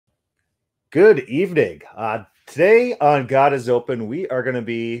Good evening. Today on God is Open, we are going to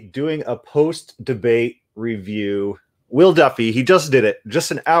be doing a post-debate review. Will Duffy, he just did it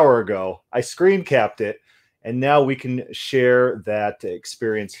just an hour ago. I screen capped it, and now we can share that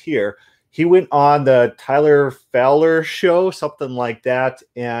experience here. He went on the Tyler Fowler show, something like that,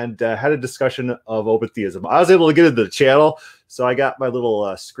 and had a discussion of open theism. I was able to get into the channel, so I got my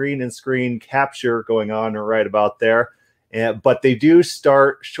little screen capture going on right about there. But they do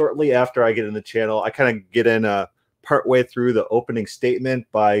start shortly after I get in the channel. I kind of get in partway through the opening statement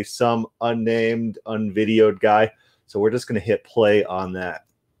by some unnamed, unvideoed guy. So we're just going to hit play on that.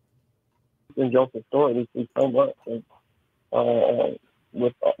 In Joseph's story, we see so much. And,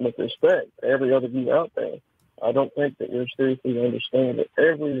 with respect to every other view out there, I don't think that you're seriously to understand that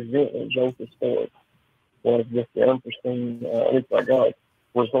every event in Joseph's story was just the unforeseen, at least by God,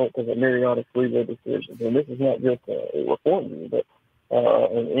 result of a myriad of free will decisions. And this is not just a reform view, but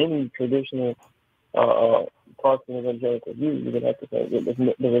in any traditional Protestant evangelical view, you would have to say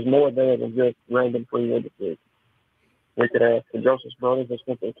that there was more there than just random free will decisions. We could ask the Joseph's brothers have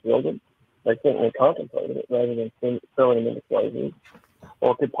simply killed him. They certainly contemplated it rather than selling him into slavery.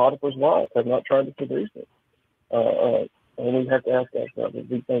 Or could Potiphar's wife have not tried to seduce him? And we have to ask ourselves, did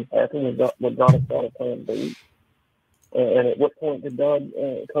these things happen? Would God have thought a plan B? And at what point did God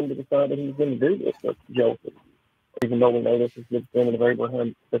come to decide that he was going to do this with Joseph? Even though we know this is the descendant of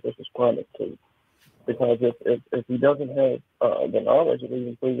Abraham that this is promised to. Because if he doesn't have the knowledge of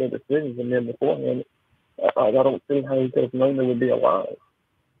even free will decisions and then beforehand, I don't see how he could have known they would be alive.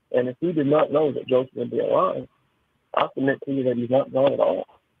 And if he did not know that Joseph would be alive, I submit to you that he's not God at all.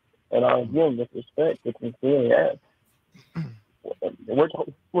 And I again, with respect, to sincerely ask.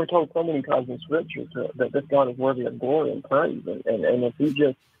 We're told so many times in Scripture that this God is worthy of glory and praise. And if he's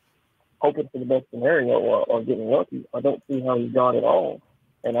just hoping for the best scenario or getting lucky, I don't see how he's God at all.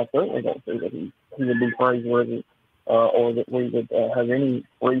 And I certainly don't see that he would be praiseworthy or that we would have any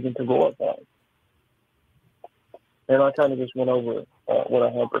reason to glorify. And I kind of just went over what I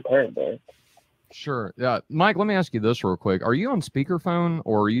had prepared there. Sure. Yeah, Mike, let me ask you this real quick. Are you on speakerphone,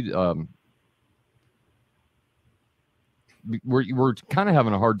 or are you we're kind of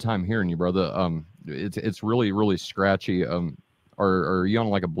having a hard time hearing you, brother. It's really, really scratchy. Are you on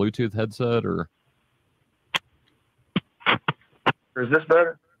like a Bluetooth headset, or is this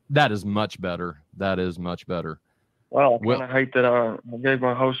better? That is much better. That is much better. Well, I kind of hate that I gave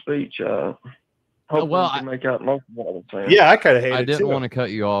my whole speech. Hopefully you can make out most of what I was saying. Yeah, I kind of hate it I didn't too. want to cut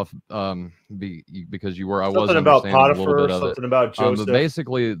you off because you were. I Something wasn't about understanding Potiphar, a little bit of something it. about Joseph. But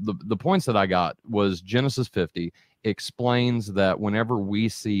basically, the points that I got was Genesis 50 explains that whenever we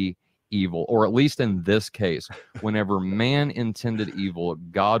see evil, or at least in this case, whenever man intended evil,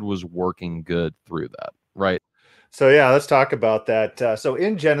 God was working good through that, right? So yeah, let's talk about that. So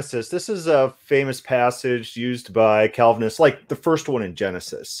in Genesis, this is a famous passage used by Calvinists, like the first one in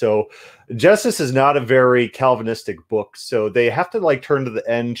Genesis. So Genesis is not a very Calvinistic book, so they have to like turn to the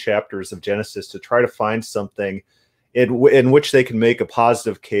end chapters of Genesis to try to find something in which they can make a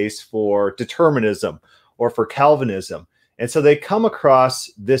positive case for determinism or for Calvinism. And so they come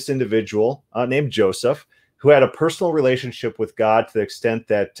across this individual named Joseph, who had a personal relationship with God to the extent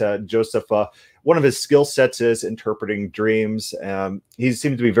that Joseph, one of his skill sets is interpreting dreams. He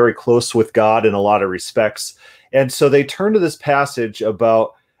seemed to be very close with God in a lot of respects. And so they turn to this passage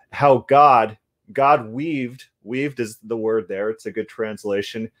about how God weaved is the word there. It's a good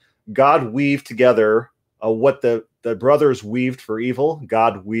translation. God weaved together what the brothers weaved for evil,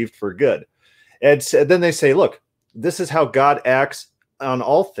 God weaved for good. And then they say, look, this is how God acts on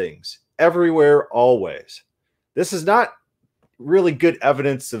all things, everywhere, always. This is not really good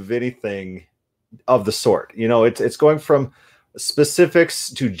evidence of anything of the sort. You know, it's going from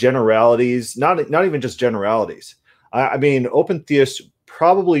specifics to generalities, not even just generalities. I mean, open theists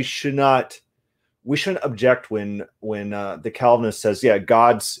probably shouldn't object when the Calvinist says, yeah,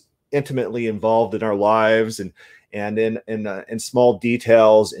 God's intimately involved in our lives and in small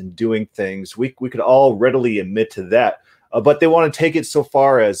details in doing things. We could all readily admit to that. But they want to take it so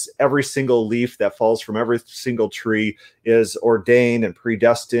far as every single leaf that falls from every single tree is ordained and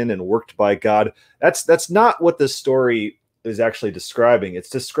predestined and worked by God. That's not what this story is actually describing. It's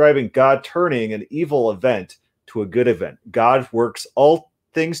describing God turning an evil event to a good event. God works all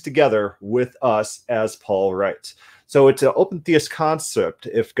things together with us, as Paul writes. So it's an open theist concept.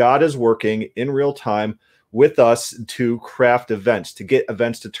 If God is working in real time with us to craft events, to get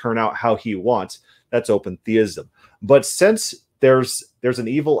events to turn out how he wants, that's open theism. But since there's an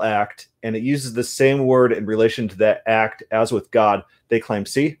evil act and it uses the same word in relation to that act as with God, they claim,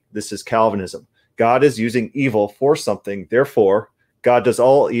 see, this is Calvinism. God is using evil for something, therefore God does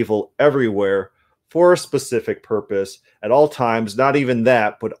all evil everywhere for a specific purpose at all times. Not even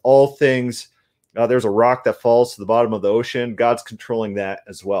that, but all things. There's a rock that falls to the bottom of the ocean. God's controlling that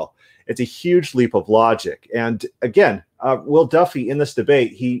as well. It's a huge leap of logic. And again, Will Duffy in this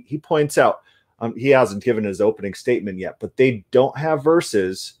debate, he points out, he hasn't given his opening statement yet, but they don't have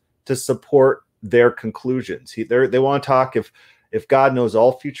verses to support their conclusions. They want to talk if God knows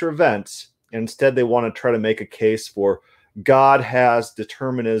all future events. Instead, they want to try to make a case for God has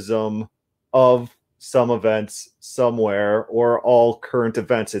determinism of some events somewhere or all current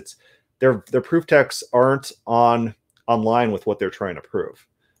events. It's their proof texts aren't online with what they're trying to prove.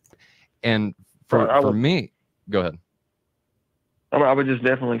 And for me, go ahead. I would just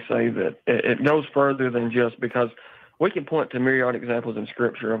definitely say that it goes further than just, because we can point to myriad examples in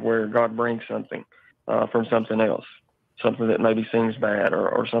Scripture of where God brings something from something else, something that maybe seems bad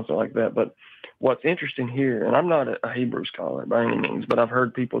or something like that. But what's interesting here, and I'm not a Hebrew scholar by any means, but I've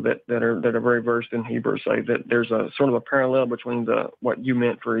heard people that are very versed in Hebrew say that there's a sort of a parallel between what you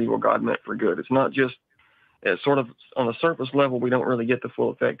meant for evil, God meant for good. It's not just sort of on the surface level, we don't really get the full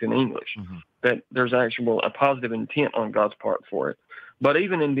effect in English, that there's a positive intent on God's part for it. But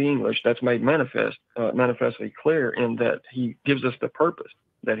even in the English, that's made manifestly clear in that he gives us the purpose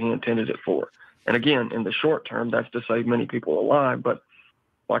that he intended it for. And again, in the short term, that's to save many people alive. But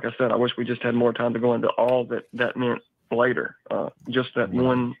like I said, I wish we just had more time to go into all that meant later, just that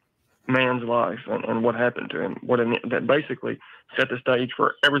one man's life and what happened to him, that basically set the stage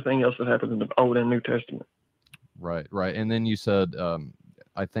for everything else that happens in the Old and New Testament. Right. And then you said,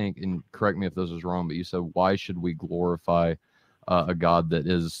 I think, and correct me if this is wrong, but you said, why should we glorify a God that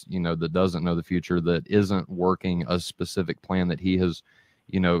is, that doesn't know the future, that isn't working a specific plan that he has,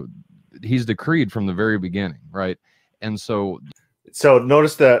 he's decreed from the very beginning, right? And so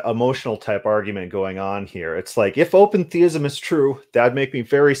notice that emotional type argument going on here. It's like, if open theism is true, that'd make me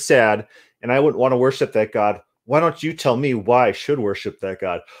very sad, and I wouldn't want to worship that God. Why don't you tell me why I should worship that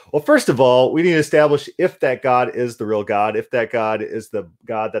God? Well, first of all, we need to establish if that God is the real God, if that God is the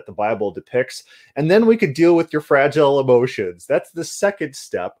God that the Bible depicts, and then we could deal with your fragile emotions. That's the second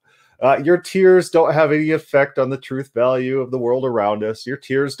step. Your tears don't have any effect on the truth value of the world around us. Your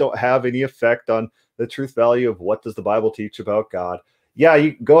tears don't have any effect on the truth value of what does the Bible teach about God. Yeah,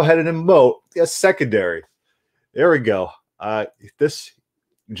 you go ahead and emote. Yeah, secondary. There we go.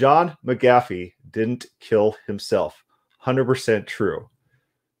 John McAfee didn't kill himself. 100% true.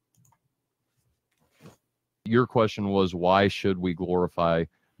 Your question was, why should we glorify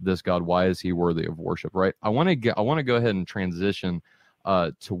this God? Why is he worthy of worship? Right. I want to go ahead and transition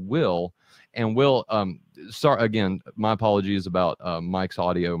to Will. And Will, sorry again, my apologies about Mike's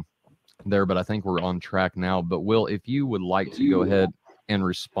audio there, but I think we're on track now. But Will, if you would like to go ahead and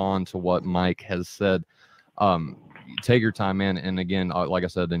respond to what Mike has said, take your time, man. And again, like I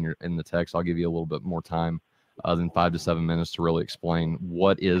said in the text, I'll give you a little bit more time than 5 to 7 minutes to really explain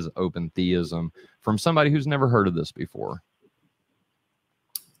what is open theism from somebody who's never heard of this before.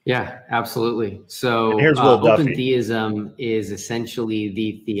 Yeah, absolutely. So open theism is essentially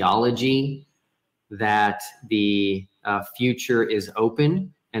the theology that the future is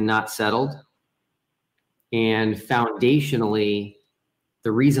open and not settled. And foundationally,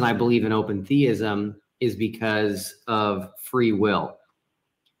 the reason I believe in open theism is because of free will.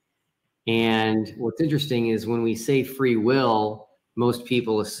 And what's interesting is when we say free will, most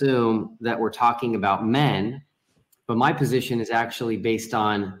people assume that we're talking about men, but my position is actually based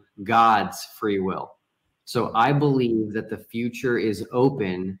on God's free will. So I believe that the future is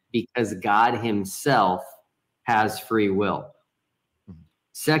open because God himself has free will.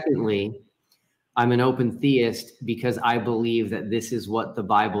 Secondly, I'm an open theist because I believe that this is what the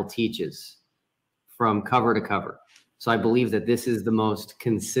Bible teaches from cover to cover. So I believe that this is the most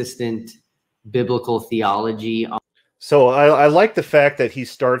consistent biblical theology. So I like the fact that he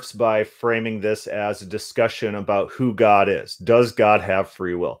starts by framing this as a discussion about who God is. Does God have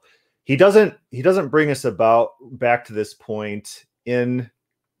free will? He doesn't bring us back to this point in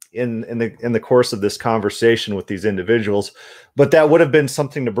the course of this conversation with these individuals, but that would have been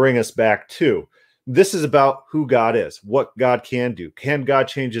something to bring us back to. This is about who God is, what God can do. Can God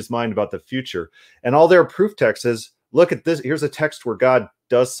change his mind about the future? And all their proof texts is, look at this. Here's a text where God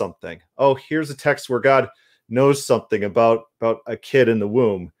does something. Oh, here's a text where God knows something about a kid in the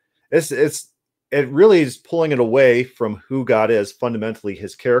womb. It really is pulling it away from who God is, fundamentally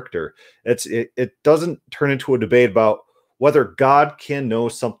his character. It doesn't turn into a debate about whether God can know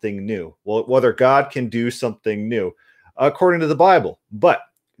something new, whether God can do something new, according to the Bible. But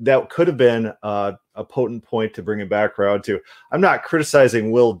that could have been a potent point to bring it back around to. I'm not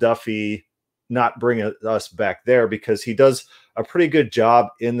criticizing Will Duffy not bring us back there, because he does a pretty good job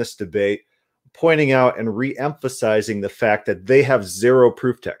in this debate pointing out and re-emphasizing the fact that they have zero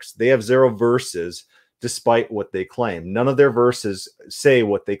proof text. They have zero verses, despite what they claim. None of their verses say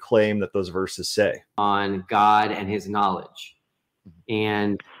what they claim that those verses say. On God and his knowledge.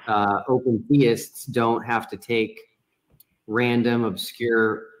 And open theists don't have to take random,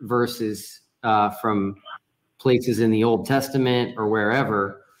 obscure verses from places in the Old Testament or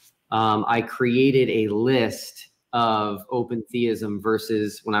wherever. I created a list of open theism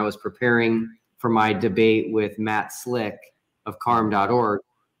verses when I was preparing for my debate with Matt Slick of carm.org.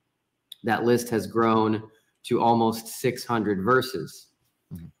 That list has grown to almost 600 verses.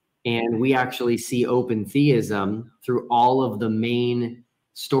 Mm-hmm. And we actually see open theism through all of the main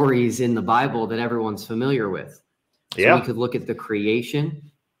stories in the Bible that everyone's familiar with. So we could look at the creation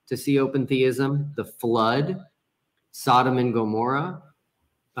to see open theism, the flood, Sodom and Gomorrah,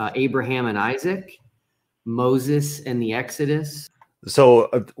 Abraham and Isaac, Moses and the Exodus. So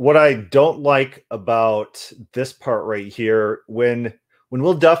what I don't like about this part right here, when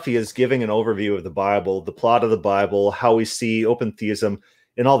Will Duffy is giving an overview of the Bible, the plot of the Bible, how we see open theism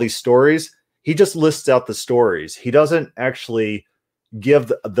in all these stories, he just lists out the stories. He doesn't actually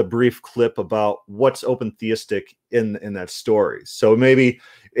give the brief clip about what's open theistic in that story. So maybe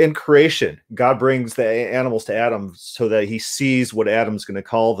in creation, God brings the animals to Adam so that he sees what Adam's going to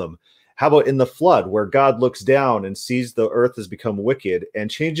call them. How about in the flood, where God looks down and sees the earth has become wicked and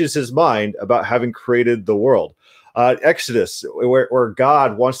changes his mind about having created the world? Exodus, where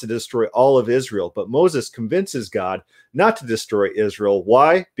God wants to destroy all of Israel, but Moses convinces God not to destroy Israel.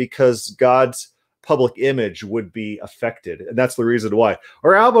 Why? Because God's public image would be affected, and that's the reason why.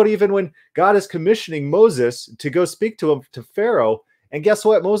 Or how about even when God is commissioning Moses to go speak to Pharaoh, and guess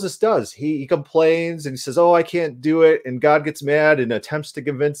what Moses does? He complains and he says, "Oh, I can't do it," and God gets mad and attempts to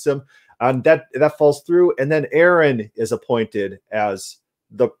convince him. That falls through, and then Aaron is appointed as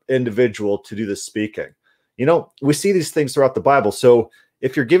the individual to do the speaking. You know, we see these things throughout the Bible. So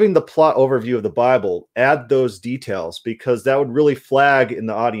if you're giving the plot overview of the Bible, add those details, because that would really flag in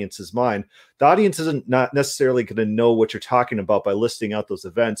the audience's mind. The audience isn't not necessarily going to know what you're talking about by listing out those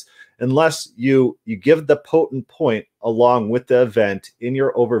events, unless you give the potent point along with the event in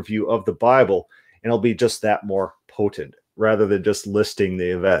your overview of the Bible, and it'll be just that more potent rather than just listing the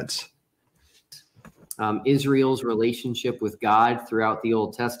events. Israel's relationship with God throughout the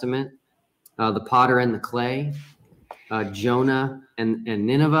Old Testament, the potter and the clay, Jonah and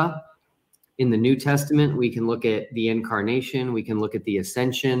Nineveh. In the New Testament, we can look at the incarnation, we can look at the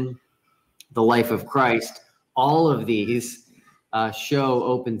ascension, the life of Christ. All of these show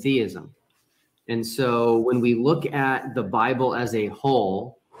open theism. And so when we look at the Bible as a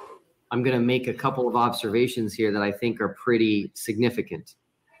whole, I'm going to make a couple of observations here that I think are pretty significant.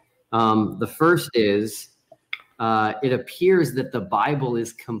 The first is, it appears that the Bible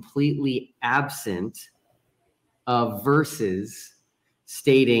is completely absent of verses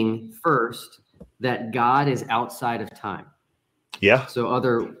stating first that God is outside of time. Yeah. So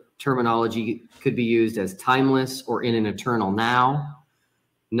other terminology could be used as timeless or in an eternal now,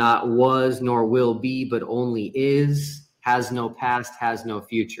 not was nor will be, but only is, has no past, has no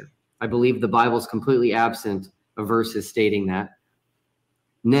future. I believe the Bible is completely absent of verses stating that.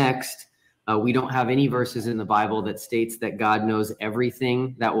 Next, we don't have any verses in the Bible that states that God knows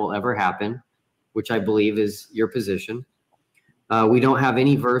everything that will ever happen, which I believe is your position. We don't have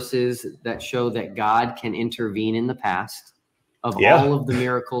any verses that show that God can intervene in the past. Of all of the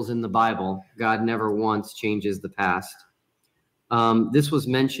miracles in the Bible, God never once changes the past. This was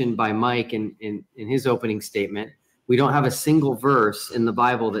mentioned by Mike in his opening statement. We don't have a single verse in the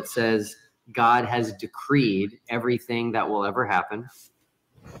Bible that says God has decreed everything that will ever happen.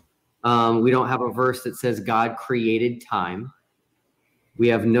 We don't have a verse that says God created time. We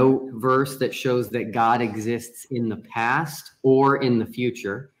have no verse that shows that God exists in the past or in the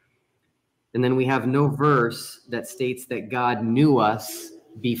future. And then we have no verse that states that God knew us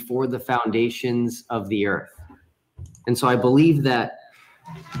before the foundations of the earth. And so I believe that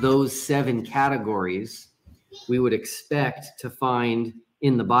those 7 categories we would expect to find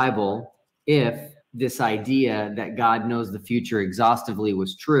in the Bible if this idea that God knows the future exhaustively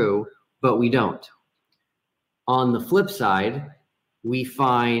was true, but we don't. On the flip side, we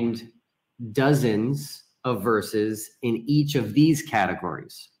find dozens of verses in each of these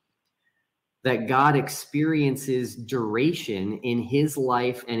categories. That God experiences duration in his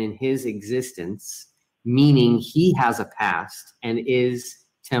life and in his existence, meaning he has a past and is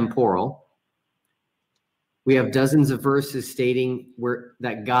temporal. We have dozens of verses stating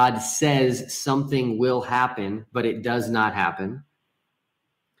that God says something will happen, but it does not happen.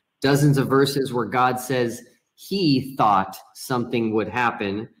 Dozens of verses where God says he thought something would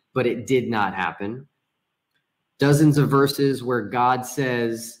happen, but it did not happen. Dozens of verses where God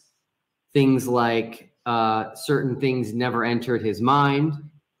says things like certain things never entered his mind,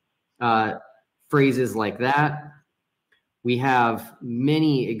 phrases like that. We have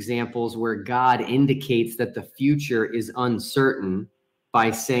many examples where God indicates that the future is uncertain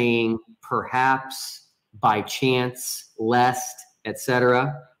by saying perhaps, by chance, lest,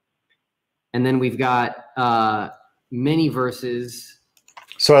 etc. And then we've got many verses.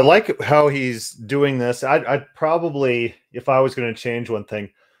 So I like how he's doing this. I'd probably, if I was going to change one thing,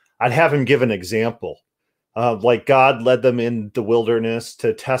 I'd have him give an example. Like God led them in the wilderness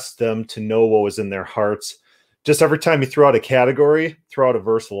to test them, to know what was in their hearts. Just every time you throw out a category, throw out a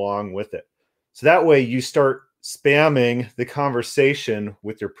verse along with it. So that way you start spamming the conversation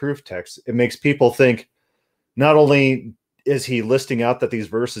with your proof text. It makes people think not only is he listing out that these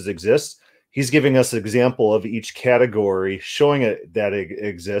verses exist, he's giving us an example of each category, showing it that it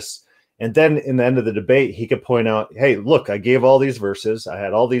exists. And then in the end of the debate, he could point out, hey, look, I gave all these verses, I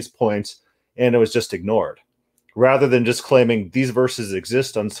had all these points, and it was just ignored, rather than just claiming these verses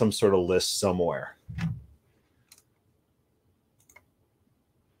exist on some sort of list somewhere.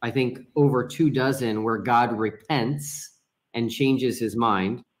 I think over 24 where God repents and changes his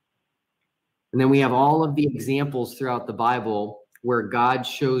mind. And then we have all of the examples throughout the Bible where God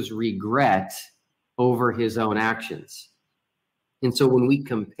shows regret over his own actions. And so when we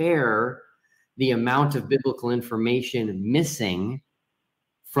compare the amount of biblical information missing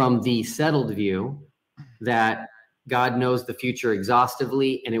from the settled view that God knows the future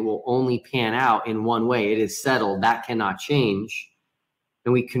exhaustively and it will only pan out in one way, it is settled, that cannot change.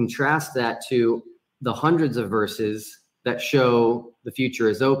 And we contrast that to the hundreds of verses that show the future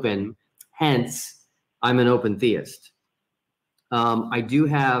is open. Hence, I'm an open theist. I do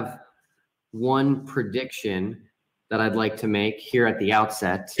have one prediction that I'd like to make here at the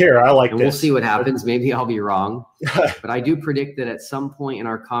outset. Here, I like this. And we'll see what happens. Maybe I'll be wrong. But I do predict that at some point in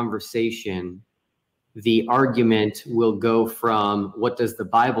our conversation, the argument will go from what does the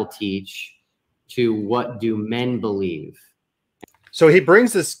Bible teach to what do men believe. So he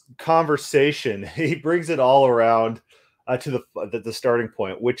brings this conversation, he brings it all around to the starting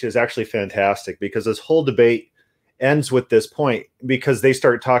point, which is actually fantastic, because this whole debate ends with this point, because they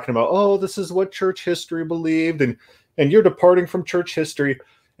start talking about, oh, this is what church history believed, and you're departing from church history.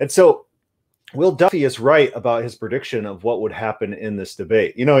 And so Will Duffy is right about his prediction of what would happen in this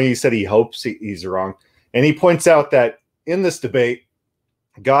debate. You know, he said he hopes he's wrong. And he points out that in this debate,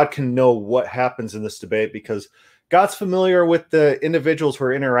 God can know what happens in this debate because God's familiar with the individuals who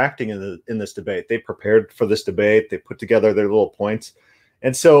are interacting in this debate. They prepared for this debate. They put together their little points.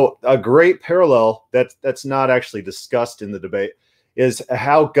 And so a great parallel that's not actually discussed in the debate is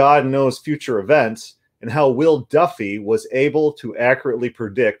how God knows future events and how Will Duffy was able to accurately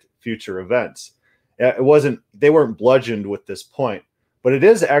predict future events. They weren't bludgeoned with this point, but it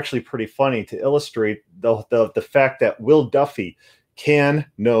is actually pretty funny to illustrate the fact that Will Duffy can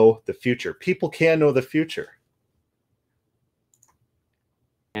know the future. People can know the future.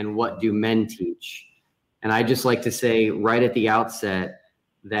 And what do men teach? And I just like to say right at the outset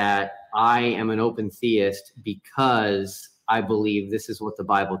that I am an open theist because I believe this is what the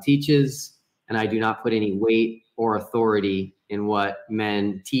Bible teaches, and I do not put any weight or authority in what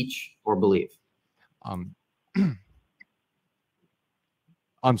men teach or believe.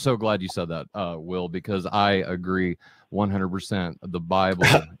 I'm so glad you said that, Will, because I agree 100%. The Bible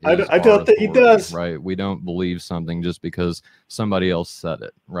is I don't think he does. Right? We don't believe something just because somebody else said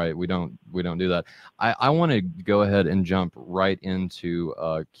it. Right? We don't do that. I want to go ahead and jump right into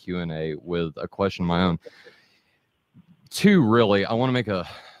Q&A with a question of my own. Two, really. I want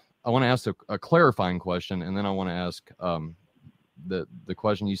to ask a clarifying question, and then I want to ask the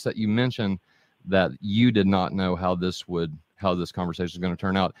question you said. You mentioned that you did not know how this conversation is going to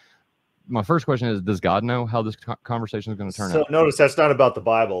turn out. My first question is, does God know how this conversation is going to turn out? So notice that's not about the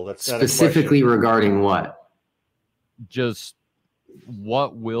Bible. That's not specifically regarding what? Just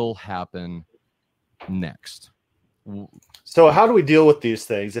what will happen next. So how do we deal with these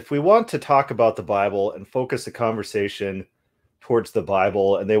things? If we want to talk about the Bible and focus the conversation towards the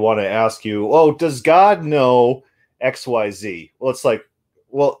Bible, and they want to ask you, oh, does God know XYZ? Well, it's like,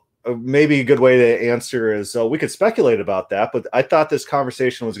 well, maybe a good way to answer is we could speculate about that, but I thought this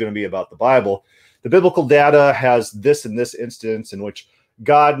conversation was going to be about the Bible. The biblical data has this in this instance in which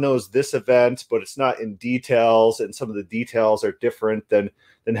God knows this event, but it's not in details, and some of the details are different than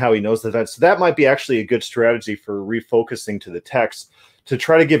how he knows the event. So that might be actually a good strategy for refocusing to the text, to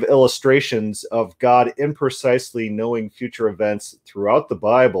try to give illustrations of God imprecisely knowing future events throughout the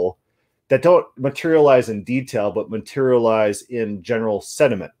Bible that don't materialize in detail, but materialize in general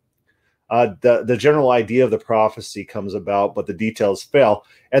sentiment. The general idea of the prophecy comes about, but the details fail.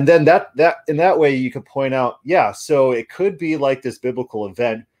 And then that in that way, you could point out, yeah, so it could be like this biblical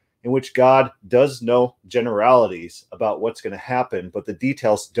event in which God does know generalities about what's going to happen, but the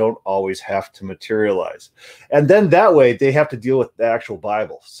details don't always have to materialize. And then that way, they have to deal with the actual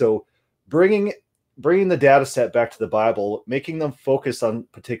Bible. So bringing the data set back to the Bible, making them focus on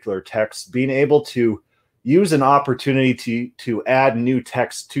particular texts, being able to use an opportunity to add new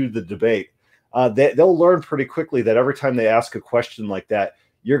text to the debate, they'll learn pretty quickly that every time they ask a question like that,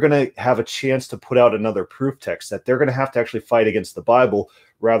 you're going to have a chance to put out another proof text, that they're going to have to actually fight against the Bible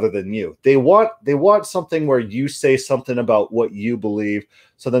rather than you. They want something where you say something about what you believe,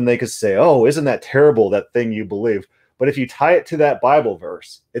 so then they could say, oh, isn't that terrible, that thing you believe? But if you tie it to that Bible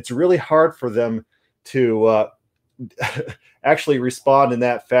verse, it's really hard for them to actually respond in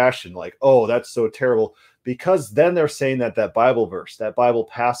that fashion, like, oh, that's so terrible, because then they're saying that Bible verse, that Bible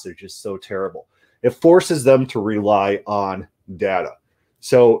passage is so terrible. It forces them to rely on data.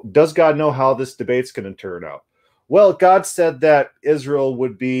 So does God know how this debate's going to turn out? Well, God said that Israel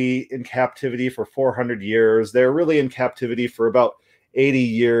would be in captivity for 400 years. They're really in captivity for about 80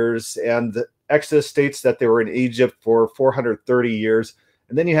 years. And the Exodus states that they were in Egypt for 430 years.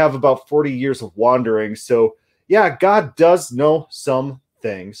 And then you have about 40 years of wandering. So yeah, God does know some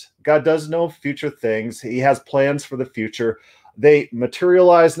things. God does know future things. He has plans for the future. They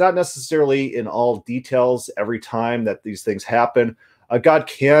materialize not necessarily in all details every time that these things happen. God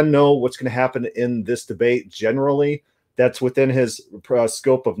can know what's going to happen in this debate generally. That's within his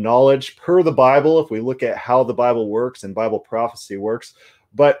scope of knowledge per the Bible, if we look at how the Bible works and Bible prophecy works.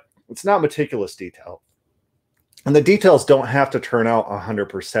 But it's not meticulous detail. And the details don't have to turn out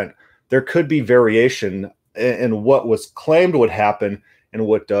 100%. There could be variation in what was claimed would happen and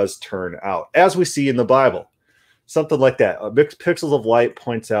what does turn out, as we see in the Bible. Something like that. Pixels of Light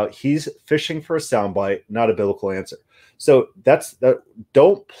points out he's fishing for a soundbite, not a biblical answer. So that's that.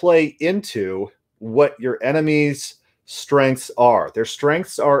 Don't play into what your enemy's strengths are. Their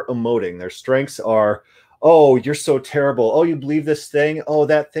strengths are emoting. Their strengths are, oh, you're so terrible. Oh, you believe this thing? Oh,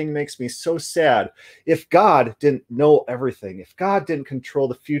 that thing makes me so sad. If God didn't know everything, if God didn't control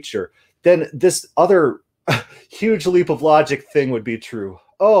the future, then this other huge leap of logic thing would be true.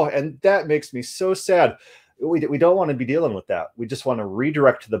 Oh, and that makes me so sad. We don't want to be dealing with that. We just want to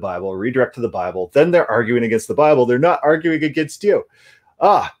redirect to the Bible. Then they're arguing against the Bible. They're not arguing against you.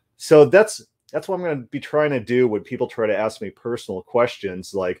 So that's what I'm going to be trying to do when people try to ask me personal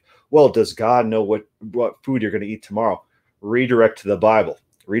questions like, well, does God know what food you're going to eat tomorrow? Redirect to the Bible.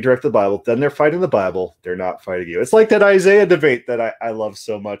 Redirect to the Bible. Then they're fighting the Bible. They're not fighting you. It's like that Isaiah debate that I love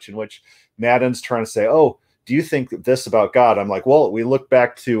so much, in which Madden's trying to say, oh, do you think this about God? I'm like, well, we look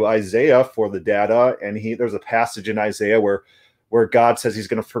back to Isaiah for the data, and there's a passage in Isaiah where God says he's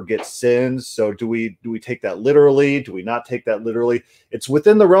going to forget sins. So do we take that literally? Do we not take that literally? It's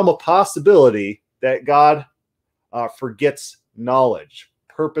within the realm of possibility that God forgets knowledge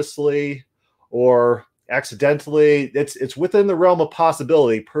purposely or accidentally. It's within the realm of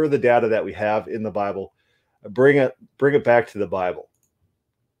possibility per the data that we have in the Bible. Bring it back to the Bible.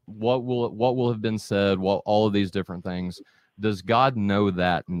 What will have been said? All of these different things. Does God know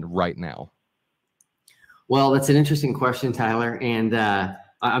that right now? Well, that's an interesting question, Tyler, and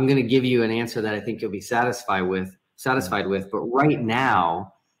I'm going to give you an answer that I think you'll be satisfied with. But right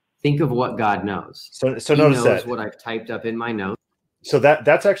now, think of what God knows. So he notice knows what I've typed up in my notes. So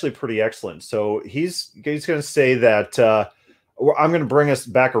that's actually pretty excellent. So he's going to say that I'm going to bring us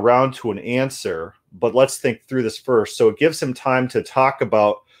back around to an answer, but let's think through this first. So it gives him time to talk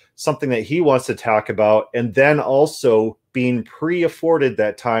about something that he wants to talk about, and then also being pre-afforded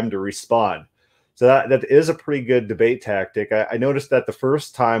that time to respond. So that is a pretty good debate tactic. I noticed that the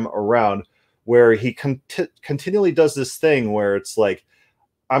first time around, where he continually does this thing where it's like,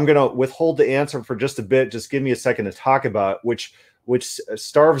 I'm going to withhold the answer for just a bit. Just give me a second to talk about it, which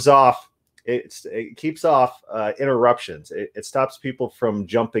starves off. It keeps off interruptions. It stops people from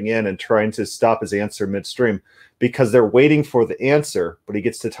jumping in and trying to stop his answer midstream, because they're waiting for the answer, but he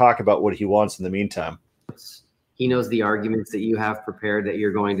gets to talk about what he wants in the meantime. He knows the arguments that you have prepared that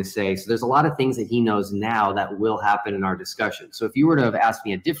you're going to say. So there's a lot of things that he knows now that will happen in our discussion. So if you were to have asked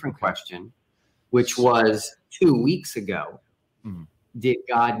me a different question, which was 2 weeks ago, did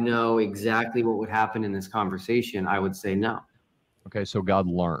God know exactly what would happen in this conversation? I would say no. Okay, so God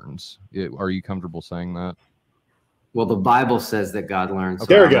learns. Are you comfortable saying that? Well, the Bible says that God learns. So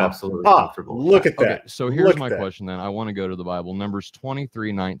there we go. Absolutely comfortable. Look at that. Okay, so here's my question then. I want to go to the Bible. Numbers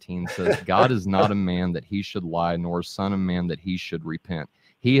 23:19 says, God is not a man that he should lie, nor a son of man that he should repent.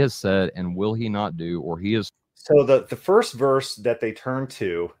 He has said, and will he not do, or he is. So the first verse that they turn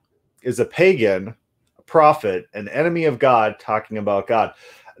to is a pagan, a prophet, an enemy of God talking about God.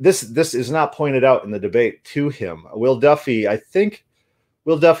 This is not pointed out in the debate to him. Will Duffy, I think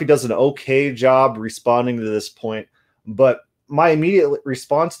Will Duffy does an okay job responding to this point, but my immediate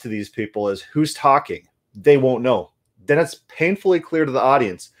response to these people is, who's talking? They won't know. Then it's painfully clear to the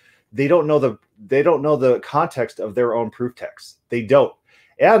audience they don't know the context of their own proof text. They don't.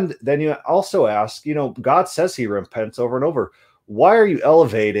 And then you also ask, God says he repents over and over. Why are you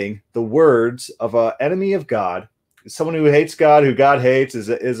elevating the words of an enemy of God, someone who hates God, who God hates, is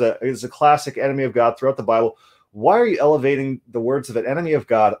a classic enemy of God throughout the Bible? Why are you elevating the words of an enemy of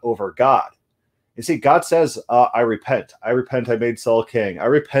God over God? You see, God says, I repent. I repent I made Saul king. I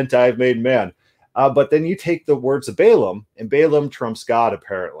repent I have made man. But then you take the words of Balaam, and Balaam trumps God,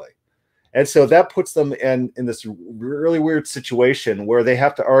 apparently. And so that puts them in this really weird situation where they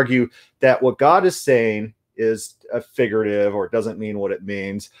have to argue that what God is saying is a figurative or doesn't mean what it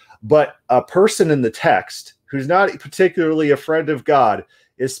means. But a person in the text who's not particularly a friend of God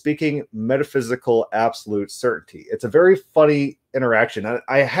is speaking metaphysical absolute certainty. It's a very funny interaction.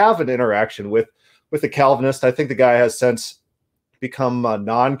 I have an interaction with a Calvinist. I think the guy has since become a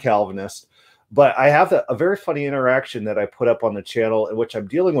non-Calvinist. But I have a very funny interaction that I put up on the channel in which I'm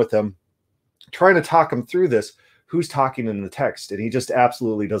dealing with him, trying to talk him through this, who's talking in the text, and he just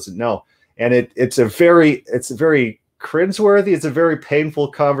absolutely doesn't know. And it's a very cringeworthy, it's a very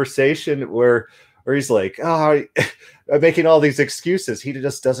painful conversation where he's like, making all these excuses. He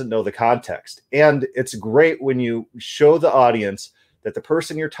just doesn't know the context. And it's great when you show the audience that the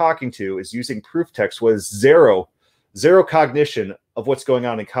person you're talking to is using proof text with zero cognition of what's going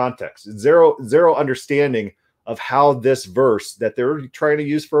on in context, zero understanding of how this verse that they're trying to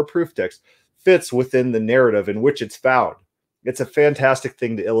use for a proof text fits within the narrative in which it's found. It's a fantastic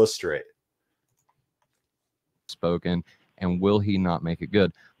thing to illustrate. Spoken, and will he not make it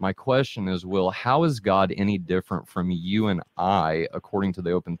good? My question is, Will, how is God any different from you and I, according to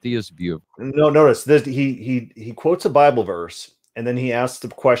the open theist view? No, notice this. He quotes a Bible verse, and then he asks a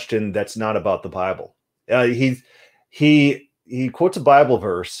question that's not about the Bible. He quotes a Bible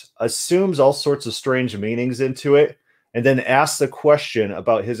verse, assumes all sorts of strange meanings into it, and then asks a question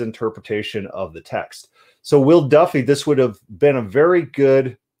about his interpretation of the text. So Will Duffy, this would have been a very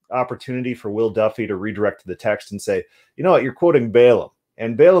good opportunity for Will Duffy to redirect to the text and say, you know what, you're quoting Balaam,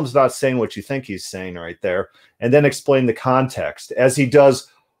 and Balaam's not saying what you think he's saying right there, and then explain the context, as he does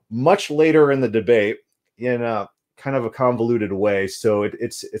much later in the debate in a kind of a convoluted way. So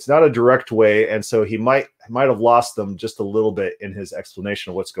it's not a direct way, and so he might have lost them just a little bit in his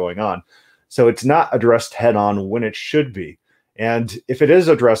explanation of what's going on. So it's not addressed head on when it should be. And if it is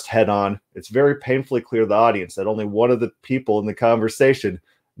addressed head on, it's very painfully clear to the audience that only one of the people in the conversation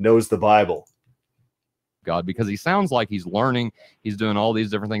knows the Bible. God, because he sounds like he's learning, he's doing all these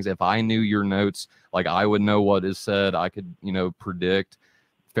different things. If I knew your notes, like I would know what is said, I could, predict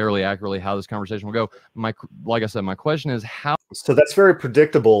fairly accurately how this conversation will go. Like I said, my question is how. So that's very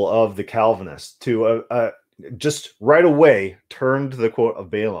predictable of the Calvinists to just right away turn to the quote of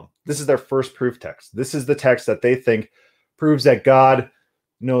Balaam. This is their first proof text. This is the text that they think proves that God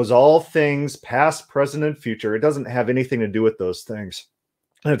knows all things, past, present, and future. It doesn't have anything to do with those things.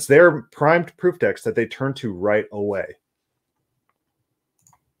 And it's their primed proof text that they turn to right away.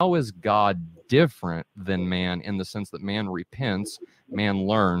 How is God different than man in the sense that man repents, man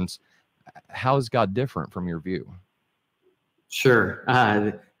learns? How is God different from your view? Sure.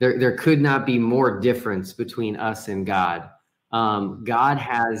 There could not be more difference between us and God. God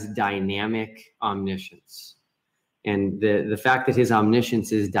has dynamic omniscience. And the fact that his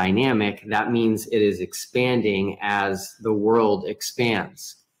omniscience is dynamic, that means it is expanding as the world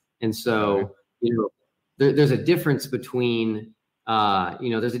expands. And so, there's a difference between,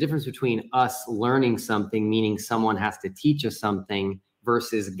 there's a difference between us learning something, meaning someone has to teach us something,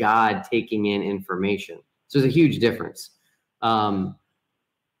 versus God taking in information. So there's a huge difference.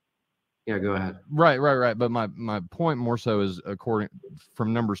 Yeah, go ahead. Right. But my point more so is, according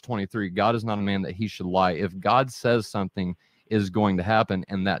from Numbers 23, God is not a man that he should lie. If God says something is going to happen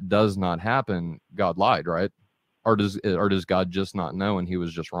and that does not happen, God lied, right? Or does God just not know and he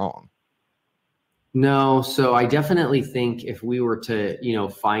was just wrong? No. So I definitely think if we were to,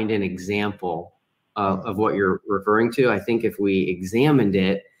 find an example of what you're referring to, I think if we examined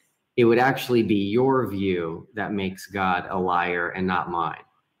it, it would actually be your view that makes God a liar and not mine.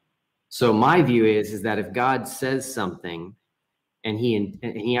 So my view is that if God says something and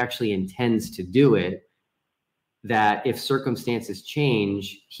he actually intends to do it, that if circumstances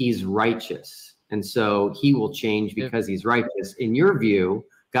change, he's righteous. And so he will change because he's righteous. In your view,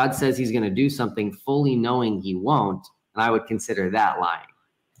 God says he's going to do something fully knowing he won't, and I would consider that lying.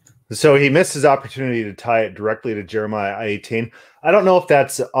 So he missed his opportunity to tie it directly to Jeremiah 18. I don't know if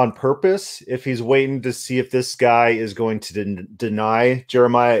that's on purpose, if he's waiting to see if this guy is going to deny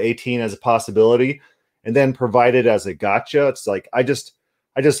Jeremiah 18 as a possibility and then provide it as a gotcha. It's like, I just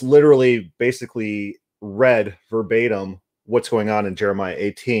literally basically read verbatim what's going on in Jeremiah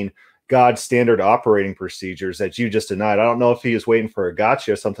 18, God's standard operating procedures that you just denied. I don't know if he is waiting for a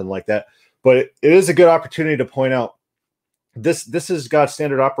gotcha or something like that, but it is a good opportunity to point out this is God's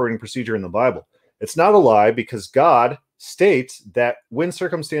standard operating procedure in the Bible. It's not a lie, because God states that when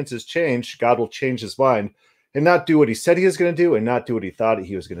circumstances change, God will change his mind and not do what he said he was going to do and not do what he thought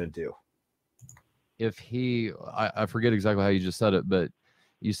he was going to do. If he, I forget exactly how you just said it, but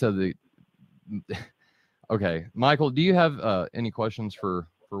you said that. Okay, Michael, do you have any questions for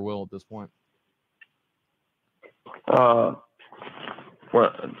Will at this point?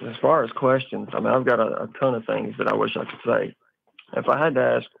 Well, as far as questions, I mean, I've got a ton of things that I wish I could say. If I had to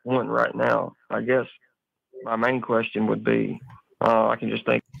ask one right now, I guess my main question would be, I can just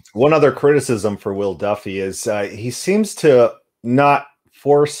think. One other criticism for Will Duffy is he seems to not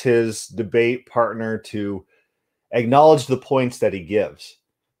force his debate partner to acknowledge the points that he gives.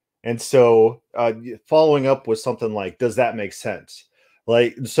 And so following up with something like, does that make sense?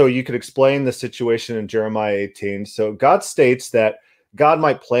 Like, so you could explain the situation in Jeremiah 18. So God states that God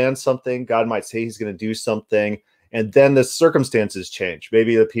might plan something. God might say he's going to do something. And then the circumstances change.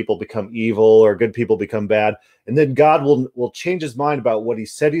 Maybe the people become evil or good people become bad. And then God will change his mind about what he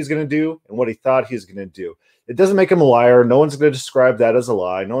said he's going to do and what he thought he's going to do. It doesn't make him a liar. No one's going to describe that as a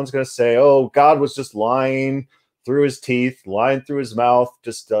lie. No one's going to say, oh, God was just lying through his teeth, lying through his mouth,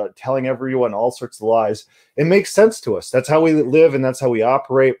 just telling everyone all sorts of lies. It makes sense to us. That's how we live and that's how we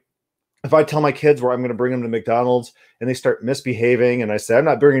operate. If I tell my kids where I'm going to bring them to McDonald's and they start misbehaving and I say, I'm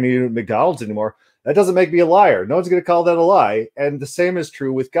not bringing you to McDonald's anymore, that doesn't make me a liar. No one's going to call that a lie. And the same is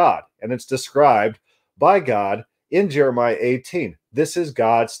true with God. And it's described by God in Jeremiah 18. This is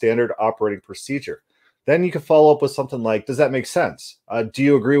God's standard operating procedure. Then you can follow up with something like, does that make sense? Do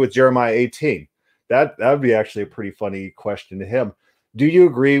you agree with Jeremiah 18? That would be actually a pretty funny question to him. Do you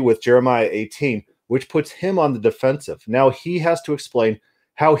agree with Jeremiah 18, which puts him on the defensive? Now he has to explain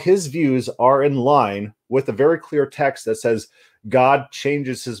how his views are in line with a very clear text that says God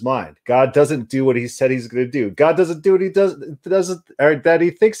changes his mind. God doesn't do what he said he's going to do. God doesn't do what he doesn't or that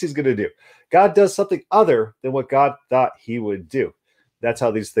he thinks he's going to do. God does something other than what God thought he would do. That's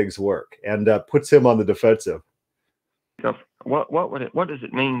how these things work, and puts him on the defensive. What does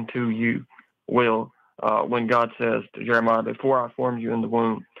it mean to you, Will, when God says to Jeremiah, before I formed you in the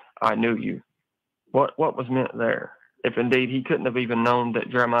womb, I knew you? What was meant there? If indeed he couldn't have even known that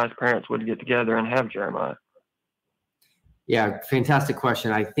Jeremiah's parents would get together and have Jeremiah. Yeah, fantastic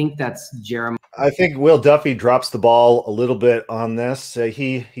question. I think that's Jeremiah. I think Will Duffy drops the ball a little bit on this.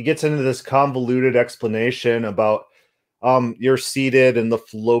 He gets into this convoluted explanation about you're seated in the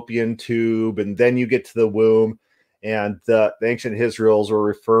fallopian tube, and then you get to the womb. And the ancient Israels were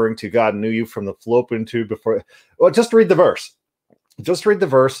referring to God knew you from the fallopian tube before. Well, just read the verse. Just read the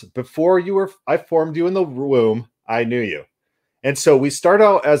verse. Before I formed you in the womb, I knew you. And so we start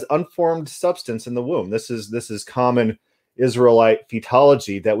out as unformed substance in the womb. This is common Israelite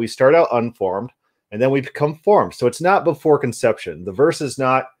fetology, that we start out unformed and then we become formed. So it's not before conception. The verse is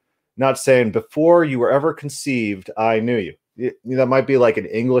not saying before you were ever conceived, I knew you. That might be like an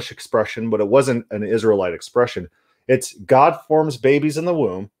English expression, but it wasn't an Israelite expression. It's God forms babies in the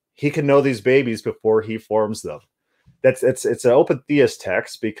womb. He can know these babies before he forms them. It's an open theist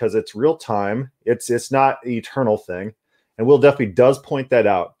text because it's real time. It's not an eternal thing. And Will Duffy does point that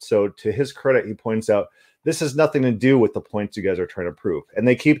out. So to his credit, he points out this has nothing to do with the points you guys are trying to prove. And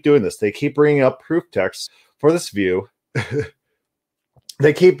they keep doing this. They keep bringing up proof texts for this view.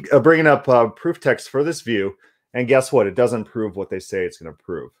 They keep bringing up proof texts for this view. And guess what? It doesn't prove what they say it's going to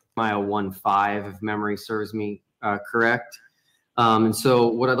prove. Jeremiah 1:5, if memory serves me correct. And so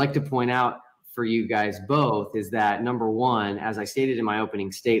what I'd like to point out for you guys both is that, number one, as I stated in my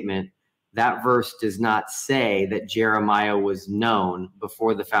opening statement, that verse does not say that Jeremiah was known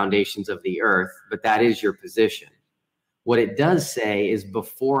before the foundations of the earth, but that is your position. What it does say is,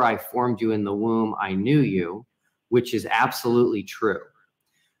 before I formed you in the womb, I knew you, which is absolutely true.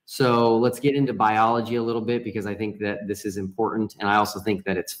 So let's get into biology a little bit, because I think that this is important, and I also think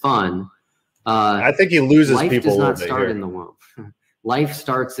that it's fun. I think he loses life people. Life does not start in the womb. life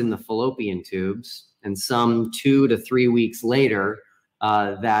starts in the fallopian tubes, and some 2 to 3 weeks later,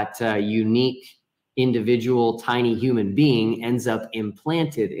 that unique individual tiny human being ends up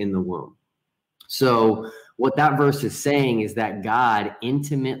implanted in the womb. So what that verse is saying is that God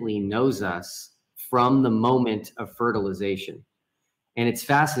intimately knows us from the moment of fertilization. And it's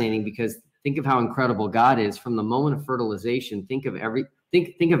fascinating because think of how incredible God is. From the moment of fertilization, think of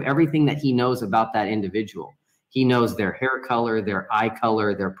everything that he knows about that individual. He knows their hair color, their eye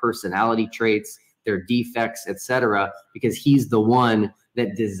color, their personality traits, their defects, etc., because he's the one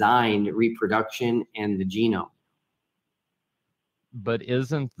that designed reproduction and the genome. But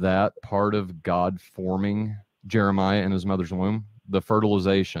isn't that part of God forming Jeremiah in his mother's womb? The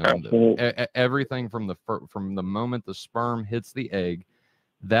fertilization, everything from the moment the sperm hits the egg,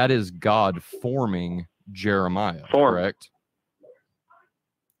 that is God forming Jeremiah, correct?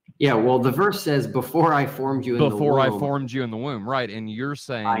 Yeah, well, the verse says, "Before I formed you in the womb." Before I formed you in the womb, right? And you're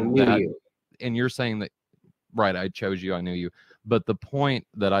saying I knew you. And you're saying that, right? I chose you. I knew you. But the point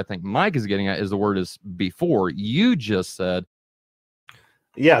that I think Mike is getting at is the word is before. You just said.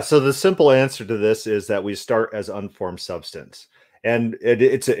 Yeah. So the simple answer to this is that we start as unformed substance. And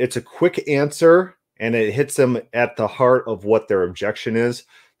it's a quick answer, and it hits them at the heart of what their objection is.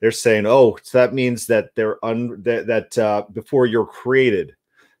 They're saying, "Oh, so that means that before you're created."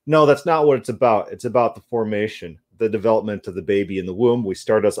 No, that's not what it's about. It's about the formation, the development of the baby in the womb. We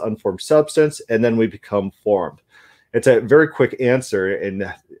start as unformed substance, and then we become formed. It's a very quick answer,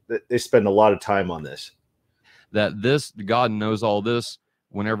 and they spend a lot of time on this. That God knows all this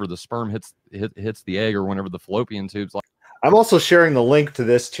whenever the sperm hits the egg, or whenever the fallopian tubes. I'm also sharing the link to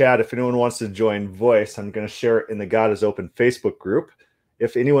this chat. If anyone wants to join voice, I'm going to share it in the God is Open Facebook group.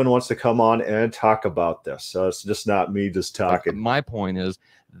 If anyone wants to come on and talk about this, so it's just not me just talking. My point is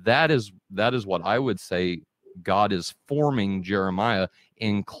that is what I would say. God is forming Jeremiah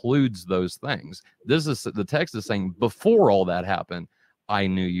includes those things. This is the text is saying before all that happened, I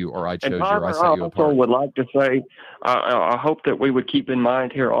knew you, or I chose you, or I set you apart. I also would like to say, I hope that we would keep in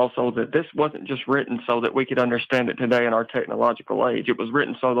mind here also that this wasn't just written so that we could understand it today in our technological age. It was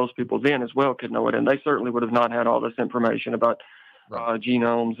written so those people then as well could know it, and they certainly would have not had all this information about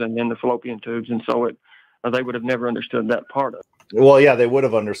genomes and then the fallopian tubes, and so they would have never understood that part of it. Well, yeah, they would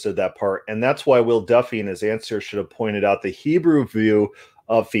have understood that part, and that's why Will Duffy in his answer should have pointed out the Hebrew view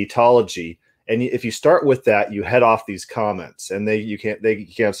of fetology. And if you start with that, you head off these comments, and you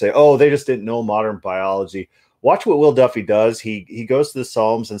can't say, "Oh, they just didn't know modern biology." Watch what Will Duffy does. He goes to the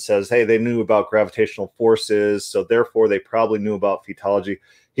Psalms and says, "Hey, they knew about gravitational forces, so therefore they probably knew about fetology."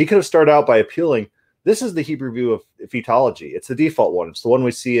 He could have started out by appealing. This is the Hebrew view of fetology. It's the default one. It's the one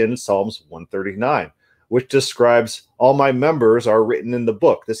we see in Psalms 139, which describes all my members are written in the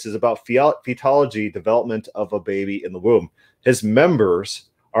book. This is about fetology, development of a baby in the womb. His members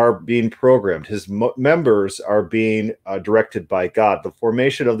are being programmed. His members are being directed by God. The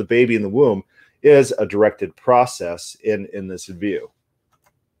formation of the baby in the womb is a directed process in this view.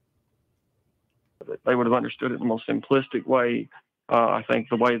 They would have understood it in the most simplistic way, I think,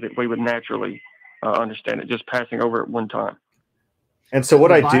 the way that we would naturally understand it, just passing over it one time. And so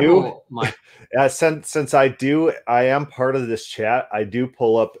what I do, since I am part of this chat, I do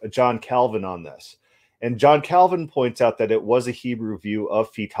pull up John Calvin on this. And John Calvin points out that it was a Hebrew view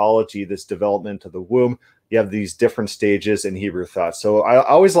of fetology, this development of the womb. You have these different stages in Hebrew thought. So I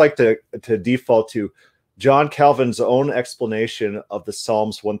always like to default to John Calvin's own explanation of the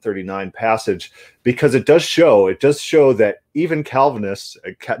Psalms 139 passage, because it does show that even Calvinists,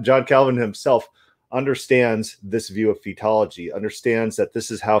 John Calvin himself, understands this view of fetology, understands that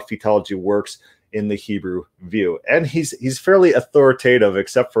this is how fetology works in the Hebrew view. And he's fairly authoritative,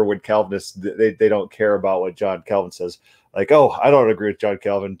 except for when Calvinists, they don't care about what John Calvin says. Like, "Oh, I don't agree with John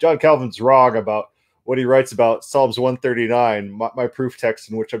Calvin. John Calvin's wrong about what he writes about Psalms 139, my proof text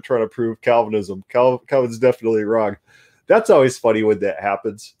in which I'm trying to prove Calvinism. Calvin's definitely wrong." That's always funny when that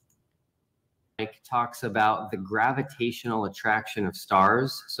happens. Mike talks about the gravitational attraction of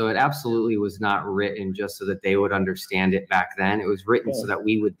stars. So it absolutely was not written just so that they would understand it back then. It was written so that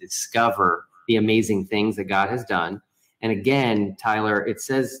we would discover the amazing things that God has done. And again, Tyler, it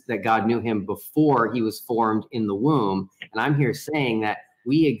says that God knew him before he was formed in the womb. And I'm here saying that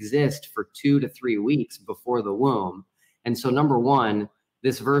we exist for 2 to 3 weeks before the womb. And so number one,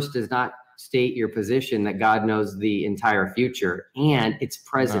 this verse does not state your position that God knows the entire future, and it's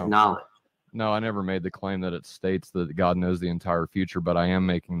present knowledge. No, I never made the claim that it states that God knows the entire future, but I am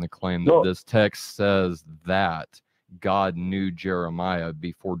making the claim that this text says that God knew Jeremiah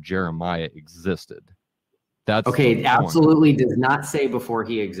before Jeremiah existed. That's okay. Absolutely does not say before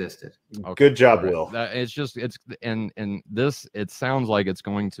he existed. Okay. Good job, Will. It sounds like it's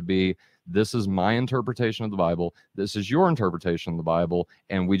going to be, this is my interpretation of the Bible, this is your interpretation of the Bible,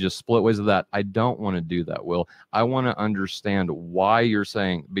 and we just split ways of that. I don't want to do that, Will. I want to understand why you're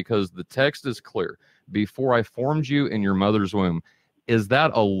saying, because the text is clear. Before I formed you in your mother's womb. Is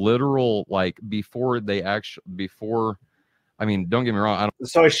that a literal, like, before, I mean, don't get me wrong.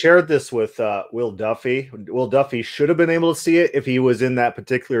 So I shared this with Will Duffy. Will Duffy should have been able to see it if he was in that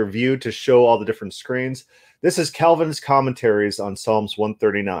particular view to show all the different screens. This is Calvin's commentaries on Psalms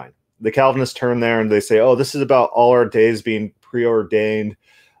 139. The Calvinists turn there and they say, oh, this is about all our days being preordained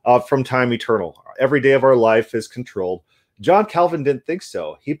from time eternal. Every day of our life is controlled. John Calvin didn't think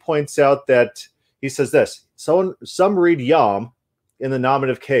so. He points out that, he says this, some read Yom in the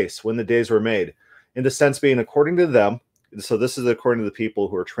nominative case, when the days were made, in the sense being according to them. So this is according to the people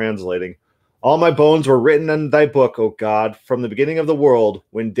who are translating. All my bones were written in thy book, O God, from the beginning of the world,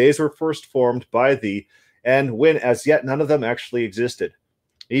 when days were first formed by thee, and when as yet none of them actually existed.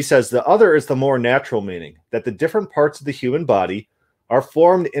 He says the other is the more natural meaning, that the different parts of the human body are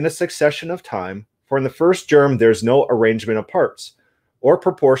formed in a succession of time, for in the first germ there's no arrangement of parts or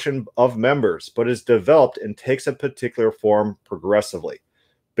proportion of members, but is developed and takes a particular form progressively.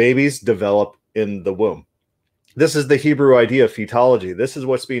 Babies develop in the womb. This is the Hebrew idea of fetology. This is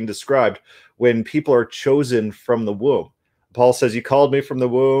what's being described when people are chosen from the womb. Paul says, you called me from the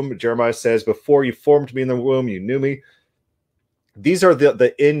womb. Jeremiah says, before you formed me in the womb, you knew me. These are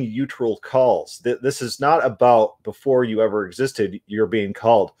the in utero calls. This is not about before you ever existed, you're being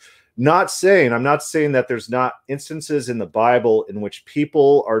called. I'm not saying that there's not instances in the Bible in which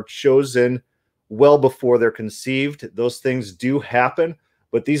people are chosen well before they're conceived. Those things do happen,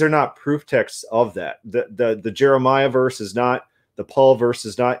 but these are not proof texts of that. The Jeremiah verse is not, the Paul verse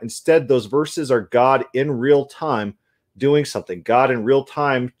is not. Instead, those verses are God in real time doing something. God in real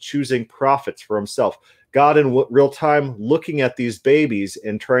time choosing prophets for himself. God in real time looking at these babies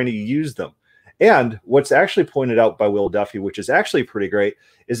and trying to use them. And what's actually pointed out by Will Duffy, which is actually pretty great,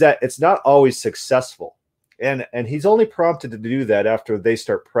 is that it's not always successful. And he's only prompted to do that after they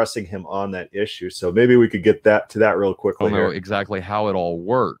start pressing him on that issue. So maybe we could get to that real quickly. I don't know exactly how it all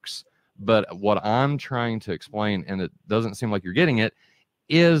works, but what I'm trying to explain, and it doesn't seem like you're getting it,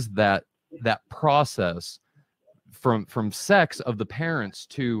 is that process from sex of the parents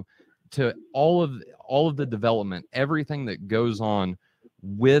to all of the development, everything that goes on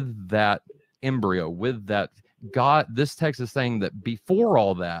with that embryo, with that. God, this text is saying that before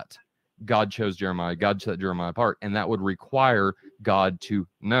all that, God chose Jeremiah, God set Jeremiah apart, and that would require God to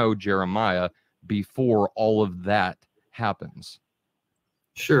know Jeremiah before all of that happens.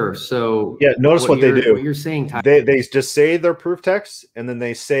 Sure. So yeah, notice what they do. What you're saying, Ty, they just say their proof text, and then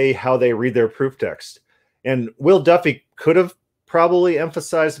they say how they read their proof text. And Will Duffy could have probably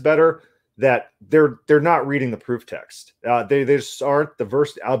emphasized better that they're not reading the proof text. They just aren't. The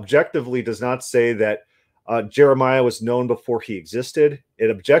verse objectively does not say that Jeremiah was known before he existed. It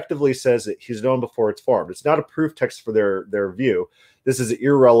objectively says that he's known before it's formed. It's not a proof text for their view. This is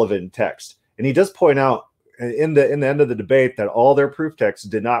irrelevant text. And he does point out in the end of the debate that all their proof texts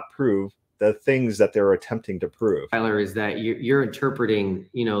did not prove the things that they're attempting to prove. Tyler, is that you're interpreting,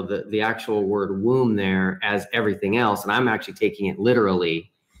 the actual word womb there as everything else, and I'm actually taking it literally,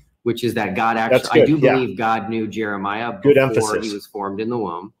 which is that God actually, I do believe God knew Jeremiah before he was formed in the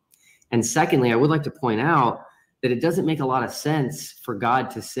womb. And secondly, I would like to point out that it doesn't make a lot of sense for God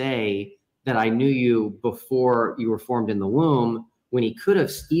to say that I knew you before you were formed in the womb, when he could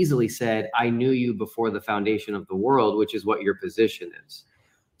have easily said, I knew you before the foundation of the world, which is what your position is.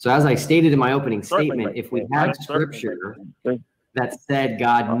 So as I stated in my opening statement, if we had scripture that said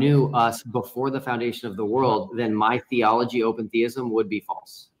God knew us before the foundation of the world, then my theology, open theism, would be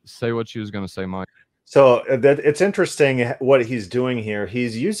false. Say what you was going to say, Mike. So it's interesting what he's doing here.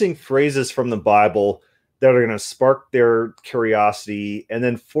 He's using phrases from the Bible that are going to spark their curiosity and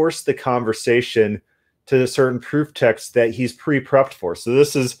then force the conversation to certain proof texts that he's pre-prepped for. So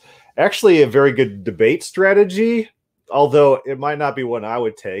this is actually a very good debate strategy, although it might not be one I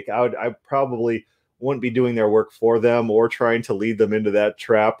would take. I probably wouldn't be doing their work for them or trying to lead them into that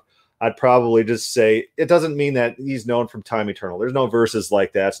trap. I'd probably just say it doesn't mean that he's known from time eternal. There's no verses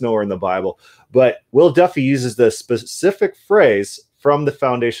like that. It's nowhere in the Bible. But Will Duffy uses the specific phrase from the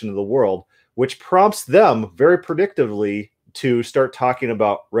foundation of the world, which prompts them very predictably to start talking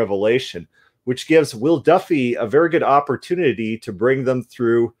about Revelation, which gives Will Duffy a very good opportunity to bring them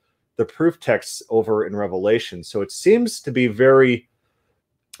through the proof texts over in Revelation. So it seems to be very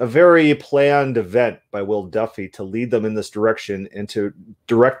a very planned event by Will Duffy to lead them in this direction and to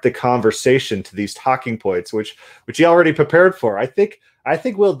direct the conversation to these talking points, which he already prepared for. I think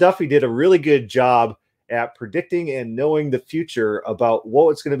Will Duffy did a really good job at predicting and knowing the future about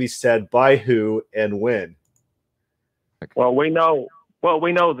what's going to be said by who and when. Well, we know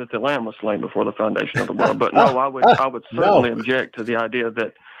that the Lamb was slain before the foundation of the world, but no, I would certainly object to the idea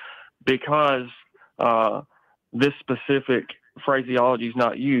that because this specific phraseology is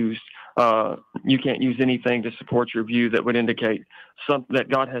not used, you can't use anything to support your view that would indicate that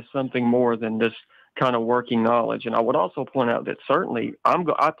God has something more than this kind of working knowledge. And I would also point out that certainly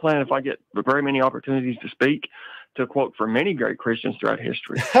I plan, if I get very many opportunities to speak, to quote from many great Christians throughout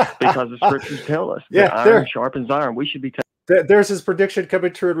history, because the scriptures tell us that iron sharpens iron. We should be there's his prediction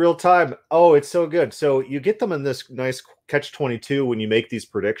coming true in real time. Oh, it's so good. So you get them in this nice catch-22 when you make these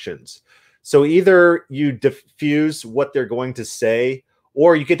predictions. So either you diffuse what they're going to say,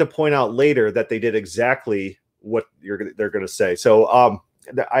 or you get to point out later that they did exactly what they're going to say. So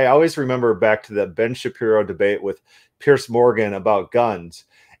I always remember back to the Ben Shapiro debate with Piers Morgan about guns.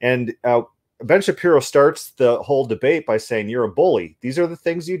 And Ben Shapiro starts the whole debate by saying, you're a bully. These are the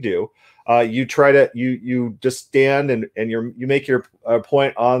things you do. You try to, you just stand and you make your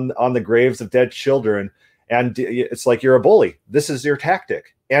point on the graves of dead children. And it's like, you're a bully. This is your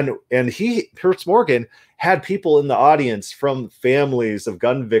tactic. And Piers Morgan had people in the audience from families of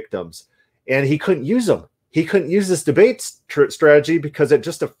gun victims, and he couldn't use them. He couldn't use this debate strategy because it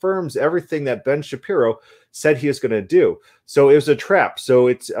just affirms everything that Ben Shapiro said he was going to do. So it was a trap. So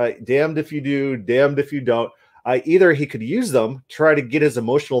it's damned if you do, damned if you don't. Either he could use them, try to get his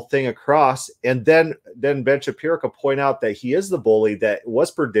emotional thing across, and then Ben Shapiro could point out that he is the bully that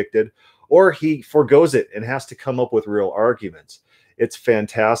was predicted, or he forgoes it and has to come up with real arguments. It's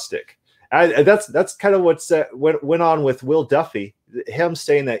fantastic. That's kind of what went on with Will Duffy, him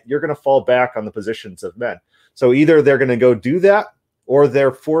saying that you're going to fall back on the positions of men. So either they're going to go do that, or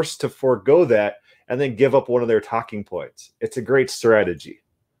they're forced to forego that and then give up one of their talking points. It's a great strategy.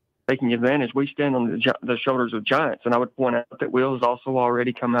 Taking advantage, we stand on the shoulders of giants. And I would point out that Will has also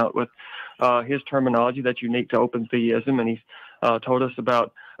already come out with his terminology that's unique to open theism. And he's told us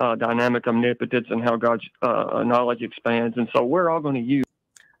about dynamic omnipotence and how God's knowledge expands. And so we're all going to use.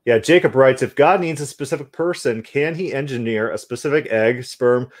 Yeah, Jacob writes, if God needs a specific person, can he engineer a specific egg,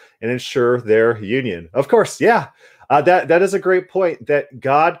 sperm, and ensure their union? Of course, yeah. That is a great point, that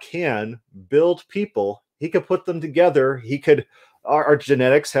God can build people. He could put them together. He could. Our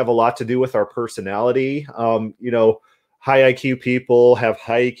genetics have a lot to do with our personality. High IQ people have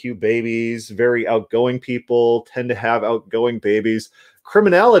high IQ babies. Very outgoing people tend to have outgoing babies.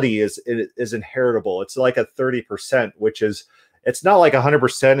 Criminality is inheritable. It's like a 30%, which is, it's not like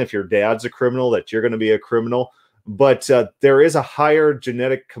 100% if your dad's a criminal that you're going to be a criminal, but there is a higher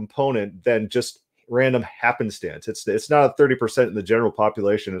genetic component than just random happenstance. It's not a 30% in the general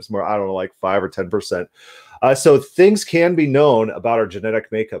population. It's more, I don't know, like 5 or 10%. So things can be known about our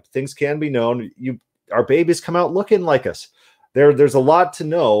genetic makeup. Things can be known. Our babies come out looking like us. There's a lot to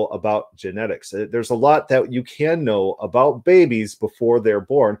know about genetics. There's a lot that you can know about babies before they're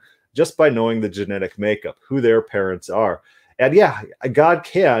born just by knowing the genetic makeup, who their parents are. And yeah, God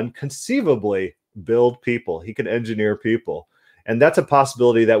can conceivably build people. He can engineer people. And that's a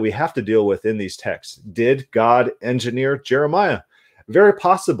possibility that we have to deal with in these texts. Did God engineer Jeremiah? Very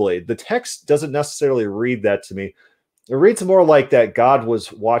possibly. The text doesn't necessarily read that to me. It reads more like that God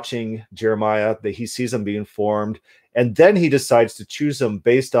was watching Jeremiah, that he sees him being formed, and then he decides to choose him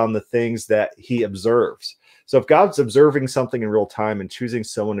based on the things that he observes. So if God's observing something in real time and choosing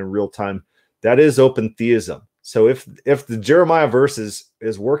someone in real time, that is open theism. So if the Jeremiah verse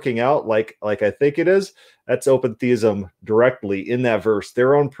is working out like I think it is, that's open theism directly in that verse.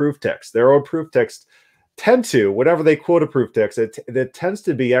 Their own proof text tend to, whenever they quote a proof text, it tends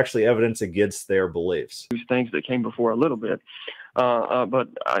to be actually evidence against their beliefs. These things that came before a little bit.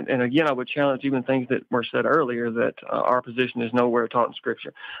 And again, I would challenge even things that were said earlier, that our position is nowhere taught in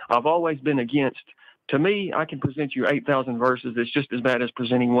Scripture. I've always been against, to me, I can present you 8,000 verses. It's just as bad as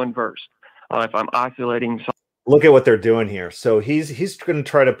presenting one verse. If I'm isolating some. Look at what they're doing here. So he's going to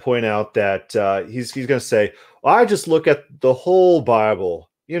try to point out that he's going to say, well, I just look at the whole Bible.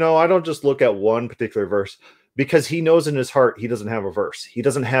 I don't just look at one particular verse, because he knows in his heart he doesn't have a verse. He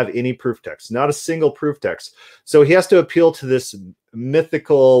doesn't have any proof text, not a single proof text. So he has to appeal to this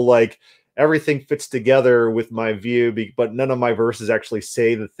mythical, like everything fits together with my view, but none of my verses actually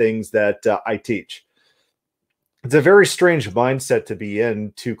say the things that I teach. It's a very strange mindset to be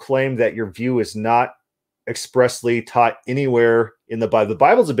in, to claim that your view is not expressly taught anywhere in the Bible. The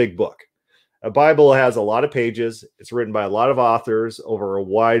Bible's a big book. A Bible has a lot of pages. It's written by a lot of authors over a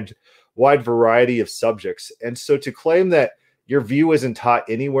wide variety of subjects. And so to claim that your view isn't taught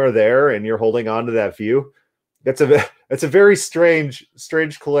anywhere there and you're holding on to that view, that's a very strange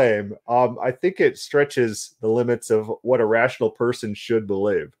claim. I think it stretches the limits of what a rational person should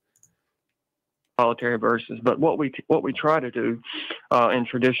believe. Solitary verses, but what we try to do in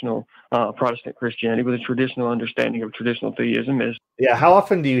traditional Protestant Christianity, with a traditional understanding of traditional theism, is how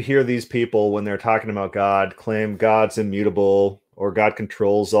often do you hear these people, when they're talking about God, claim God's immutable, or God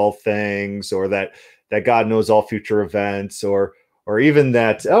controls all things, or that God knows all future events, or even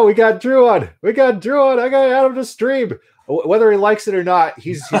that, oh, we got Drew on, I got Adam to stream, whether he likes it or not,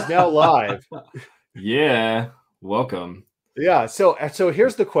 he's now live. Yeah, welcome. Yeah, so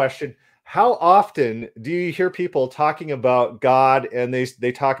here's the question. How often do you hear people talking about God and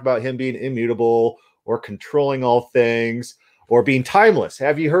they talk about him being immutable or controlling all things or being timeless?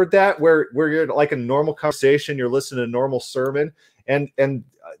 Have you heard that where you're like a normal conversation, you're listening to a normal sermon and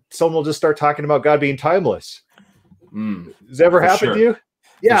someone will just start talking about God being timeless? Does that ever happen to you?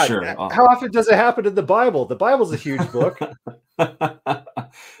 Yeah. Sure. How often does it happen in the Bible? The Bible's a huge book.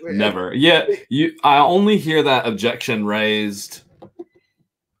 Never. Yeah. I only hear that objection raised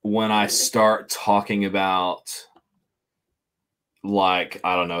when I start talking about, like,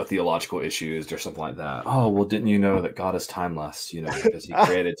 I don't know, theological issues or something like that. Oh, well, didn't you know that God is timeless, because he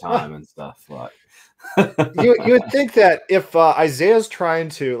created time and stuff. Like, you would think that if Isaiah's trying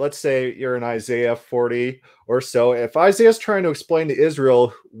to, let's say you're in Isaiah 40 or so, if Isaiah's trying to explain to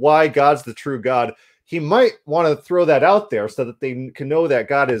Israel why God's the true God, he might want to throw that out there so that they can know that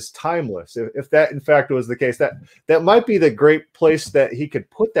God is timeless. If that in fact was the case, that might be the great place that he could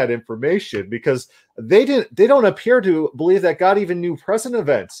put that information, because they don't appear to believe that God even knew present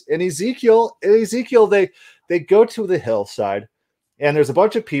events. In Ezekiel, they go to the hillside, and there's a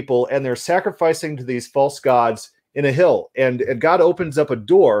bunch of people, and they're sacrificing to these false gods in a hill, and God opens up a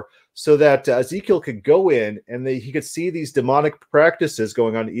door so that Ezekiel could go in and he could see these demonic practices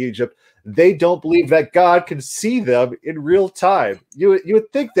going on in Egypt. They don't believe that God can see them in real time. You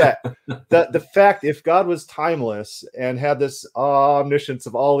would think that the fact, if God was timeless and had this omniscience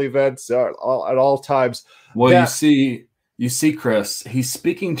of all events at all times. Well, you see, Chris, he's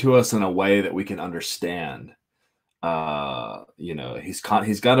speaking to us in a way that we can understand. He's got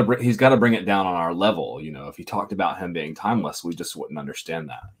to bring it down on our level. If he talked about him being timeless, we just wouldn't understand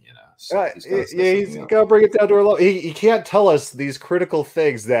that. So he's got to bring it down to our level. He can't tell us these critical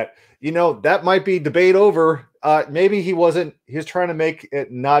things that that might be debate over. Maybe he was trying to make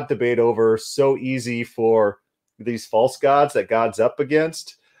it not debate over so easy for these false gods that God's up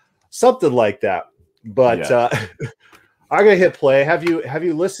against, something like that. But I'm gonna hit play. Have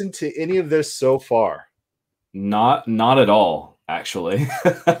you listened to any of this so far? Not at all, actually.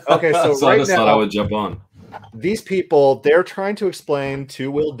 Okay, so I just thought I would jump on. These people, they're trying to explain to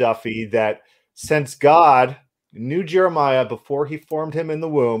Will Duffy that since God knew Jeremiah before he formed him in the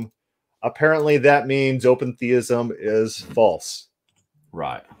womb, apparently that means open theism is false.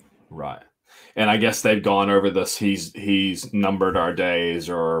 Right. And I guess they've gone over this. He's numbered our days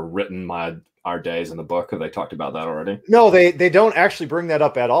or written our days in the book. Have they talked about that already? No, they don't actually bring that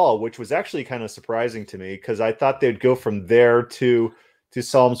up at all, which was actually kind of surprising to me, because I thought they'd go from there to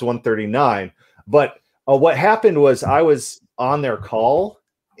Psalms 139. But what happened was I was on their call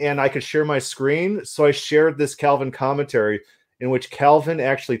and I could share my screen. So I shared this Calvin commentary in which Calvin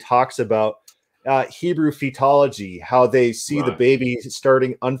actually talks about Hebrew fetology, how they see the baby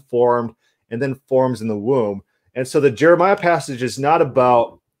starting unformed and then forms in the womb. And so the Jeremiah passage is not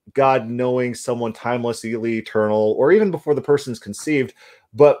about God knowing someone timelessly eternal or even before the person's conceived,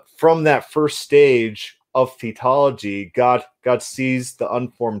 but from that first stage of fetology, God sees the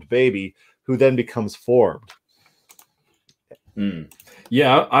unformed baby who then becomes formed.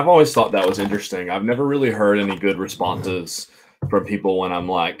 Yeah, I've always thought that was interesting. I've never really heard any good responses from people when I'm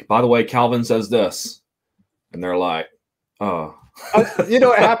like, by the way, Calvin says this. And they're like, oh.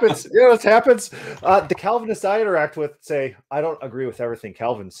 It happens. It happens. The Calvinists I interact with say, I don't agree with everything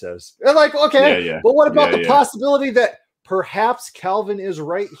Calvin says. They're like, okay, but what about the possibility that perhaps Calvin is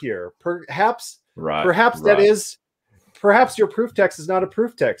right here? Perhaps that is, perhaps your proof text is not a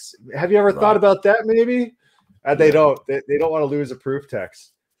proof text. Have you ever thought about that? Maybe they don't want to lose a proof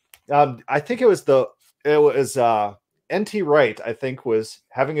text. I think it was N.T. Wright, I think, was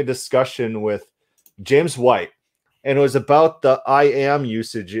having a discussion with James White, and it was about the I am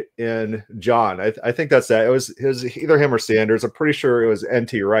usage in John. I think that's that. It was either him or Sanders. I'm pretty sure it was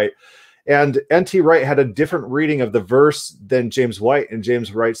N.T. Wright. And N.T. Wright had a different reading of the verse than James White. And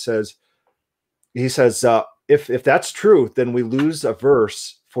James Wright says, if that's true, then we lose a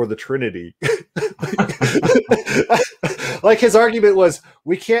verse for the Trinity. Like his argument was,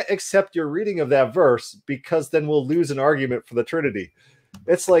 we can't accept your reading of that verse because then we'll lose an argument for the Trinity.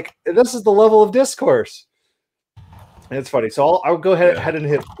 It's like, this is the level of discourse. And it's funny. So I'll go ahead and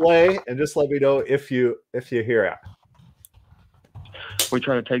hit play and just let me know if you hear it. We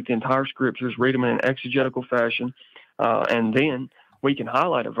try to take the entire scriptures, read them in an exegetical fashion, and then we can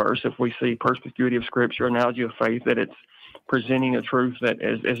highlight a verse if we see perspicuity of scripture, analogy of faith, that it's presenting a truth that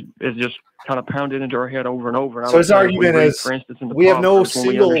is just kind of pounded into our head over and over. And so his argument is, for instance, in the we have no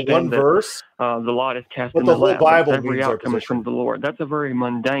single one verse. The lot is cast in the whole Bible. Every outcome is from the Lord. That's a very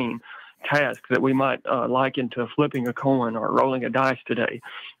mundane task that we might liken to flipping a coin or rolling a dice today,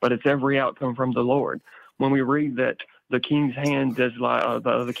 but it's every outcome from the Lord. When we read that the king's hand is like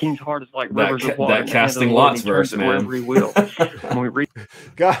the king's heart is like rivers of water. That casting lots verse, man. Wherever he will. When we read,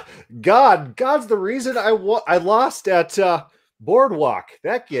 God's the reason I lost at Boardwalk,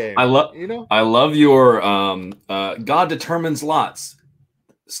 that game. I love your God determines lots.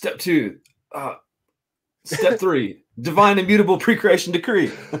 Step 2, step 3. Divine immutable pre-creation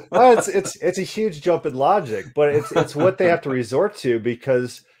decree. It's a huge jump in logic, but it's what they have to resort to,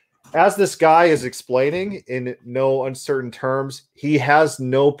 because as this guy is explaining in no uncertain terms, he has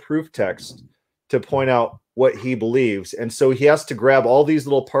no proof text to point out what he believes. And so he has to grab all these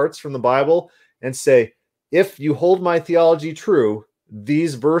little parts from the Bible and say, if you hold my theology true,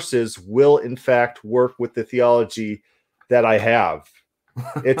 these verses will in fact work with the theology that I have.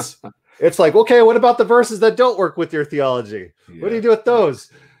 It's like, okay, what about the verses that don't work with your theology? Yeah. What do you do with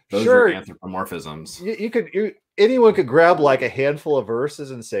those? Those are anthropomorphisms. Anyone could grab like a handful of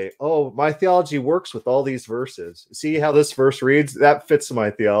verses and say, oh, my theology works with all these verses. See how this verse reads? That fits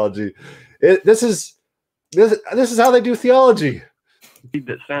my theology. This is how they do theology.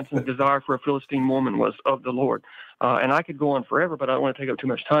 That Samson's desire for a Philistine woman was of the Lord. And I could go on forever, but I don't want to take up too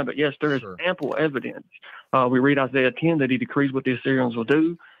much time. But yes, there is ample evidence. We read Isaiah 10 that he decrees what the Assyrians will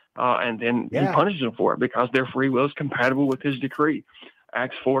do, and then he punishes them for it because their free will is compatible with his decree.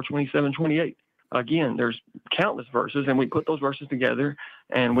 Acts 4:27-28. Again, there's countless verses, and we put those verses together,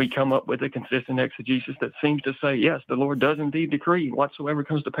 and we come up with a consistent exegesis that seems to say, yes, the Lord does indeed decree whatsoever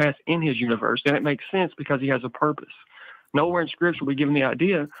comes to pass in his universe, and it makes sense because he has a purpose. Nowhere in Scripture we given the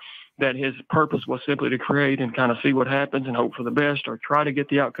idea that his purpose was simply to create and kind of see what happens and hope for the best or try to get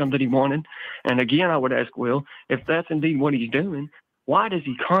the outcome that he wanted. And again, I would ask Will, if that's indeed what he's doing, why does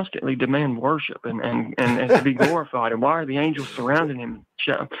he constantly demand worship and to be glorified? And why are the angels surrounding him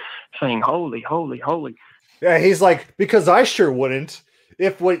saying, holy, holy, holy? Yeah, he's like, because I sure wouldn't.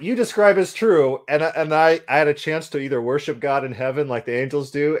 If what you describe is true, and I had a chance to either worship God in heaven like the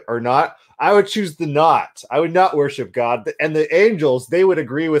angels do or not, I would choose the not. I would not worship God. And the angels, they would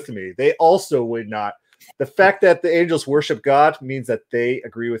agree with me. They also would not. The fact that the angels worship God means that they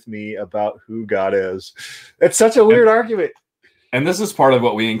agree with me about who God is. It's such a weird argument. And this is part of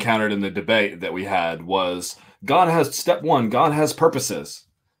what we encountered in the debate that we had was God has step 1, God has purposes.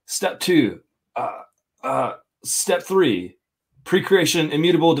 Step 2, step 3, pre-creation,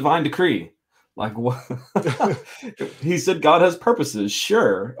 immutable, divine decree. Like what? He said God has purposes.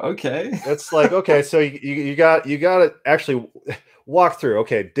 Sure. Okay. It's like, okay, so you got to actually walk through.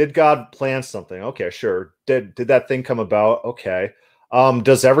 Okay. Did God plan something? Okay, sure. Did that thing come about? Okay.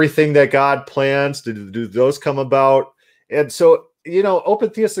 Does everything that God plans, do those come about? And so,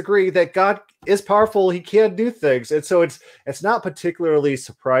 open theists agree that God is powerful. He can do things. And so it's not particularly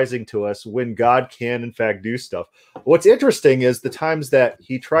surprising to us when God can, in fact, do stuff. What's interesting is the times that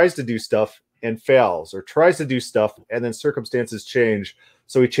he tries to do stuff and fails, or tries to do stuff and then circumstances change,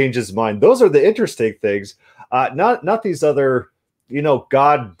 so he changes his mind. Those are the interesting things. Not these other,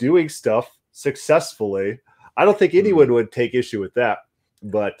 God doing stuff successfully. I don't think anyone would take issue with that.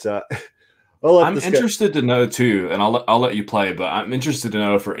 But I'm interested to know too, and I'll let you play, but I'm interested to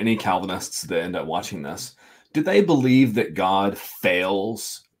know for any Calvinists that end up watching this, do they believe that God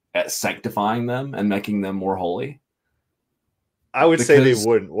fails at sanctifying them and making them more holy? I would say they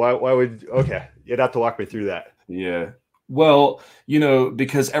wouldn't. Why would? Okay, you'd have to walk me through that. Yeah. Well,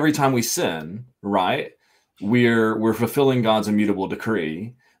 because every time we sin, right, we're fulfilling God's immutable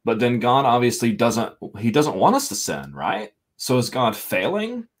decree, but then God obviously doesn't want us to sin, right? So is God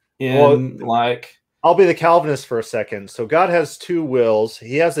failing? I'll be the Calvinist for a second. So God has two wills.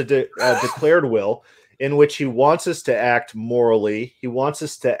 He has a declared will in which he wants us to act morally. He wants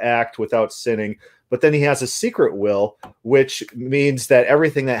us to act without sinning. But then he has a secret will, which means that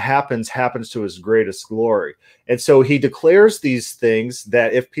everything that happens to his greatest glory. And so he declares these things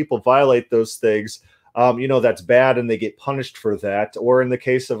that if people violate those things, that's bad and they get punished for that. Or in the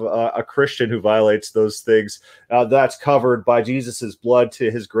case of a Christian who violates those things, that's covered by Jesus's blood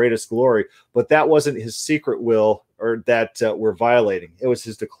to his greatest glory. But that wasn't his secret will or that we're violating. It was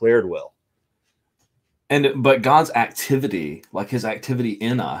his declared will. But God's activity, like his activity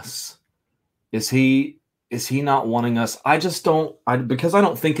in us, is he not wanting us? Because I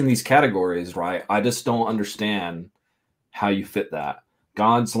don't think in these categories, right? I just don't understand how you fit that.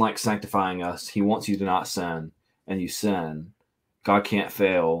 God's like sanctifying us. He wants you to not sin, and you sin. God can't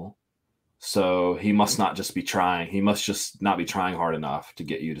fail. So he must not just be trying. He must just not be trying hard enough to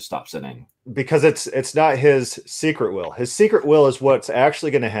get you to stop sinning. Because it's not his secret will. His secret will is what's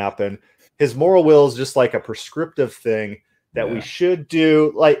actually going to happen. His moral will is just like a prescriptive thing that we should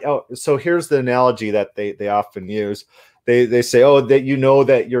do. Like, so here's the analogy that they often use. They say, that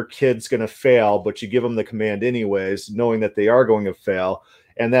that your kid's going to fail, but you give them the command anyways, knowing that they are going to fail.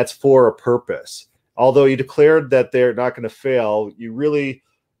 And that's for a purpose. Although you declared that they're not going to fail, you really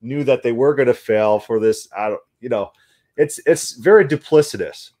knew that they were going to fail for this. It's very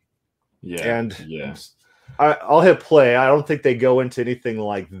duplicitous. Yeah. And I'll hit play. I don't think they go into anything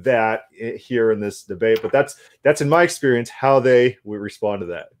like that here in this debate, but that's in my experience how they would respond to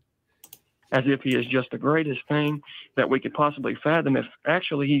that. As if he is just the greatest thing that we could possibly fathom, if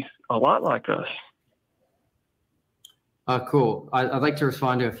actually he's a lot like us. Cool. I'd like to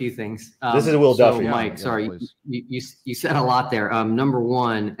respond to a few things. This is Will Duffy. Mike, sorry, you said a lot there. Number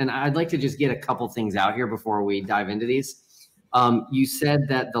one, and I'd like to just get a couple things out here before we dive into these. You said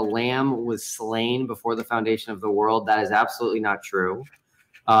that the lamb was slain before the foundation of the world. That is absolutely not true.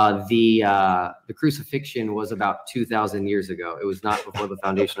 The crucifixion was about 2,000 years ago. It was not before the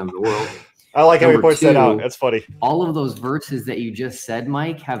foundation of the world. I like how he points that out. That's funny. All of those verses that you just said,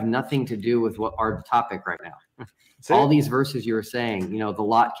 Mike, have nothing to do with what our topic right now. All these verses you were saying, the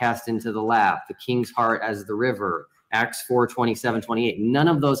lot cast into the lap, the king's heart as the river, Acts 4, 27, 28. None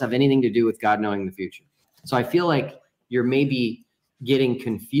of those have anything to do with God knowing the future. So I feel like you're maybe getting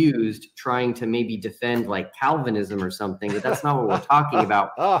confused trying to maybe defend like Calvinism or something, but that's not what we're talking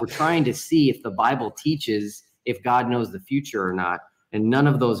about. We're trying to see if the Bible teaches if God knows the future or not. And none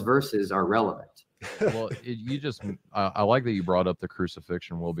of those verses are relevant. Well, I like that you brought up the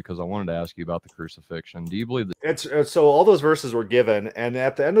crucifixion, Will, because I wanted to ask you about the crucifixion. Do you believe that it's so all those verses were given, and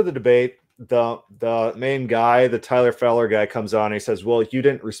at the end of the debate, the main guy, the Tyler Fowler guy, comes on and he says, well, you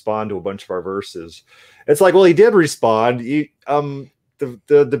didn't respond to a bunch of our verses. It's like, well, he did respond. The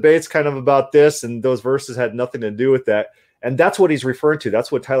debate's kind of about this, and those verses had nothing to do with that. And that's what he's referring to.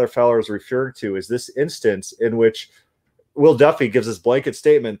 That's what Tyler Fowler is referring to, is this instance in which Will Duffy gives this blanket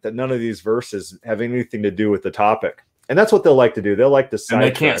statement that none of these verses have anything to do with the topic. And that's what they'll like to do. They'll like to sidetrack.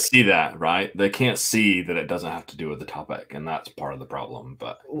 And they can't see that, right? They can't see that it doesn't have to do with the topic. And that's part of the problem.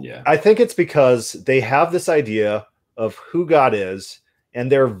 But yeah. I think it's because they have this idea of who God is,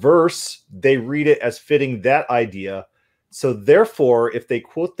 and their verse, they read it as fitting that idea. So therefore, if they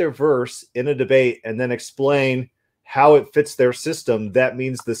quote their verse in a debate and then explain how it fits their system, that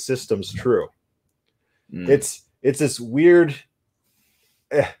means the system's true. It's this weird.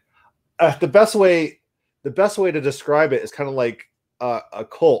 The best way to describe it is kind of like a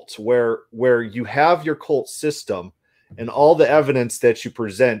cult, where you have your cult system, and all the evidence that you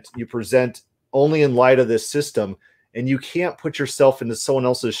present only in light of this system, and you can't put yourself into someone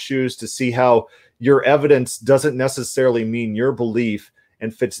else's shoes to see how your evidence doesn't necessarily mean your belief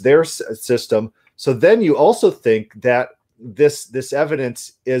and fits their system. So then you also think that this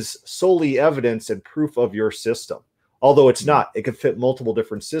evidence is solely evidence and proof of your system, although it's not. It could fit multiple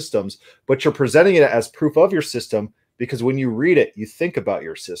different systems, but you're presenting it as proof of your system because when you read it, you think about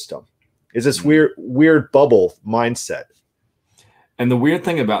your system. Is this weird bubble mindset. And the weird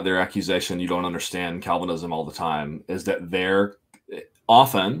thing about their accusation, you don't understand Calvinism all the time, is that they're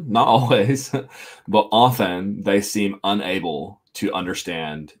often, not always, but often they seem unable to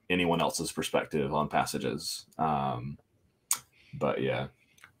understand anyone else's perspective on passages. But yeah.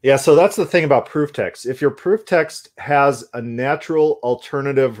 Yeah, so that's the thing about proof text. If your proof text has a natural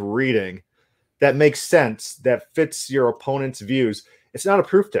alternative reading that makes sense, that fits your opponent's views, it's not a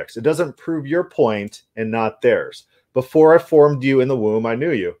proof text. It doesn't prove your point and not theirs. Before I formed you in the womb, I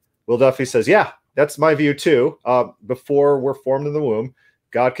knew you. Will Duffy says, yeah, that's my view too. Before we're formed in the womb,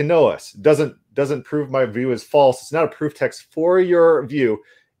 God can know us. It doesn't prove my view is false. It's not a proof text for your view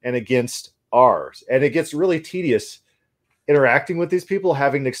and against ours. And it gets really tedious interacting with these people,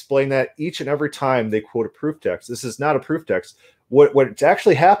 having to explain that each and every time they quote a proof text. This is not a proof text. What's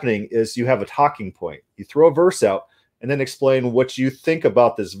actually happening is you have a talking point. You throw a verse out and then explain what you think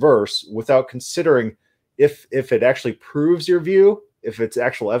about this verse without considering if it actually proves your view, if it's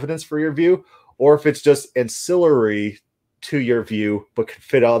actual evidence for your view, or if it's just ancillary to your view, but can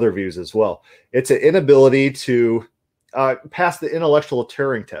fit other views as well. It's an inability to pass the intellectual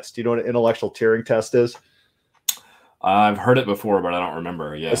Turing test. Do you know what an intellectual Turing test is? I've heard it before, but I don't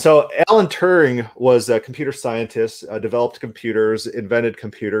remember. Yeah. So Alan Turing was a computer scientist, developed computers, invented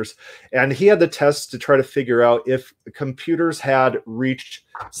computers, and he had the test to try to figure out if computers had reached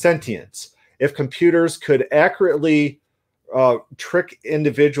sentience, if computers could accurately trick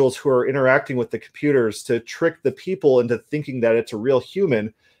individuals who are interacting with the computers to trick the people into thinking that it's a real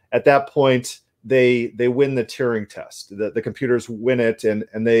human. At that point, they win the Turing test. The computers win it,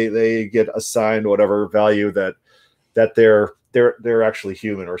 and they get assigned whatever value that they're actually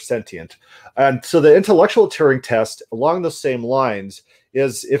human or sentient. And so the intellectual Turing test along those same lines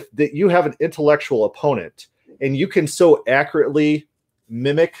is if you have an intellectual opponent and you can so accurately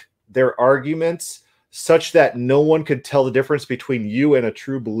mimic their arguments such that no one could tell the difference between you and a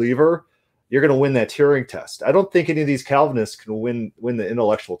true believer, you're going to win that Turing test. I don't think any of these Calvinists can win the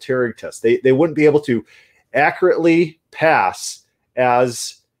intellectual Turing test. They wouldn't be able to accurately pass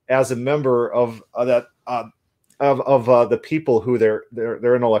as a member of that of the people who they're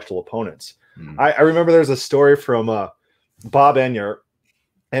intellectual opponents. I remember there's a story from Bob Enyart,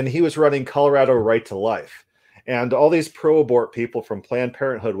 and he was running Colorado Right to Life, and all these pro-abort people from Planned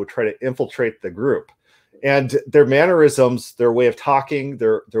Parenthood would try to infiltrate the group, and their mannerisms, their way of talking,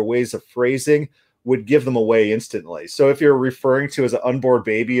 their ways of phrasing would give them away instantly. So if you're referring to as an unborn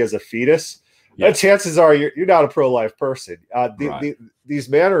baby as a fetus, chances are you're not a pro-life person. These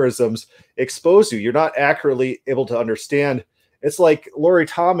mannerisms expose you. You're not accurately able to understand. It's like Lori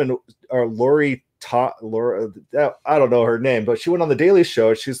Tomlin, or Laura, I don't know her name, but she went on the Daily Show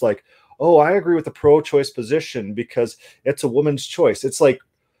and she's like, "Oh, I agree with the pro-choice position because it's a woman's choice." It's like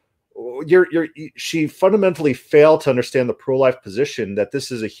she fundamentally failed to understand the pro-life position, that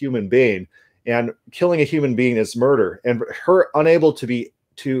this is a human being and killing a human being is murder, and her unable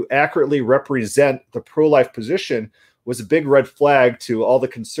to accurately represent the pro-life position was a big red flag to all the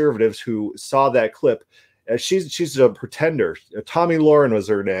conservatives who saw that clip. She's a pretender. Tommy Lauren was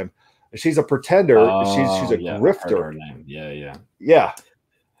her name. She's a pretender. She's a grifter. Her name. Yeah.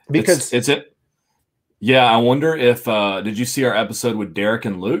 Because it's it. Yeah, I wonder if did you see our episode with Derek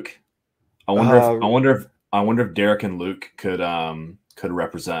and Luke? I wonder if Derek and Luke could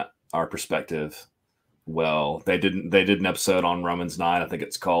represent our perspective. Well, they did an episode on Romans 9. I think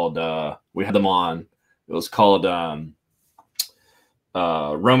it's called we had them on. It was called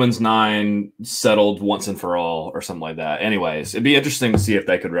Romans 9 settled once and for all, or something like that. Anyways, it'd be interesting to see if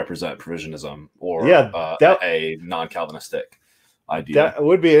they could represent provisionism or a non-Calvinistic idea. That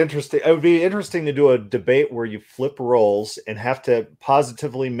would be interesting. It would be interesting to do a debate where you flip roles and have to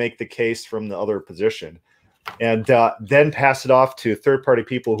positively make the case from the other position, and then pass it off to third-party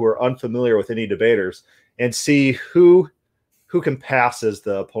people who are unfamiliar with any debaters, and see who can pass as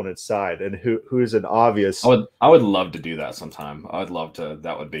the opponent's side and who's an obvious. I would love to do that sometime. I would love to.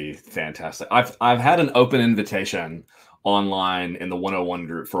 That would be fantastic. I've had an open invitation online in the 101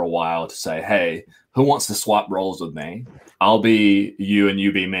 group for a while to say, hey, who wants to swap roles with me? I'll be you and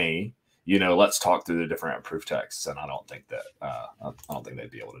you be me. Let's talk through the different proof texts. And I don't think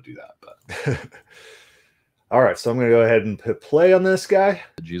they'd be able to do that. But all right, so I'm going to go ahead and hit play on this guy.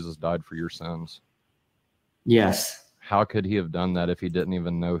 Jesus died for your sins. Yes. How could he have done that if he didn't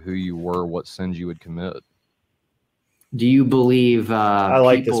even know who you were, what sins you would commit? Do you believe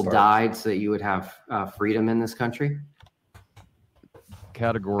people died so that you would have freedom in this country?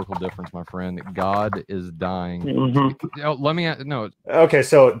 Categorical difference, my friend. God is dying. No. Okay,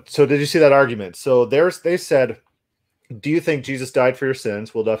 so did you see that argument? So they said, do you think Jesus died for your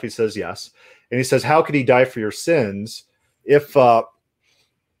sins? Will Duffy says yes. And he says, how could he die for your sins if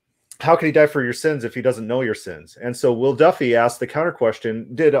how could he die for your sins if he doesn't know your sins? And so Will Duffy asked the counter question,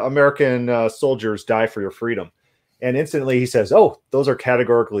 did American soldiers die for your freedom? And instantly he says, oh, those are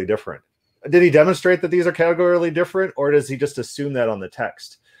categorically different. Did he demonstrate that these are categorically different, or does he just assume that on the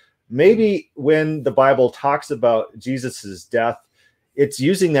text? Maybe when the Bible talks about Jesus's death, it's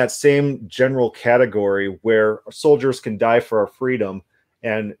using that same general category where soldiers can die for our freedom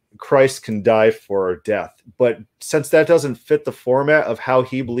and Christ can die for our death. But since that doesn't fit the format of how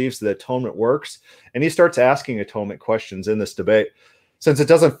he believes the atonement works, and he starts asking atonement questions in this debate, since it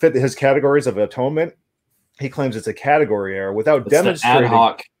doesn't fit his categories of atonement, he claims it's a category error without demonstrating. Ad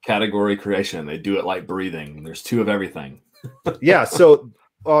hoc category creation. They do it like breathing. There's two of everything. Yeah. So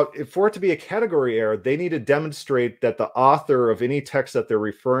for it to be a category error, they need to demonstrate that the author of any text that they're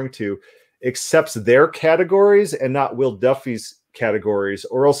referring to accepts their categories and not Will Duffy's categories,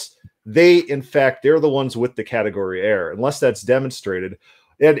 or else they're the ones with the category error. Unless that's demonstrated,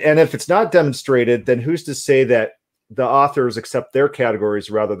 And if it's not demonstrated, then who's to say that the authors accept their categories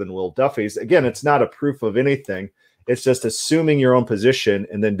rather than Will Duffy's? Again, it's not a proof of anything. It's just assuming your own position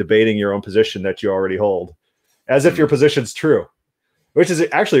and then debating your own position that you already hold, as if your position's true, which is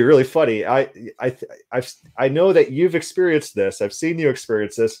actually really funny. I know that you've experienced this. I've seen you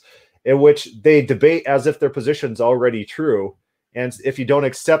experience this, in which they debate as if their position's already true. And if you don't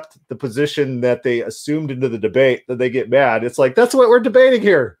accept the position that they assumed into the debate, then they get mad. It's like, that's what we're debating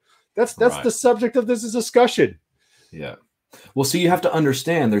here. That's right. The subject of this discussion. Yeah. Well, so you have to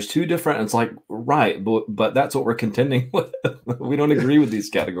understand there's two different, it's like, right, but that's what we're contending with. We don't agree with these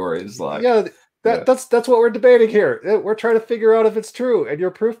categories. Like, yeah, that's what we're debating here. We're trying to figure out if it's true, and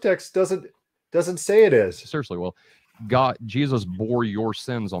your proof text doesn't say it is. Seriously, well, Jesus bore your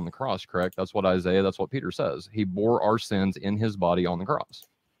sins on the cross, correct? That's what that's what Peter says. He bore our sins in his body on the cross.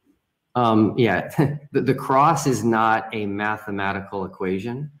 Yeah, the cross is not a mathematical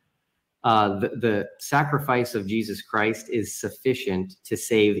equation. The sacrifice of Jesus Christ is sufficient to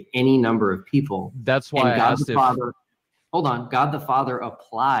save any number of people. That's why God the Father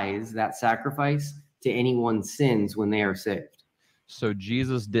applies that sacrifice to anyone's sins when they are saved. So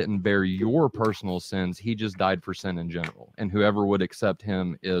Jesus didn't bear your personal sins. He just died for sin in general. And whoever would accept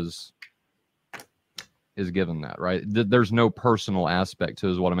him is given that, right? There's no personal aspect to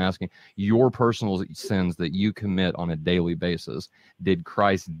it, is what I'm asking. Your personal sins that you commit on a daily basis, did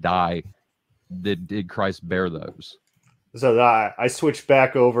Christ die? Did Christ bear those? So I switched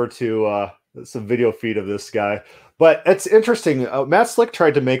back over to some video feed of this guy. But it's interesting. Matt Slick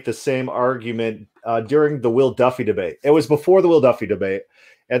tried to make the same argument during the Will Duffy debate. It was before the Will Duffy debate.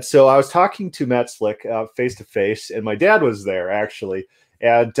 And so I was talking to Matt Slick face to face, and my dad was there, actually.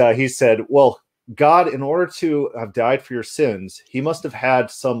 And he said, well, God, in order to have died for your sins, he must have had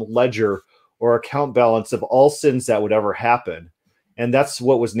some ledger or account balance of all sins that would ever happen. And that's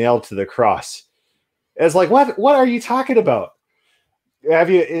what was nailed to the cross. It's like, what are you talking about?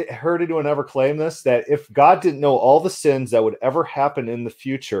 Have you heard anyone ever claim this? That if God didn't know all the sins that would ever happen in the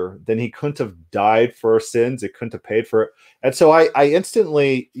future, then he couldn't have died for our sins. It couldn't have paid for it. And so I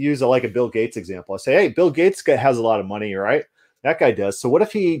instantly use a Bill Gates example. I say, hey, Bill Gates has a lot of money, right? That guy does. So what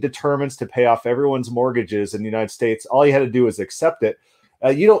if he determines to pay off everyone's mortgages in the United States? All he had to do is accept it.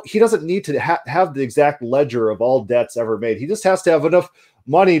 He doesn't need to have the exact ledger of all debts ever made. He just has to have enough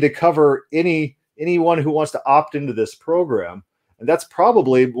money to cover anyone who wants to opt into this program. And that's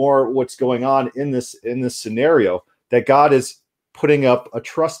probably more what's going on in this scenario, that God is putting up a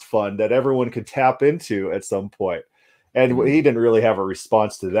trust fund that everyone could tap into at some point. And he didn't really have a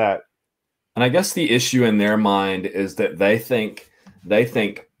response to that. And I guess the issue in their mind is that they think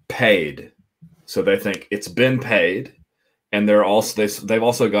paid. So they think it's been paid. And they've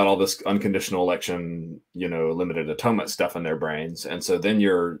also got all this unconditional election, limited atonement stuff in their brains. And so then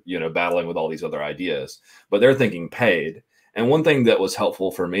you're, battling with all these other ideas, but they're thinking paid. And one thing that was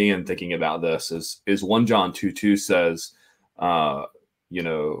helpful for me in thinking about this is 1 John 2:2 says,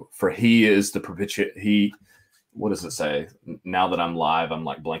 for he is the propitiation. What does it say? Now that I'm live, I'm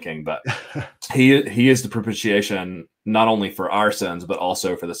like blinking, but he is the propitiation, not only for our sins, but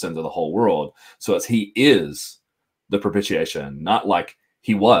also for the sins of the whole world. So he is the propitiation, not like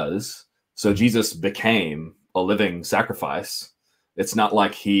he was. So Jesus became a living sacrifice. It's not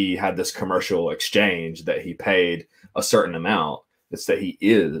like he had this commercial exchange that he paid a certain amount. It's that he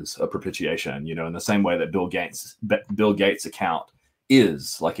is a propitiation, in the same way that Bill Gates' account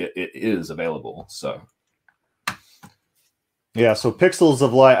is, like it is available. So yeah, so Pixels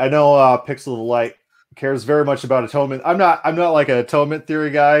of Light. I know Pixels of Light cares very much about atonement. I'm not like an atonement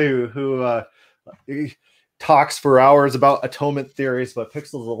theory guy who talks for hours about atonement theories, but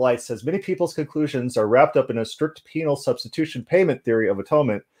Pixels of Light says many people's conclusions are wrapped up in a strict penal substitution payment theory of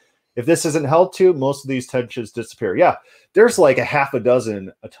atonement. If this isn't held to, most of these tensions disappear. Yeah, there's like a half a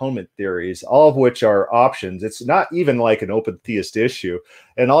dozen atonement theories, all of which are options. It's not even like an open theist issue.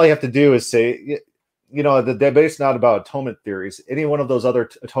 And all you have to do is say, the debate's not about atonement theories. Any one of those other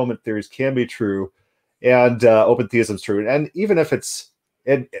atonement theories can be true, and open theism is true. And even if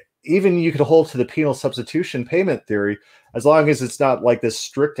even you could hold to the penal substitution payment theory, as long as it's not like this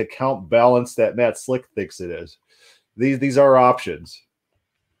strict account balance that Matt Slick thinks it is. These are options.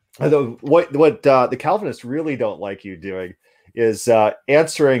 Although what the Calvinists really don't like you doing is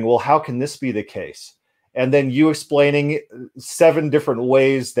answering, well, how can this be the case? And then you explaining 7 different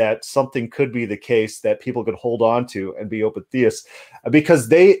ways that something could be the case that people could hold on to and be open theists, because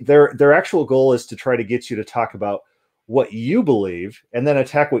their actual goal is to try to get you to talk about what you believe and then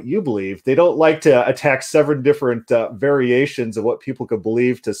attack what you believe. They don't like to attack 7 different variations of what people could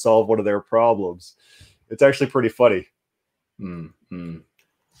believe to solve one of their problems. It's actually pretty funny. Mm-hmm.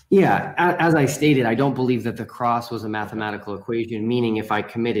 Yeah, as I stated, I don't believe that the cross was a mathematical equation, meaning if I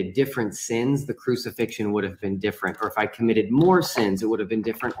committed different sins, the crucifixion would have been different. Or if I committed more sins, it would have been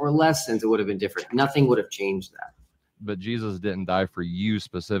different, or less sins, it would have been different. Nothing would have changed that. But Jesus didn't die for you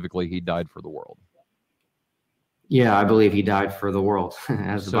specifically. He died for the world. Yeah, I believe he died for the world,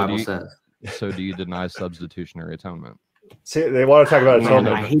 as the Bible says. So do you deny substitutionary atonement? See, they want to talk about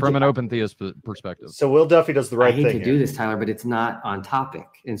atonement from an open theist perspective. So Will Duffy does the right thing. I hate to do this, Tyler, but it's not on topic.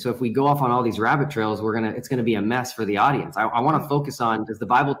 And so if we go off on all these rabbit trails, it's gonna be a mess for the audience. I want to focus on, does the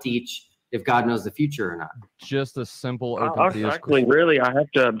Bible teach if God knows the future or not? Just a simple open theist. Actually, really, I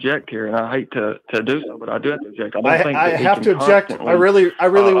have to object here, and I hate to do so, but I do have to object. I have to object. I really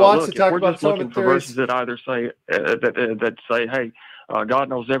want to talk about atonement theories. Verses that either say that say, hey, God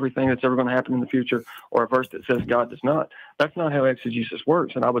knows everything that's ever going to happen in the future, or a verse that says God does not. That's not how exegesis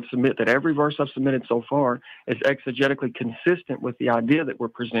works. And I would submit that every verse I've submitted so far is exegetically consistent with the idea that we're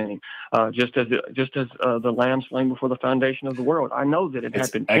presenting. Just as the lamb slain before the foundation of the world. I know that it's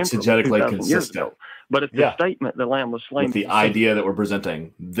happened exegetically consistent. Years ago, but it's the statement the lamb was slain. With the idea that we're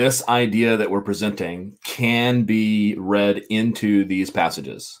presenting. This idea that we're presenting can be read into these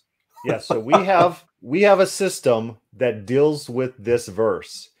passages. Yeah, so we have a system that deals with this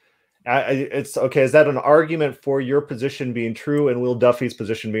verse. It's okay. Is that an argument for your position being true and Will Duffy's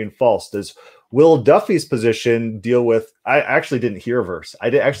position being false? Does Will Duffy's position deal with? I actually didn't hear a verse.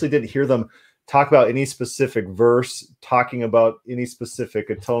 Actually didn't hear them talk about any specific verse, talking about any specific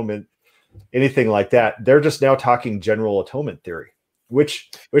atonement, anything like that. They're just now talking general atonement theory, which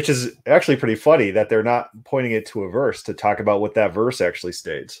is actually pretty funny that they're not pointing it to a verse to talk about what that verse actually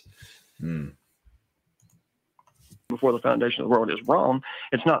states. Before the foundation of the world is wrong.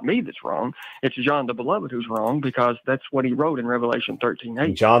 It's not me that's wrong. It's John the Beloved who's wrong, because that's what he wrote in Revelation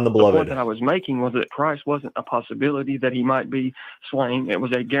 13:8. John the Beloved. The point that I was making was that Christ wasn't a possibility that he might be slain. It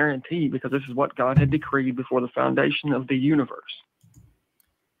was a guarantee, because this is what God had decreed before the foundation of the universe.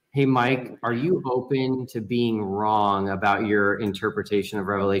 Hey, Mike, are you open to being wrong about your interpretation of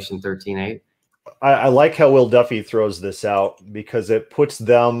Revelation 13:8? I like how Will Duffy throws this out, because it puts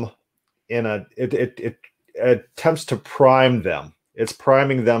them in it attempts to prime them. It's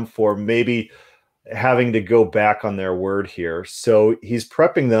priming them for maybe having to go back on their word here. So he's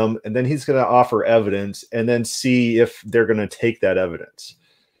prepping them, and then he's going to offer evidence and then see if they're going to take that evidence.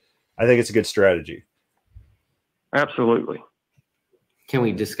 I think it's a good strategy. Absolutely. Can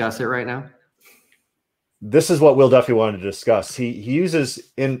we discuss it right now? This is what Will Duffy wanted to discuss. He uses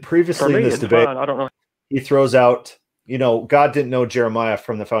previously in this debate, I don't know. He throws out, God didn't know Jeremiah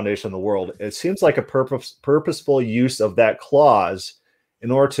from the foundation of the world. It seems like a purposeful use of that clause in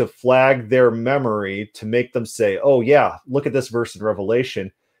order to flag their memory, to make them say, oh yeah, look at this verse in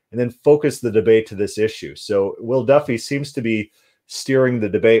Revelation, and then focus the debate to this issue. So Will Duffy seems to be steering the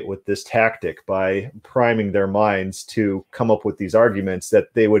debate with this tactic by priming their minds to come up with these arguments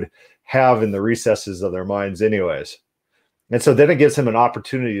that they would have in the recesses of their minds anyways. And so then it gives him an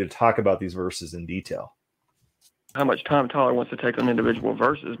opportunity to talk about these verses in detail. How much time Tyler wants to take on individual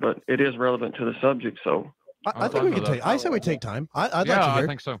verses, but it is relevant to the subject. So I think we can take. I say we take time. I'd like to hear. I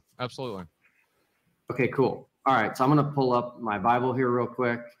think so. Absolutely. Okay, cool. All right, so I'm going to pull up my Bible here real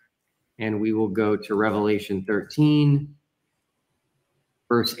quick, and we will go to Revelation 13,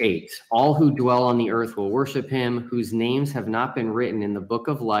 verse 8. All who dwell on the earth will worship him, whose names have not been written in the book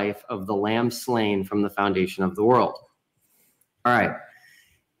of life of the Lamb slain from the foundation of the world. All right.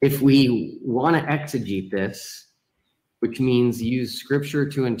 If we want to exegete this, which means use scripture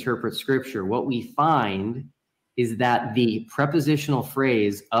to interpret scripture, what we find is that the prepositional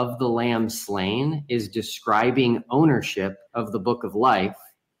phrase of the lamb slain is describing ownership of the book of life,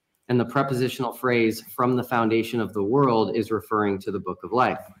 and the prepositional phrase from the foundation of the world is referring to the book of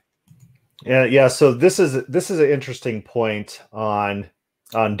life. Yeah. So this is an interesting point on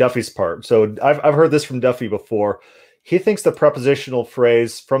Duffy's part. So I've heard this from Duffy before. He thinks the prepositional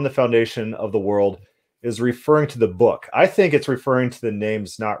phrase from the foundation of the world is referring to the book. I think it's referring to the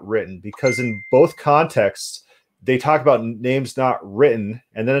names not written, because in both contexts, they talk about names not written,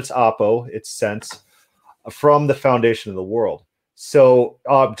 and then it's apo, it's sent from the foundation of the world. So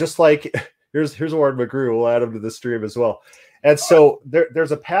just like, here's Warren McGrew, we'll add him to the stream as well. And so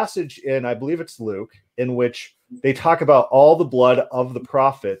there's a passage in, I believe it's Luke, in which they talk about all the blood of the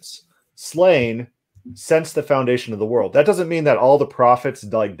prophets slain since the foundation of the world. That doesn't mean that all the prophets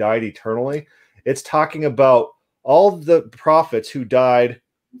died eternally. It's talking about all the prophets who died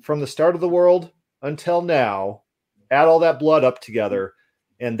from the start of the world until now, add all that blood up together.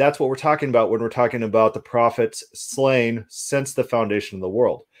 And that's what we're talking about when we're talking about the prophets slain since the foundation of the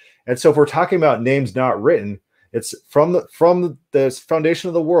world. And so if we're talking about names not written, It's from the foundation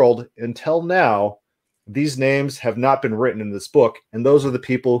of the world until now, these names have not been written in this book, and those are the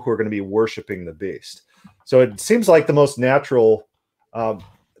people who are going to be worshiping the beast. So it seems like the most natural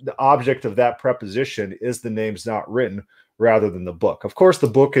the object of that preposition is the names not written rather than the book. Of course, the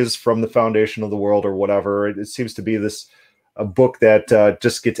book is from the foundation of the world or whatever. It seems to be a book that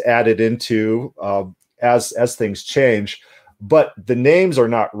just gets added into as things change. But the names are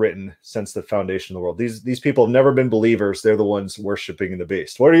not written since the foundation of the world. These people have never been believers. They're the ones worshiping the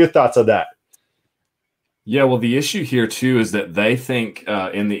beast. What are your thoughts on that? Yeah, well, the issue here too is that they think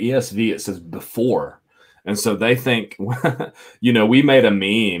in the ESV it says before. And so they think, we made a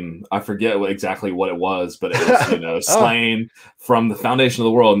meme. I forget exactly what it was, but it was, slain from the foundation of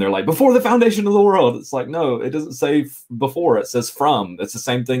the world. And they're like, before the foundation of the world. It's like, no, it doesn't say before. It says from. It's the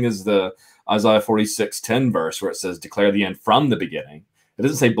same thing as the Isaiah 46:10 verse where it says, declare the end from the beginning. It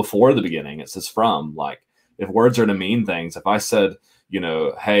doesn't say before the beginning. It says from. Like, if words are to mean things, if I said,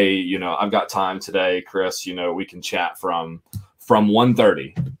 hey, I've got time today, Chris, we can chat from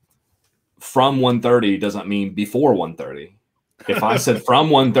 1:30. From 1:30 doesn't mean before 1:30. If I said from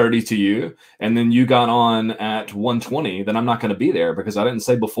 1:30 to you and then you got on at 1:20, then I'm not going to be there because I didn't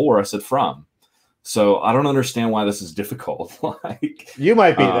say before, I said from. So I don't understand why this is difficult. Like, you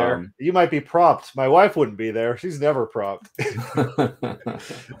might be there. You might be prompt. My wife wouldn't be there. She's never prompt.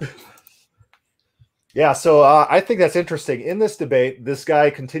 Yeah, so I think that's interesting. In this debate, this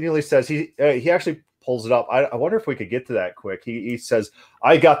guy continually says he actually pulls it up. I wonder if we could get to that quick. He says,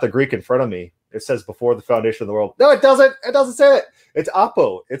 I got the Greek in front of me. It says before the foundation of the world. No, it doesn't. It doesn't say it. It's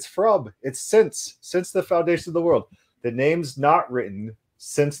apo. It's from. It's since the foundation of the world. The name's not written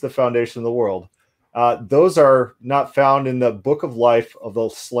since the foundation of the world. Those are not found in the book of life of the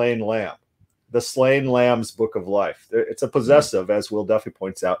slain lamb. The slain lamb's book of life. It's a possessive, as Will Duffy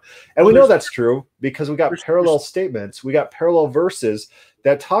points out. And we know that's true because we got parallel statements. We got parallel verses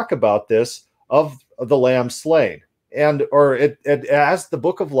that talk about this of the lamb slain. Or it as the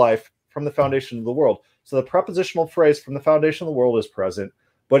book of life from the foundation of the world. So the prepositional phrase from the foundation of the world is present,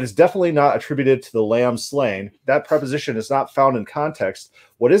 but it's definitely not attributed to the lamb slain. That preposition is not found in context.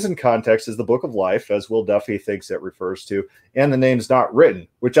 What is in context is the book of life, as Will Duffy thinks it refers to, and the name's not written,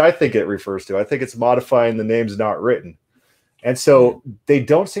 which I think it refers to. I think it's modifying the name's not written. And so they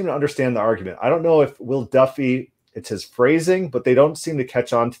don't seem to understand the argument. I don't know if Will Duffy, it's his phrasing, but they don't seem to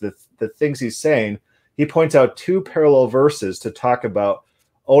catch on to the things he's saying. He points out two parallel verses to talk about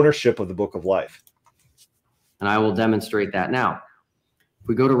ownership of the book of life. And I will demonstrate that now. If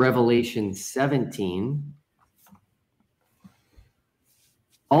we go to Revelation 17,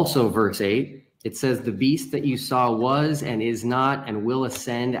 also verse 8, it says, the beast that you saw was and is not and will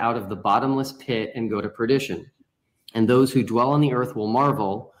ascend out of the bottomless pit and go to perdition. And those who dwell on the earth will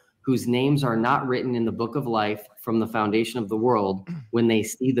marvel, whose names are not written in the book of life from the foundation of the world, when they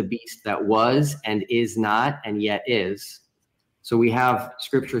see the beast that was and is not and yet is. So we have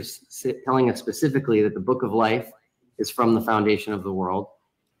scriptures telling us specifically that the book of life is from the foundation of the world.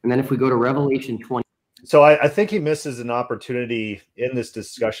 And then if we go to Revelation 20. So I think he misses an opportunity in this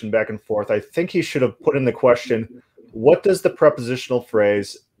discussion back and forth. I think he should have put in the question, what does the prepositional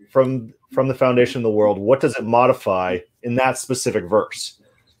phrase from the foundation of the world, what does it modify in that specific verse?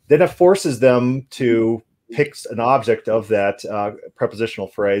 Then it forces them to pick an object of that prepositional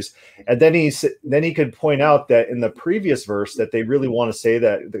phrase. And then he could point out that in the previous verse that they really want to say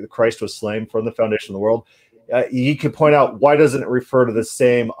that Christ was slain from the foundation of the world. He could point out, why doesn't it refer to the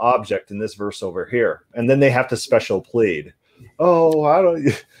same object in this verse over here? And then they have to special plead. Oh, I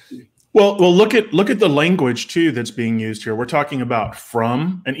don't. Well, look at the language too that's being used here. We're talking about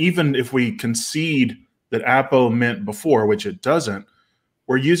from, and even if we concede that apo meant before, which it doesn't,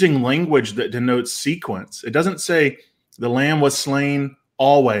 we're using language that denotes sequence. It doesn't say the lamb was slain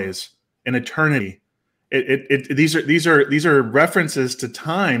always in eternity. These are references to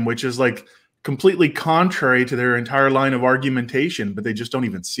time, which is like completely contrary to their entire line of argumentation, but they just don't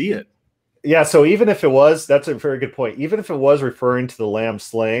even see it. Yeah, so even if it was, that's a very good point. Even if it was referring to the lamb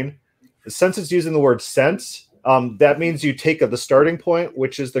slain, since it's using the word since, that means you take the starting point,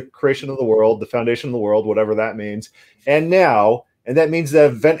 which is the creation of the world, the foundation of the world, whatever that means, and now, and that means the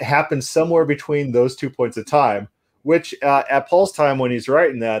event happened somewhere between those 2 points of time, which at Paul's time when he's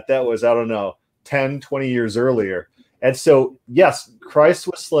writing that was, I don't know, 10, 20 years earlier. And so, yes, Christ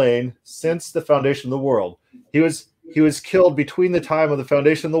was slain since the foundation of the world. He was killed between the time of the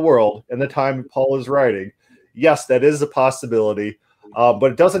foundation of the world and the time Paul is writing. Yes, that is a possibility,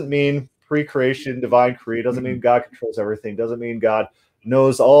 but it doesn't mean pre-creation, divine creed. Doesn't mean God controls everything. Doesn't mean God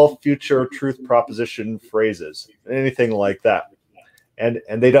knows all future truth proposition phrases, anything like that. And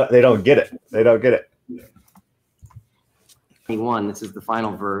they don't get it. They don't get it. 21, this is the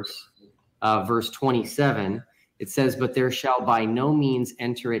final verse, verse 27. It says, "But there shall by no means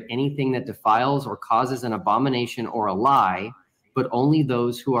enter it anything that defiles or causes an abomination or a lie, but only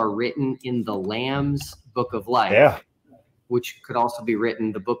those who are written in the Lamb's book of life." Yeah. Which could also be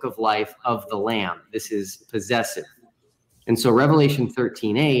written the book of life of the Lamb. This is possessive. And so Revelation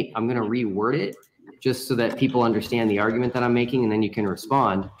 13:8, I'm going to reword it just so that people understand the argument that I'm making, and then you can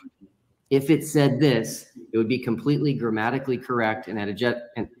respond. If it said this, it would be completely grammatically correct and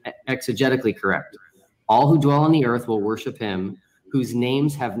exegetically correct. All who dwell on the earth will worship him, whose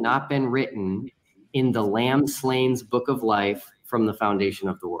names have not been written in the Lamb Slain's book of life from the foundation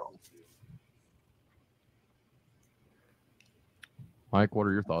of the world. Mike, what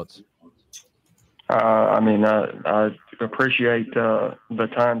are your thoughts? I mean, I appreciate the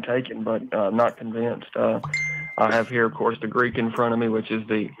time taken, but I'm not convinced. I have here, of course, the Greek in front of me, which is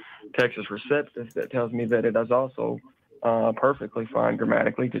the Texas Receptus, that tells me that it is also perfectly fine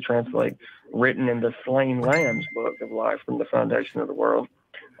grammatically to translate "written in the slain Lamb's book of life from the foundation of the world."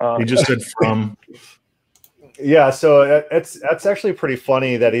 He just said "from." Yeah, so that's actually pretty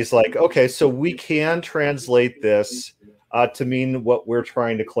funny that he's like, okay, so we can translate this to mean what we're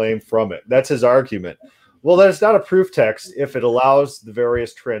trying to claim from it. That's his argument. Well, that is not a proof text if it allows the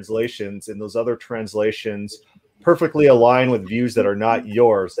various translations, and those other translations perfectly align with views that are not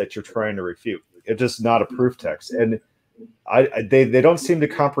yours that you're trying to refute. It's just not a proof text. And they don't seem to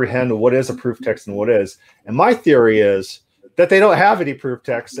comprehend what is a proof text and what is. And my theory is that they don't have any proof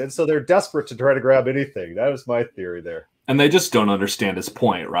text, and so they're desperate to try to grab anything. That is my theory there. And they just don't understand his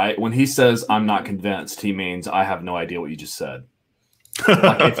point, right? When he says, "I'm not convinced," he means, I have no idea what you just said.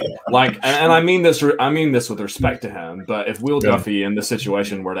 And I mean this with respect to him. But if Will Duffy in this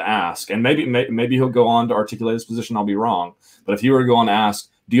situation were to ask, and maybe he'll go on to articulate his position, I'll be wrong. But if you were to go on and ask,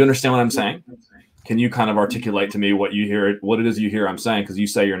 "Do you understand what I'm saying? Can you kind of articulate to me what it is you hear I'm saying? Because you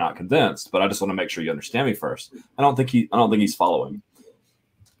say you're not convinced, but I just want to make sure you understand me first." I don't think he's following.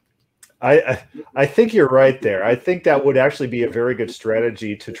 I think you're right there. I think that would actually be a very good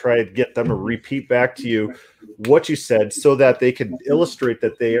strategy to try to get them to repeat back to you what you said so that they can illustrate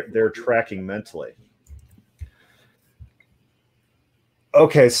that they're tracking mentally.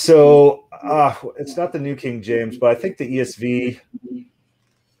 Okay, so it's not the New King James, but I think the ESV.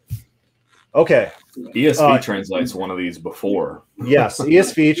 Okay. ESV translates one of these before. Yes,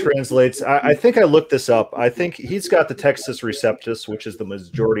 ESV translates. I think I looked this up. I think he's got the Textus Receptus, which is the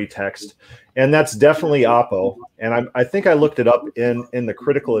majority text, and that's definitely Apo. And I think I looked it up in the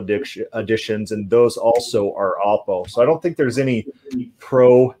critical editions, and those also are Apo. So I don't think there's any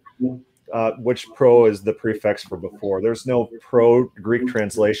pro, which pro is the prefix for before. There's no pro Greek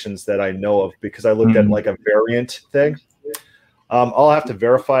translations that I know of because I looked at like a variant thing. I'll have to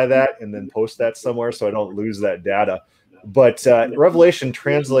verify that and then post that somewhere so I don't lose that data. But Revelation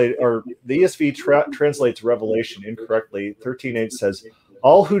the ESV translates Revelation incorrectly. 13:8 says,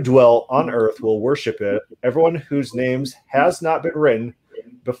 "All who dwell on earth will worship it, everyone whose names has not been written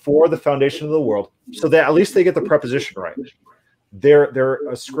before the foundation of the world." So that at least they get the preposition right. They're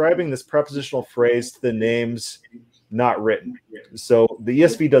ascribing this prepositional phrase to the names not written. So the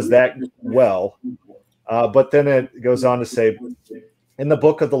ESV does that well. But then it goes on to say, "In the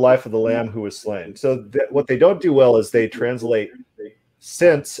book of the life of the Lamb who was slain." So what they don't do well is they translate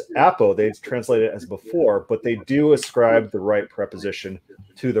since Apo, they translate it as before, but they do ascribe the right preposition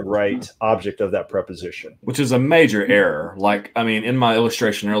to the right object of that preposition. Which is a major error. Like, I mean, in my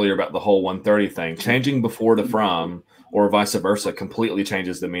illustration earlier about the whole 130 thing, changing before to from or vice versa completely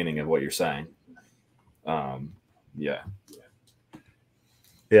changes the meaning of what you're saying. Yeah.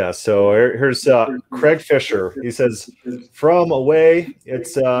 Yeah, so here's Craig Fisher. He says, "From away,"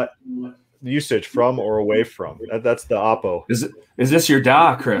 it's usage from or away from. That's the Apo. Is this your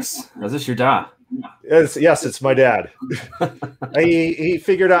da, Chris? Is this your da? Yes, it's my dad. he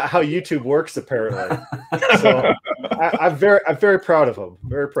figured out how YouTube works apparently. So I'm very proud of him.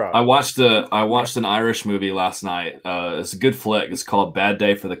 Very proud. I watched an Irish movie last night. It's a good flick. It's called Bad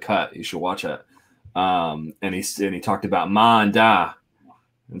Day for the Cut. You should watch it. And he talked about ma and da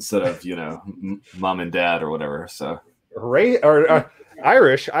instead of mom and dad or whatever. So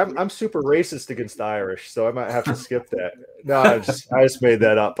Irish. I'm super racist against the Irish, so I might have to skip that. No, I just made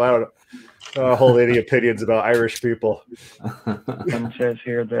that up. I don't hold any opinions about Irish people. It says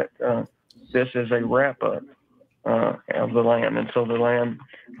here that this is a wrap up of the Lamb, and so the Lamb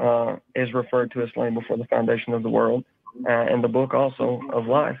is referred to as slain before the foundation of the world. and the book also of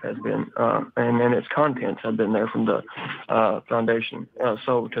life has been, and then its contents have been there from the foundation.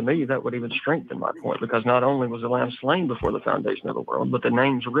 So to me, that would even strengthen my point, because not only was the Lamb slain before the foundation of the world, but the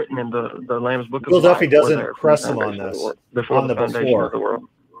names written in the Lamb's book of Will life Duffy doesn't press him on this, before the foundation of the world.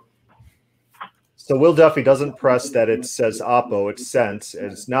 So Will Duffy doesn't press that it says Apo, it's since,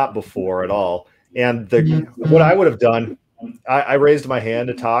 and it's not before at all. And what I would have done, I raised my hand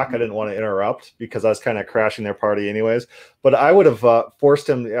to talk. I didn't want to interrupt because I was kind of crashing their party anyways. But I would have forced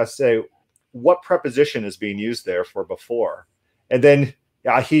him to say, what preposition is being used there for before? And then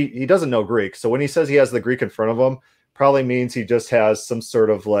he doesn't know Greek. So when he says he has the Greek in front of him, probably means he just has some sort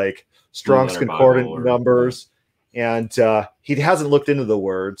of like Strong's Concordant numbers. And he hasn't looked into the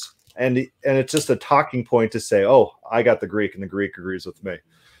words. And it's just a talking point to say, oh, I got the Greek and the Greek agrees with me.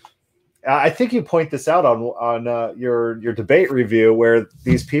 I think you point this out on your debate review, where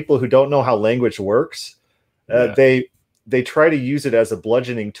these people who don't know how language works, they try to use it as a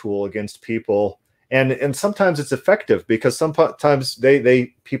bludgeoning tool against people, and sometimes it's effective, because sometimes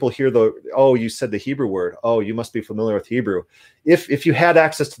people hear you said the Hebrew word, oh, you must be familiar with Hebrew. If you had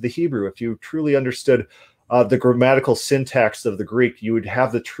access to the Hebrew, if you truly understood the grammatical syntax of the Greek, you would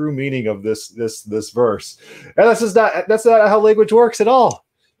have the true meaning of this verse, and that's not how language works at all.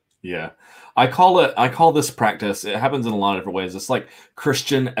 Yeah, I call this practice. It happens in a lot of different ways. It's like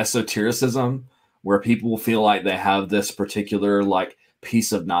Christian esotericism, where people feel like they have this particular like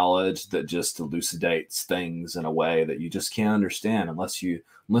piece of knowledge that just elucidates things in a way that you just can't understand unless you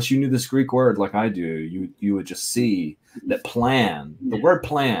knew this Greek word like I do. You would just see that plan. The word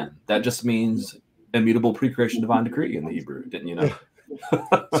plan, that just means immutable pre-creation divine decree in the Hebrew. Didn't you know?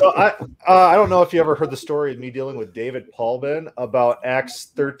 So I don't know if you ever heard the story of me dealing with David Paulman about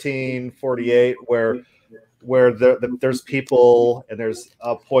Acts 13:48, where there's people and there's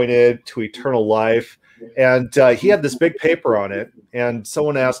appointed to eternal life, and he had this big paper on it, and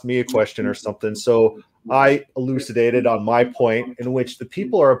someone asked me a question or something, so I elucidated on my point, in which the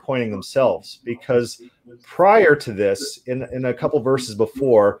people are appointing themselves, because prior to this, in a couple verses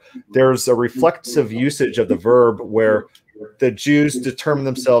before, there's a reflexive usage of the verb where the Jews determine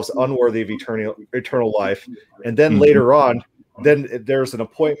themselves unworthy of eternal life, and then later on, then there's an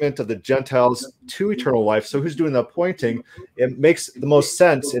appointment of the Gentiles to eternal life. So who's doing the appointing? It makes the most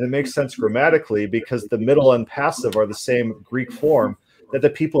sense, and it makes sense grammatically, because the middle and passive are the same Greek form, that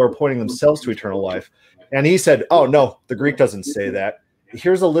the people are appointing themselves to eternal life. And he said, oh, no, the Greek doesn't say that.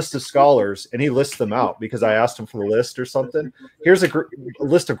 Here's a list of scholars, and he lists them out because I asked him for the list or something. Here's a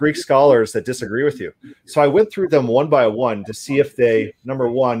list of Greek scholars that disagree with you. So I went through them one by one to see if they, number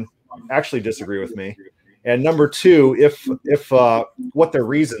one, actually disagree with me, and number two, if what their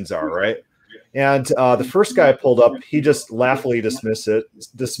reasons are, right? And the first guy I pulled up, he just laughingly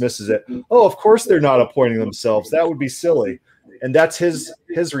dismisses it. Oh, of course they're not appointing themselves. That would be silly. And that's his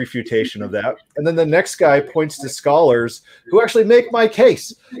refutation of that. And then the next guy points to scholars who actually make my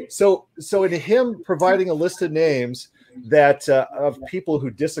case. So in him providing a list of names that of people who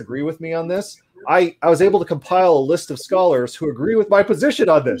disagree with me on this, I was able to compile a list of scholars who agree with my position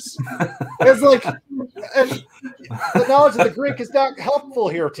on this. It's like, and the knowledge of the Greek is not helpful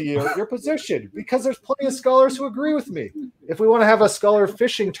here to your position, because there's plenty of scholars who agree with me. If we want to have a scholar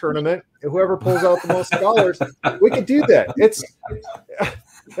fishing tournament, whoever pulls out the most scholars, we could do that.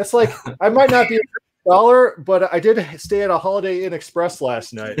 It's like, I might not be a scholar, but I did stay at a Holiday Inn Express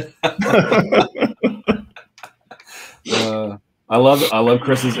last night. I love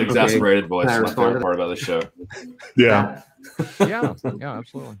Chris's exasperated voice. My favorite part about the show. Yeah,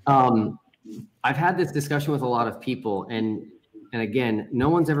 absolutely. I've had this discussion with a lot of people, and again, no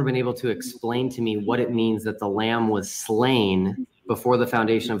one's ever been able to explain to me what it means that the Lamb was slain before the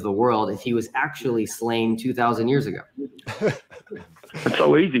foundation of the world if he was actually slain 2,000 years ago. It's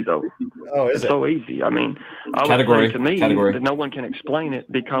so easy, though. Oh, is it's so easy. I mean, I would say to me that no one can explain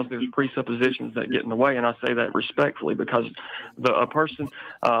it because there's presuppositions that get in the way, and I say that respectfully, because a person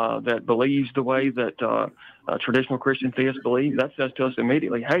that believes the way that traditional Christian theists believe, that says to us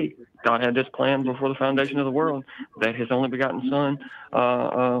immediately, hey, God had this plan before the foundation of the world, that his only begotten Son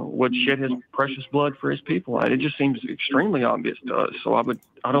would shed his precious blood for his people. It just seems extremely obvious to us. So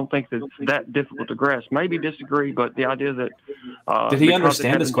I don't think that it's that difficult to grasp. Maybe disagree, but the idea that did he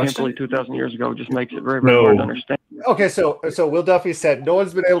understand this question 2,000 years ago just makes it very, very hard to understand. Okay, so Will Duffy said no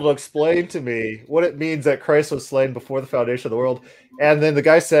one's been able to explain to me what it means that Christ was slain before the foundation of the world, and then the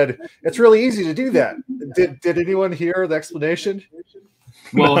guy said it's really easy to do that. Did anyone hear the explanation?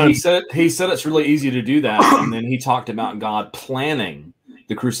 Well, he said it's really easy to do that, and then he talked about God planning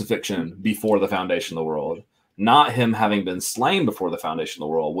the crucifixion before the foundation of the world. not him having been slain before the foundation of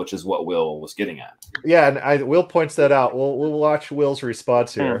the world, which is what Will was getting at. Yeah, and Will points that out. We'll watch Will's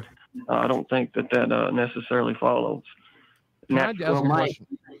response here. I don't think that necessarily follows. Can I ask a question?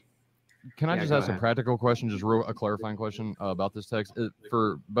 Can I just ask a practical question, just a clarifying question about this text?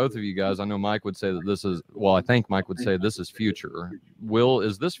 For both of you guys, I know Mike would say that this is, well, I think Mike would say this is future. Will,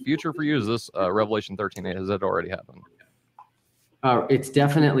 is this future for you? Is this Revelation 13:8? Has that already happened? It's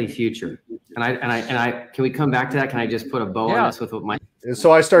definitely future. And I can we come back to that? Can I just put a bow on this with what Mike?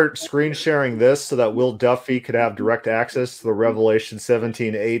 So I start screen sharing this so that Will Duffy could have direct access to the Revelation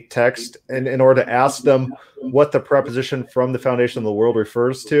 17:8 text, and in order to ask them what the preposition from the foundation of the world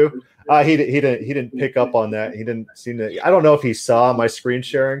refers to. He didn't pick up on that. He didn't seem to. I don't know if he saw my screen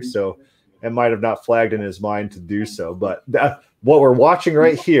sharing, so it might have not flagged in his mind to do so. But what we're watching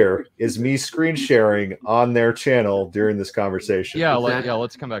right here is me screen sharing on their channel during this conversation. Yeah,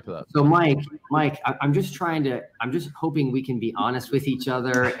 let's come back to that. So Mike, I'm just hoping we can be honest with each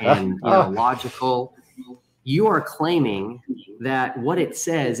other and logical. You are claiming that what it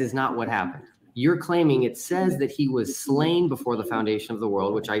says is not what happened. You're claiming it says that he was slain before the foundation of the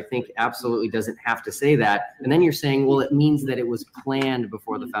world, which I think absolutely doesn't have to say that. And then you're saying, well, it means that it was planned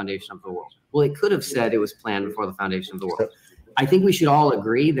before the foundation of the world. Well, it could have said it was planned before the foundation of the world. I think we should all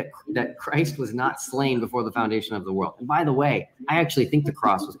agree that Christ was not slain before the foundation of the world. And by the way, I actually think the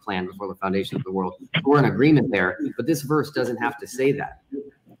cross was planned before the foundation of the world. We're in agreement there, but this verse doesn't have to say that.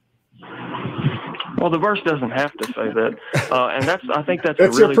 Well, the verse doesn't have to say that, and I think that's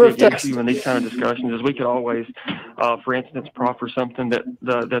a really big issue in these kind of discussions. Is we could always, for instance, proffer something that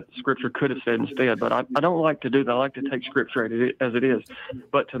the Scripture could have said instead. But I don't like to do that. I like to take Scripture as it is.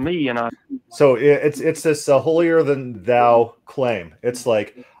 But to me, so it's this holier than thou claim. It's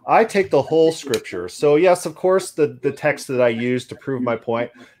like I take the whole Scripture. So yes, of course, the text that I use to prove my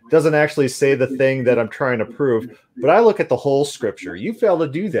point doesn't actually say the thing that I'm trying to prove. But I look at the whole Scripture. You fail to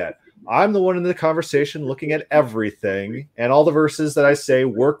do that. I'm the one in the conversation looking at everything, and all the verses that I say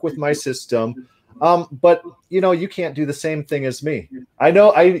work with my system. But you can't do the same thing as me. I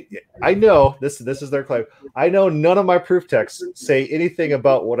know this is their claim. I know none of my proof texts say anything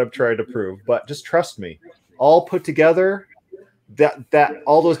about what I'm trying to prove, but just trust me. All put together, that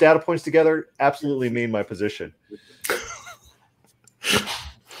all those data points together absolutely mean my position.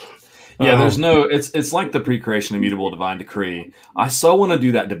 Yeah, it's like the pre-creation immutable divine decree. I so want to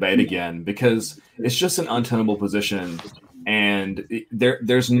do that debate again because it's just an untenable position, and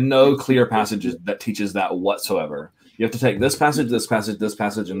there's no clear passage that teaches that whatsoever. You have to take this passage, this passage, this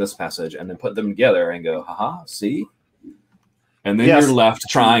passage, and this passage, and then put them together and go, haha, see? And then you're left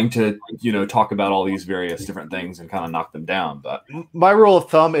trying to, talk about all these various different things and kind of knock them down. But my rule of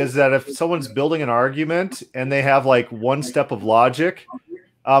thumb is that if someone's building an argument and they have like one step of logic,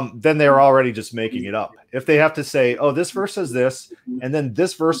 then they're already just making it up. If they have to say, oh, this verse says this, and then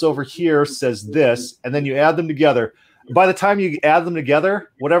this verse over here says this, and then you add them together, by the time you add them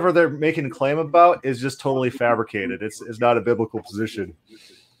together, whatever they're making a claim about is just totally fabricated. It's not a biblical position.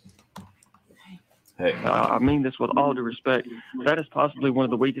 Hey, I mean this with all due respect. That is possibly one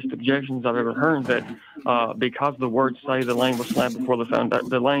of the weakest objections I've ever heard. That because the words say the lamb was slain before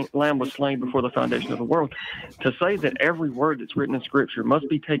the lamb was slain before the foundation of the world, to say that every word that's written in Scripture must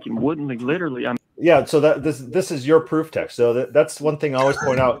be taken woodenly, literally. Yeah. So that this is your proof text. So that's one thing I always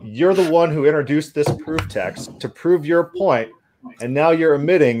point out. You're the one who introduced this proof text to prove your point, and now you're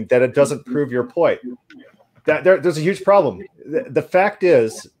admitting that it doesn't prove your point. There's a huge problem. The fact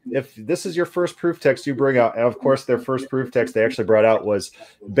is, if this is your first proof text you bring out, and of course their first proof text they actually brought out was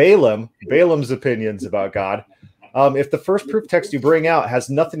Balaam's opinions about God. If the first proof text you bring out has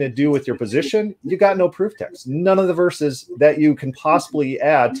nothing to do with your position, you got no proof text. None of the verses that you can possibly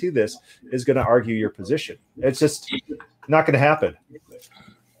add to this is going to argue your position. It's just not going to happen.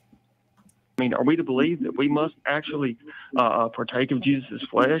 I mean, are we to believe that we must actually partake of Jesus'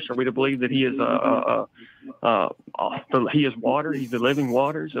 flesh? Are we to believe that he is he is water? He's the living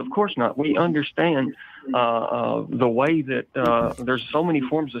waters? Of course not. We understand the way that there's so many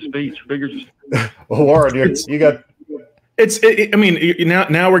forms of speech. Figures. Well, Warren, you got. I mean,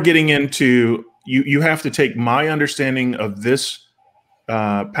 now we're getting into you have to take my understanding of this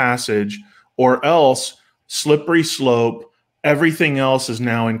passage, or else slippery slope. Everything else is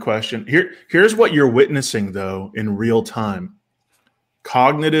now in question. Here's what you're witnessing, though, in real time.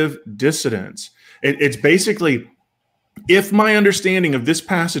 Cognitive dissonance. It's basically, if my understanding of this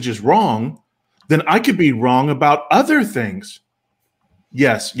passage is wrong, then I could be wrong about other things.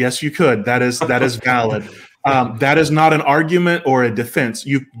 Yes, you could. That is valid. That is not an argument or a defense.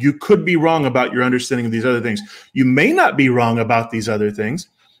 You could be wrong about your understanding of these other things. You may not be wrong about these other things,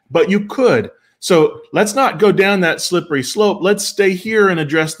 but you could. So let's not go down that slippery slope. Let's stay here and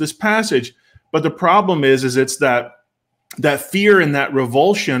address this passage. But the problem is it's that fear and that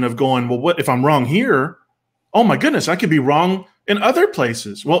revulsion of going, well, what if I'm wrong here? Oh my goodness, I could be wrong in other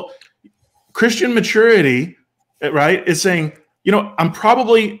places. Well, Christian maturity, right, is saying, I'm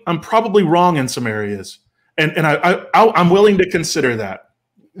probably wrong in some areas, and I'm willing to consider that.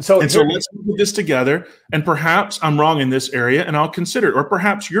 So let's put this together, and perhaps I'm wrong in this area, and I'll consider it. Or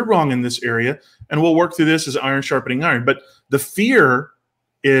perhaps you're wrong in this area, and we'll work through this as iron sharpening iron. But the fear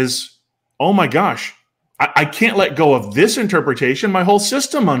is, oh my gosh, I can't let go of this interpretation. My whole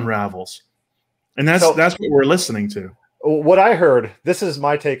system unravels. And that's what we're listening to. What I heard, this is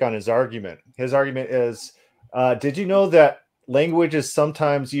my take on his argument. His argument is, did you know that language is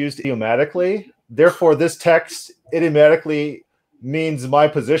sometimes used idiomatically? Therefore, this text idiomatically means my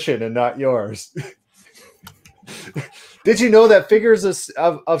position and not yours. Did you know that figures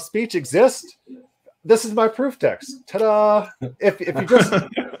of speech exist? This is my proof text. Ta-da!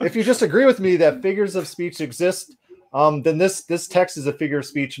 If you just agree with me that figures of speech exist, then this text is a figure of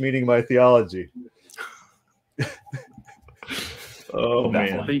speech meaning my theology. Oh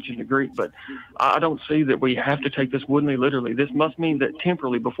man, speech in the Greek, but I don't see that we have to take this woodenly literally. This must mean that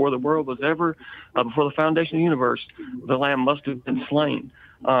temporally, before the world was ever, before the foundation of the universe, the Lamb must have been slain.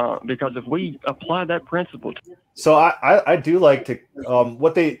 Because if we apply that principle, so I do like to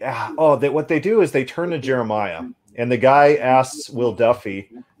what they do is they turn to Jeremiah, and the guy asks Will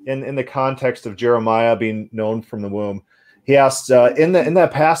Duffy in the context of Jeremiah being known from the womb. He asks in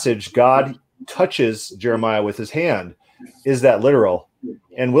that passage, God touches Jeremiah with his hand. Is that literal?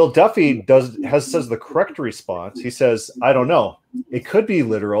 And Will Duffy says the correct response. He says, I don't know. It could be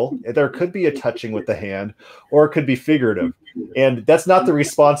literal. There could be a touching with the hand, or it could be figurative. And that's not the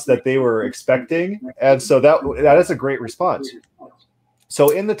response that they were expecting. And so that is a great response. So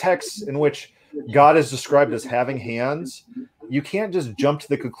in the text in which God is described as having hands, you can't just jump to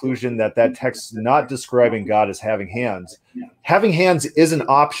the conclusion that text is not describing God as having hands. Having hands is an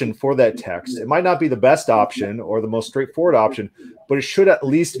option for that text. It might not be the best option or the most straightforward option, but it should at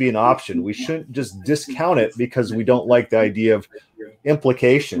least be an option. We shouldn't just discount it because we don't like the idea of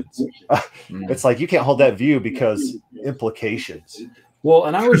implications. It's like you can't hold that view because implications. Well,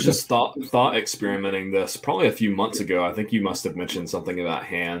 and I was just thought experimenting this probably a few months ago. I think you must have mentioned something about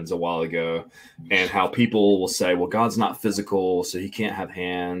hands a while ago, and how people will say, well, God's not physical, so he can't have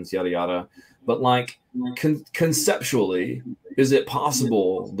hands, yada, yada. But like conceptually, is it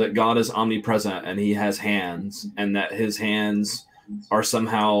possible that God is omnipresent and he has hands, and that his hands are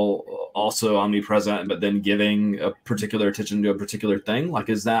somehow also omnipresent, but then giving a particular attention to a particular thing? Like,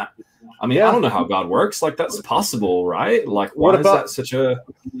 is that... I mean, I don't know how God works. Like, that's possible, right? Like, why is that such a...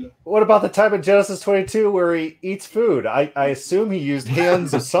 What about the time in Genesis 22 where he eats food? I assume he used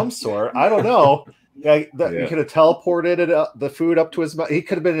hands of some sort. I don't know. He could have teleported the food up to his mouth. He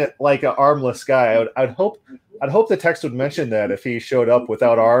could have been like an armless guy. I'd hope the text would mention that if he showed up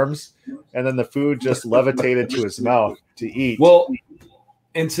without arms and then the food just levitated to his mouth to eat. Well...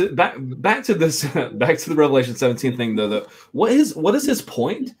 And back to the Revelation 17 thing though, what is his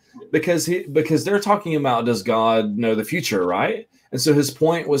point? Because they're talking about, does God know the future, right? And so his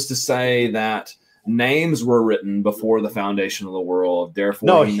point was to say that names were written before the foundation of the world,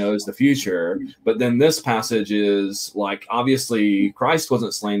 therefore he knows the future. But then this passage is like, obviously Christ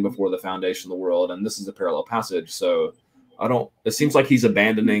wasn't slain before the foundation of the world, and this is a parallel passage. So it seems like he's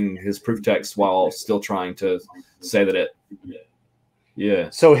abandoning his proof text while still trying to say that it. Yeah.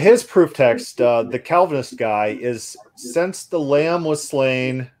 So his proof text, the Calvinist guy, is since the Lamb was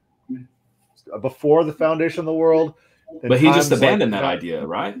slain before the foundation of the world. But he just abandoned that idea,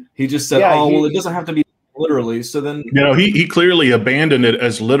 right? He just said, it doesn't have to be literally. So then, he clearly abandoned it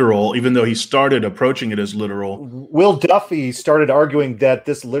as literal, even though he started approaching it as literal. Will Duffy started arguing that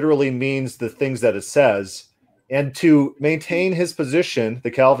this literally means the things that it says. And to maintain his position,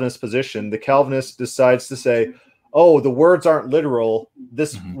 the Calvinist position, the Calvinist decides to say, oh, the words aren't literal.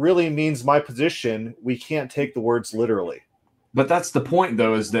 This really means my position. We can't take the words literally. But that's the point,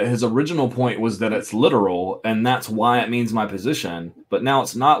 though, is that his original point was that it's literal, and that's why it means my position. But now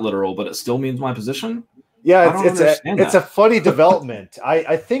it's not literal, but it still means my position? Yeah, it's a funny development.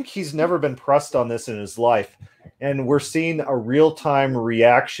 I think he's never been pressed on this in his life, and we're seeing a real-time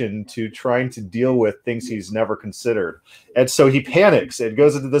reaction to trying to deal with things he's never considered. And so he panics and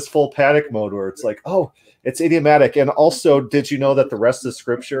goes into this full panic mode where it's like, oh, it's idiomatic. And also, did you know that the rest of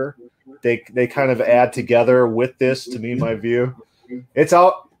Scripture, they kind of add together with this to mean my view? It's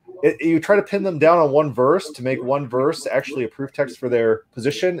out. You try to pin them down on one verse to make one verse actually a proof text for their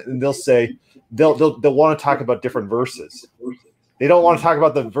position, and they'll say they'll want to talk about different verses. They don't want to talk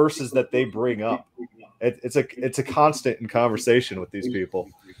about the verses that they bring up. It's a constant in conversation with these people.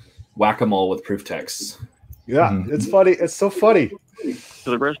 Whack-a-mole with proof texts. Yeah, it's funny. It's so funny. To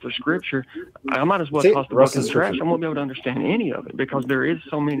the rest of Scripture, I might as well toss the book in the trash. I won't be able to understand any of it because there is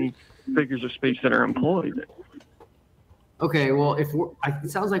so many figures of speech that are employed. Okay, well, it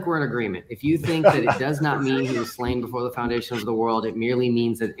sounds like we're in agreement. If you think that it does not mean he was slain before the foundation of the world, it merely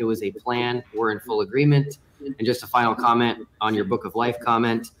means that it was a plan, we're in full agreement. And just a final comment on your Book of Life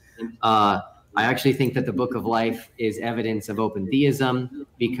comment. I actually think that the Book of Life is evidence of open theism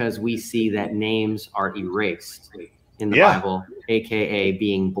because we see that names are erased in the Bible, aka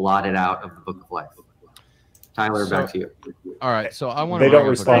being blotted out of the Book of Life. Tyler, back to you. All right, so I want to. They don't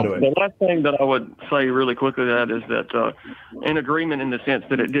respond to it. The last thing that I would say really quickly to that is that in agreement in the sense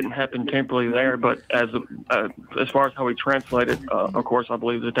that it didn't happen temporally there, but as far as how we translate it, of course, I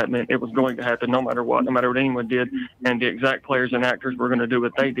believe that meant it was going to happen no matter what anyone did, and the exact players and actors were going to do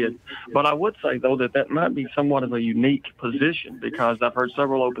what they did. But I would say, though, that might be somewhat of a unique position because I've heard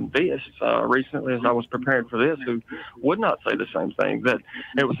several open theists recently as I was preparing for this who would not say the same thing, that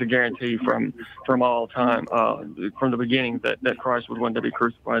it was a guarantee from all time, from the beginning, that Christ would one day be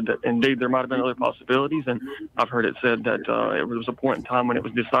crucified. That indeed there might have been other possibilities, and I've heard it said that it was a point in time when it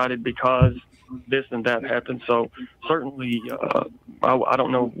was decided because this and that happened. So certainly, I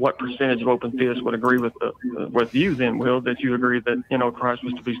don't know what percentage of open theists would agree with you then, Will, that you agree that Christ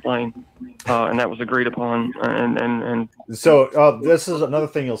was to be slain, and that was agreed upon. And so this is another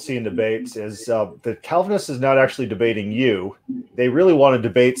thing you'll see in debates is the Calvinist is not actually debating you. They really want to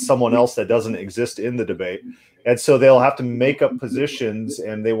debate someone else that doesn't exist in the debate. And so they'll have to make up positions,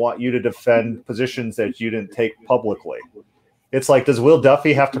 and they want you to defend positions that you didn't take publicly. It's like, does Will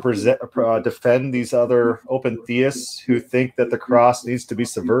Duffy have to defend these other open theists who think that the cross needs to be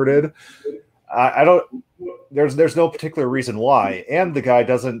subverted? I don't. There's no particular reason why, and the guy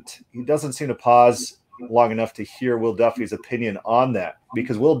doesn't seem to pause long enough to hear Will Duffy's opinion on that,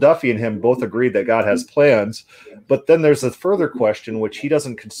 because Will Duffy and him both agreed that God has plans, but then there's a further question which he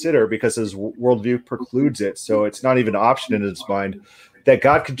doesn't consider because his worldview precludes it, so it's not even an option in his mind that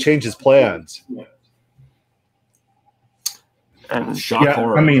God could change his plans. Yeah,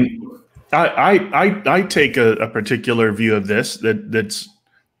 I mean, I take a particular view of this that's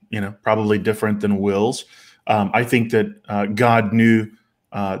probably different than Will's. I think that God knew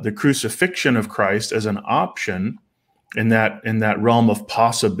the crucifixion of Christ as an option in that realm of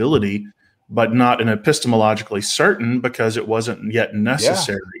possibility, but not an epistemologically certain because it wasn't yet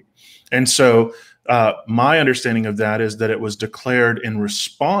necessary. Yeah. And so my understanding of that is that it was declared in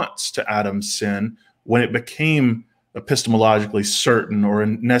response to Adam's sin when it became epistemologically certain or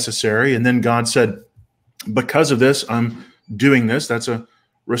necessary. And then God said, because of this, I'm doing this. That's a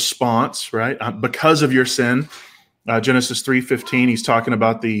response, right? Because of your sin. Genesis 3:15, he's talking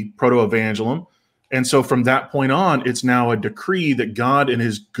about the proto-evangelium. And so from that point on, it's now a decree that God in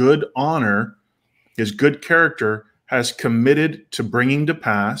his good honor, his good character, has committed to bringing to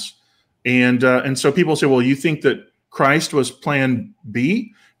pass. And so people say, well, you think that Christ was plan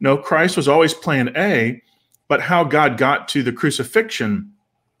B? No, Christ was always plan A, but how God got to the crucifixion,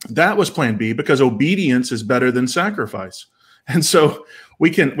 that was plan B, because obedience is better than sacrifice. And so we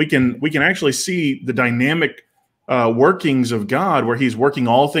can actually see the dynamic workings of God, where he's working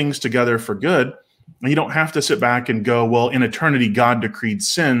all things together for good. And you don't have to sit back and go, well, in eternity, God decreed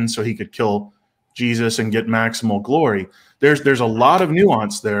sin so he could kill Jesus and get maximal glory. There's a lot of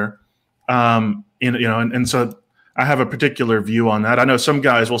nuance there. And so I have a particular view on that. I know some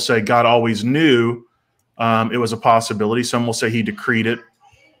guys will say God always knew it was a possibility. Some will say he decreed it.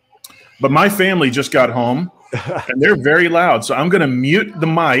 But my family just got home, and they're very loud. So I'm going to mute the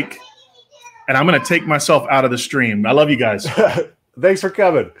mic, and I'm going to take myself out of the stream. I love you guys. Thanks for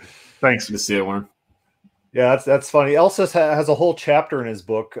coming. Thanks. Good to see you, Warren. Yeah, that's funny. Elsis has a whole chapter in his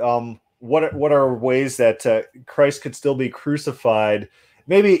book. What are ways that Christ could still be crucified?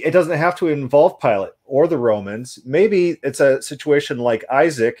 Maybe it doesn't have to involve Pilate or the Romans. Maybe it's a situation like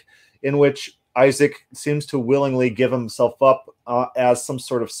Isaac, in which Isaac seems to willingly give himself up as some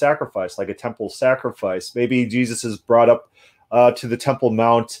sort of sacrifice, like a temple sacrifice. Maybe Jesus is brought up to the Temple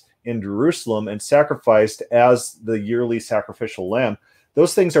Mount in Jerusalem and sacrificed as the yearly sacrificial lamb.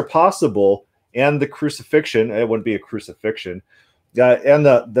 Those things are possible, and the crucifixion, it wouldn't be a crucifixion, and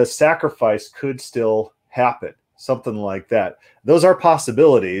the sacrifice could still happen, something like that. Those are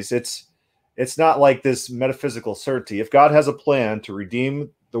possibilities. It's not like this metaphysical certainty. If God has a plan to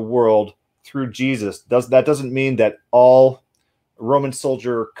redeem the world through Jesus, that doesn't mean that all Roman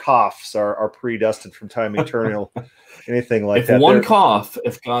soldier coughs are predestined from time eternal, anything like that.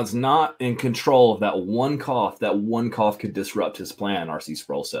 If God's not in control of that one cough could disrupt his plan, R.C.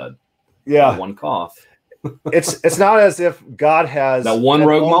 Sproul said. Yeah. That one cough. It's not as if God has that one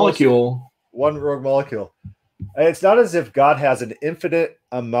rogue molecule. One rogue molecule. It's not as if God has an infinite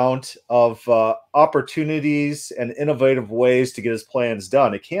amount of opportunities and innovative ways to get his plans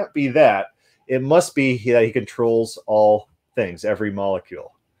done. It can't be that. It must be that he controls all things, every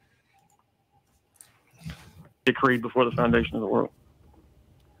molecule. Decreed before the foundation of the world.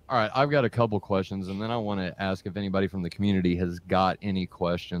 All right, I've got a couple questions, and then I want to ask if anybody from the community has got any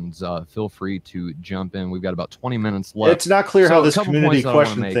questions. Feel free to jump in. We've got about 20 minutes left. It's not clear how this community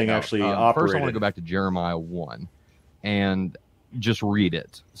question thing actually operated. First, I want to go back to Jeremiah 1 and just read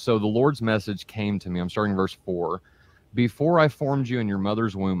it. So the Lord's message came to me. I'm starting verse 4. Before I formed you in your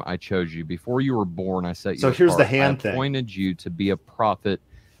mother's womb, I chose you. Before you were born, I set you apart. So here's the hand thing. I appointed you to be a prophet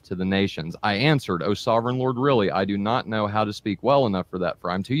to the nations. I answered, O sovereign Lord, really, I do not know how to speak well enough for that,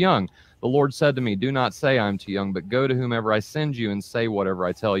 for I'm too young. The Lord said to me, do not say I'm too young, but go to whomever I send you and say whatever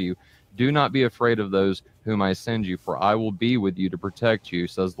I tell you. Do not be afraid of those whom I send you, for I will be with you to protect you,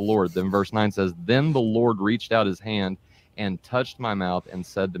 says the Lord. Then verse 9 says, then the Lord reached out his hand and touched my mouth and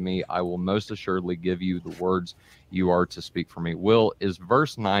said to me, I will most assuredly give you the words you are to speak for me. Will, is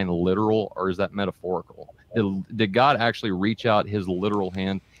verse 9 literal or is that metaphorical? Did God actually reach out his literal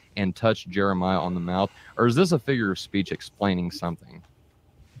hand and touch Jeremiah on the mouth, or is this a figure of speech explaining something?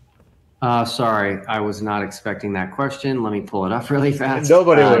 Sorry, I was not expecting that question. Let me pull it up really fast.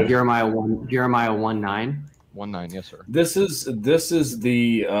 Nobody would. Jeremiah 1:9. 1:9, yes, sir. This is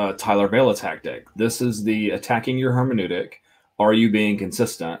the Tyler Vela tactic. This is the attacking your hermeneutic. Are you being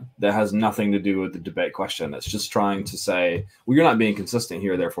consistent? That has nothing to do with the debate question. It's just trying to say, well, you're not being consistent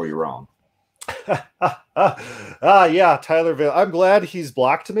here, therefore you're wrong. Yeah, Tyler Vale. I'm glad he's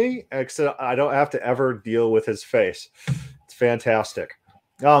blocked me, except I don't have to ever deal with his face. It's fantastic.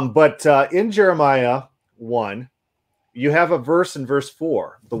 But in Jeremiah 1, you have a verse in verse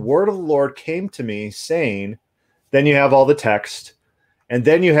 4. The word of the Lord came to me saying, then you have all the text. And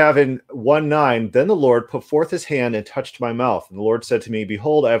then you have in 1:9, then the Lord put forth his hand and touched my mouth. And the Lord said to me,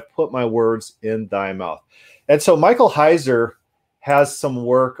 behold, I have put my words in thy mouth. And so Michael Heiser has some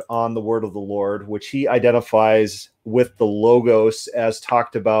work on the word of the Lord, which he identifies with the Logos as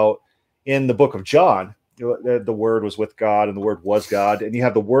talked about in the book of John. The word was with God and the word was God. And you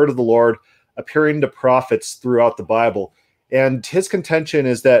have the word of the Lord appearing to prophets throughout the Bible. And his contention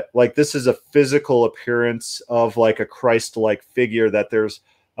is that like this is a physical appearance of like a Christ-like figure, that there's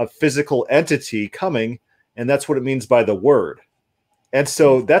a physical entity coming, and that's what it means by the word. And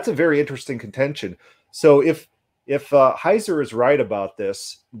so that's a very interesting contention. So if Heiser is right about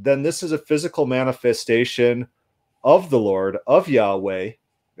this, then this is a physical manifestation of the Lord, of Yahweh.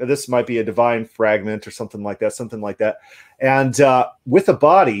 This might be a divine fragment or something like that. And with a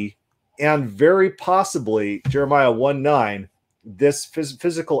body, and very possibly Jeremiah 1:9, this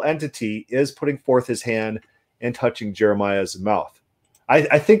physical entity is putting forth his hand and touching Jeremiah's mouth.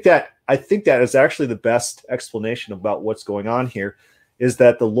 I think that is actually the best explanation about what's going on here, is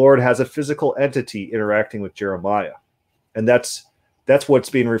that the Lord has a physical entity interacting with Jeremiah. And that's what's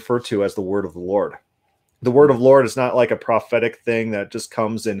being referred to as the word of the Lord. The word of the Lord is not like a prophetic thing that just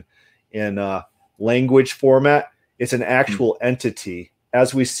comes in language format. It's an actual entity,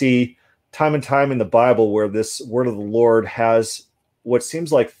 as we see time and time in the Bible, where this word of the Lord has what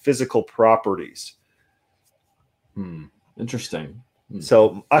seems like physical properties. Interesting.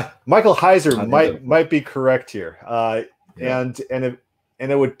 So Michael Heiser might be correct here. And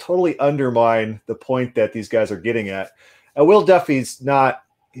it would totally undermine the point that these guys are getting at. Will Duffy's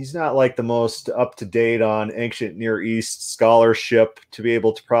he's not like the most up to date on ancient Near East scholarship to be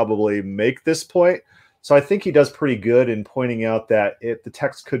able to probably make this point. So I think he does pretty good in pointing out that the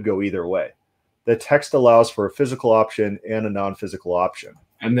text could go either way. The text allows for a physical option and a non-physical option.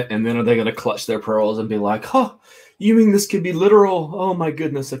 And then are they going to clutch their pearls and be like, "Oh, you mean this could be literal? Oh my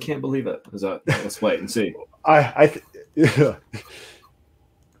goodness, I can't believe it." Let's wait and see. Oh,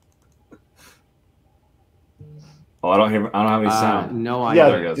 I don't have any sound. No,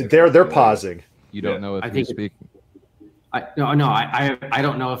 yeah, they're pausing. You don't know if he's speaking. I don't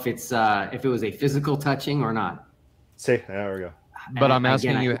know if it's if it was a physical touching or not. See, there we go. But I'm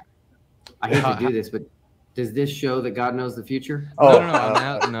asking you. I hate to do this, but does this show that God knows the future? Oh,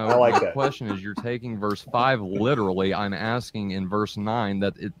 no. I like that. The question is, you're taking verse 5 literally. I'm asking in verse 9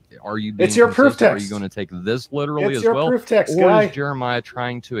 that are you? It's your proof text. Are you going to take this literally as well? It's your proof text, or guy. Is Jeremiah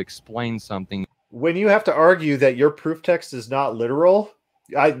trying to explain something? When you have to argue that your proof text is not literal,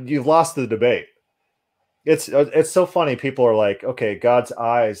 you've lost the debate. It's so funny. People are like, okay, God's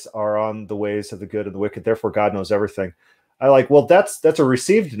eyes are on the ways of the good and the wicked, therefore God knows everything. I like, well, that's a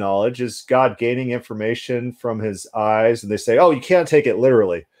received knowledge. Is God gaining information from his eyes? And they say, oh, you can't take it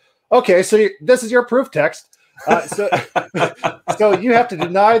literally. Okay, so this is your proof text. So you have to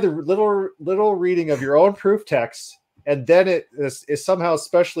deny the little reading of your own proof text, and then it is somehow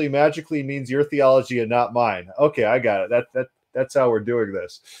specially magically means your theology and not mine. Okay, I got it. That's how we're doing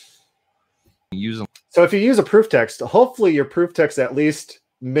this. So if you use a proof text, hopefully your proof text at least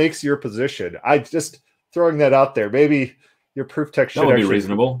makes your position. I just throwing that out there. Maybe your proof text should be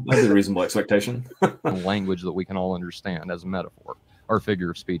reasonable. That'd be a reasonable expectation. Language that we can all understand as a metaphor or figure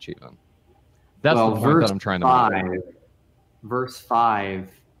of speech, even. That's the point that I'm trying to make. Verse 5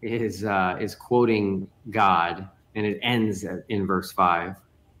 is quoting God, and it ends in verse 5.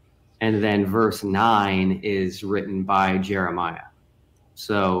 And then verse 9 is written by Jeremiah.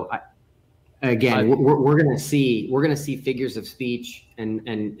 So we're going to see figures of speech, and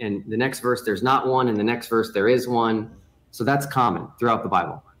the next verse there's not one, and the next verse there is one. So that's common throughout the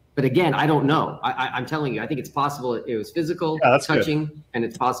Bible. But again, I don't know. I'm telling you, I think it's possible it was physical, touching, good. And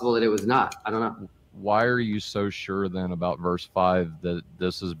it's possible that it was not. I don't know. Why are you so sure then about verse 5 that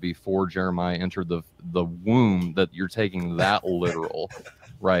this is before Jeremiah entered the womb, that you're taking that literal?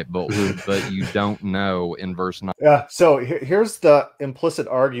 Right, but you don't know in verse 9. Yeah, so here's the implicit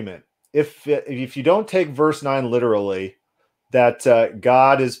argument. If you don't take verse 9 literally, that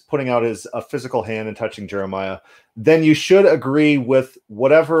God is putting out a physical hand and touching Jeremiah, then you should agree with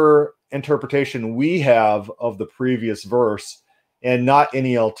whatever interpretation we have of the previous verse and not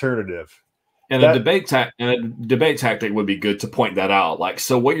any alternative. And a debate tactic would be good to point that out. Like,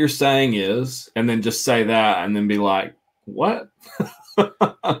 so what you're saying is, and then just say that, and then be like, what?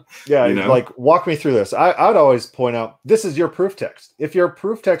 Yeah, like walk me through this. I'd always point out, this is your proof text. If your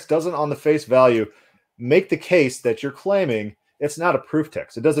proof text doesn't on the face value make the case that you're claiming, it's not a proof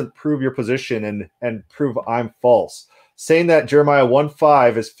text. It doesn't prove your position and prove I'm false. Saying that Jeremiah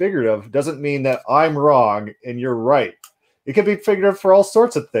 1:5 is figurative doesn't mean that I'm wrong and you're right. It can be figurative for all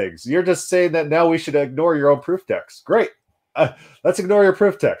sorts of things. You're just saying that now we should ignore your own proof text. Great. Let's ignore your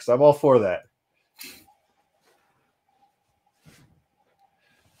proof text. I'm all for that.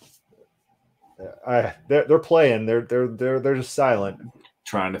 They're playing. They're just silent,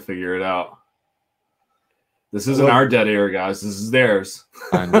 trying to figure it out. This isn't our dead air, guys. This is theirs.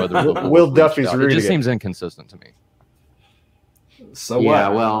 Will Duffy's reading. It just seems inconsistent to me. So yeah,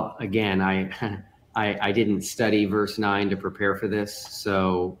 well, again, I didn't study verse 9 to prepare for this,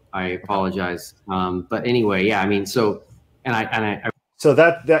 so I apologize. But anyway, yeah, I mean, so that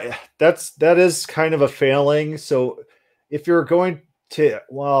is kind of a failing. So if you're going to,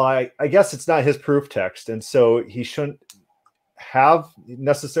 well, I guess it's not his proof text, and so he shouldn't have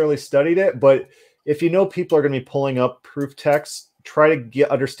necessarily studied it. But if you know people are going to be pulling up proof texts, try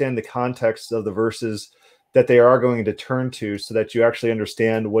to understand the context of the verses that they are going to turn to, so that you actually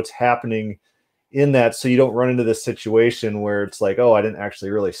understand what's happening in that, so you don't run into this situation where it's like, oh, I didn't actually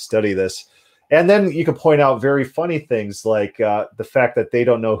really study this. And then you can point out very funny things like the fact that they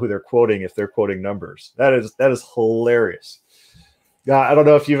don't know who they're quoting if they're quoting numbers. That is hilarious. I don't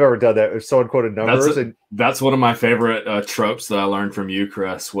know if you've ever done that. If someone quoted numbers, that's one of my favorite tropes that I learned from you,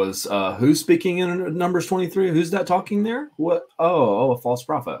 Chris. Was who's speaking in Numbers 23? Who's that talking there? What? Oh, a false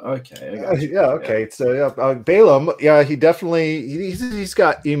prophet. Okay, yeah, okay. So yeah, Balaam. Yeah, he definitely he's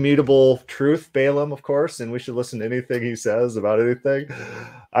got immutable truth. Balaam, of course, and we should listen to anything he says about anything.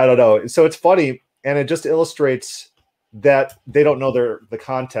 I don't know. So it's funny, and it just illustrates that they don't know the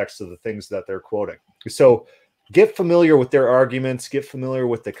context of the things that they're quoting. So get familiar with their arguments, get familiar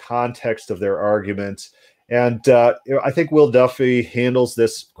with the context of their arguments. And I think Will Duffy handles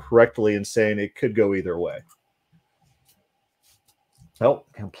this correctly in saying it could go either way. Oh,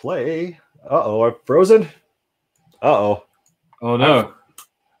 can play. Uh-oh, I'm frozen. Uh-oh. Oh, no.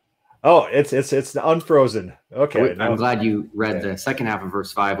 It's unfrozen. Okay. I'm glad you read the second half of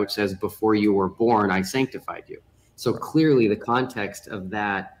verse 5, which says, before you were born, I sanctified you. So clearly the context of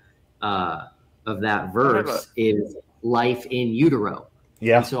that verse is life in utero.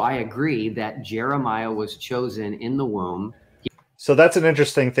 Yeah. And so I agree that Jeremiah was chosen in the womb. So that's an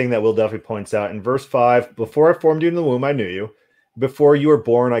interesting thing that Will Duffy points out in verse 5. Before I formed you in the womb, I knew you. Before you were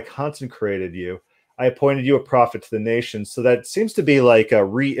born, I consecrated you. I appointed you a prophet to the nations. So that seems to be like a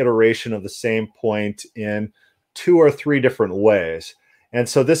reiteration of the same point in 2 or 3 different ways. And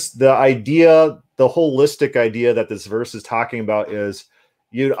so the holistic idea that this verse is talking about is,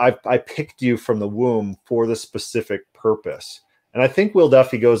 I picked you from the womb for this specific purpose. And I think Will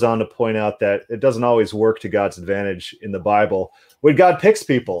Duffy goes on to point out that it doesn't always work to God's advantage in the Bible when God picks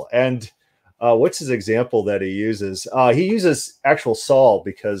people. And What's his example that he uses? He uses actual Saul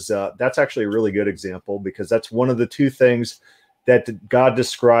because that's actually a really good example, because that's one of the two things that God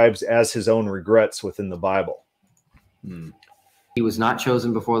describes as his own regrets within the Bible. He was not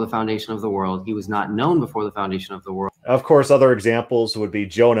chosen before the foundation of the world. He was not known before the foundation of the world. Of course, other examples would be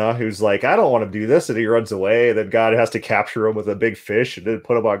Jonah, who's like, I don't want to do this, and he runs away, and then God has to capture him with a big fish and then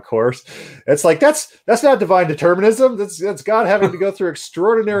put him on course. It's like, that's not divine determinism. That's God having to go through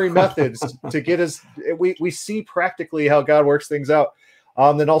extraordinary methods to get his. We see practically how God works things out.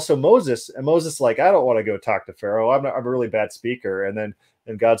 Then also Moses, and Moses like, I don't want to go talk to Pharaoh. I'm a really bad speaker.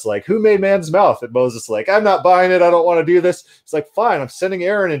 And God's like, who made man's mouth? And Moses like, I'm not buying it. I don't want to do this. It's like, fine, I'm sending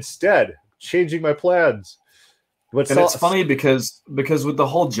Aaron instead, changing my plans. And it's funny because with the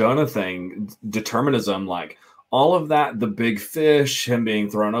whole Jonah thing, determinism, like all of that, the big fish, him being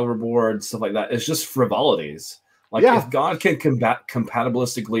thrown overboard, stuff like that, it's just frivolities. Like if God can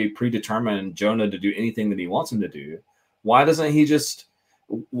compatibilistically predetermine Jonah to do anything that he wants him to do, why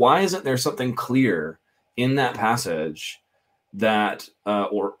isn't there something clear in that passage that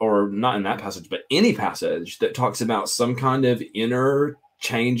or not in that passage, but any passage that talks about some kind of inner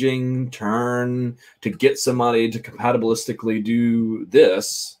changing turn to get somebody to compatibilistically do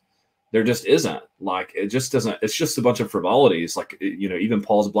this? There just isn't. Like, it just doesn't. It's just a bunch of frivolities. Like, even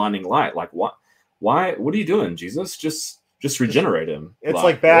Paul's blinding light. Like, what are you doing, Jesus? Just regenerate him. It's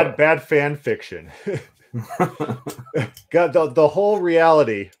like bad fan fiction. God, the whole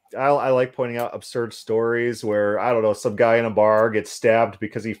reality. I like pointing out absurd stories where, I don't know, some guy in a bar gets stabbed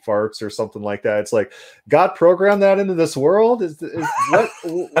because he farts or something like that. It's like, God programmed that into this world? Is what?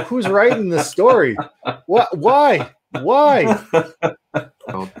 Who's writing this story? What? Why?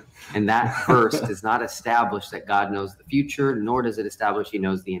 And that verse does not establish that God knows the future, nor does it establish he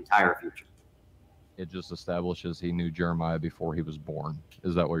knows the entire future. It just establishes he knew Jeremiah before he was born.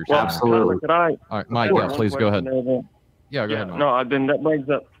 Is that what you're saying? Absolutely. All right, Mike, please go ahead. Go ahead, Mike.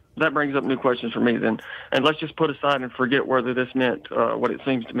 No, that brings up new questions for me then. And let's just put aside and forget whether this meant what it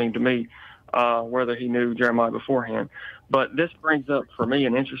seems to mean to me, whether he knew Jeremiah beforehand. But this brings up for me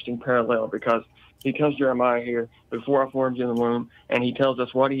an interesting parallel, because he tells Jeremiah here, before I formed you in the womb, and he tells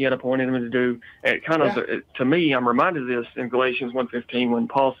us what he had appointed him to do. And it kind of, to me, I'm reminded of this in Galatians 1:15 when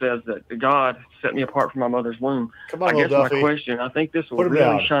Paul says that God set me apart from my mother's womb. Come on, I guess Duffy. my question, I think this will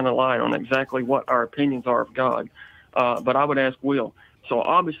really shine a light on exactly what our opinions are of God. But I would ask Will. So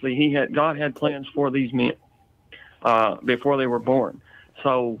obviously God had plans for these men before they were born.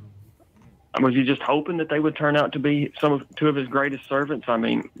 So was he just hoping that they would turn out to be two of his greatest servants? I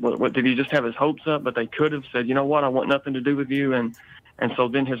mean, what did he just have his hopes up? But they could have said, you know what, I want nothing to do with you. And so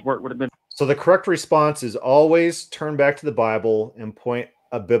then his work would have been. So the correct response is always turn back to the Bible and point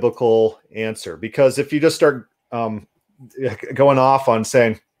a biblical answer. Because if you just start going off on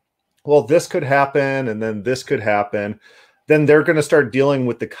saying, well, this could happen and then this could happen, then they're going to start dealing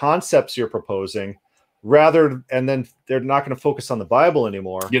with the concepts you're proposing and then they're not going to focus on the Bible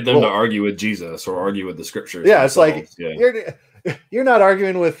anymore. Get them to argue with Jesus or argue with the scriptures. Yeah, it's like you're not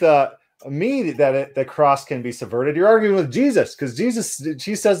arguing with me that the cross can be subverted. You're arguing with Jesus, because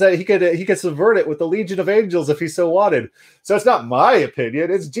she says that he could subvert it with the legion of angels if he so wanted. So it's not my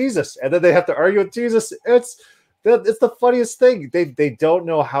opinion, it's Jesus. And then they have to argue with Jesus. It's the funniest thing. They don't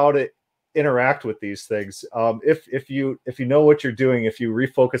know how to interact with these things. If you know what you're doing, if you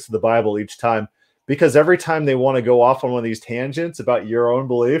refocus the Bible each time, because every time they want to go off on one of these tangents about your own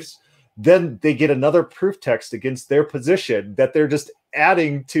beliefs, then they get another proof text against their position that they're just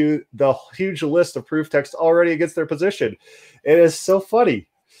adding to the huge list of proof text already against their position. It is so funny.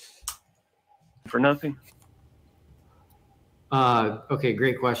 For nothing. Okay,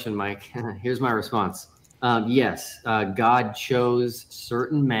 great question, Mike. Here's my response. Yes, God chose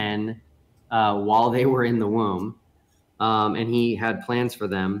certain men while they were in the womb, and he had plans for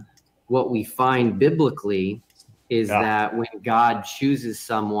them. What we find biblically is that when God chooses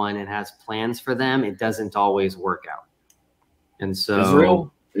someone and has plans for them, it doesn't always work out. And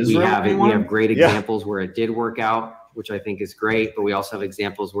so we have great examples where it did work out, which I think is great, but we also have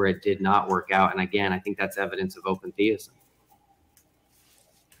examples where it did not work out. And again, I think that's evidence of open theism.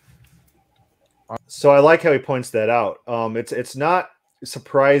 So I like how he points that out. It's not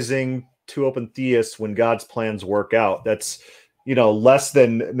surprising to open theists when God's plans work out. That's less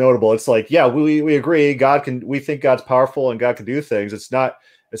than notable. It's like, we agree we think God's powerful and God can do things. It's not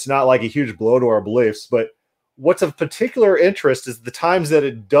like a huge blow to our beliefs, but what's of particular interest is the times that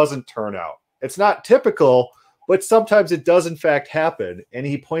it doesn't turn out. It's not typical, but sometimes it does in fact happen. And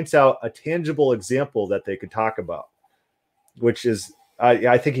he points out a tangible example that they could talk about, which is,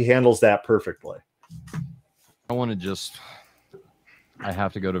 I think he handles that perfectly. I want to just I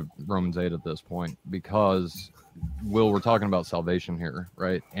have to go to Romans 8 at this point because, Will, we're talking about salvation here,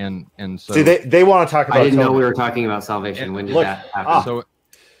 right? And so see, they want to talk about. I didn't know we were talking about salvation. When did that happen? So,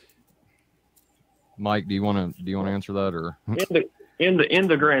 Mike, do you want to answer that, or in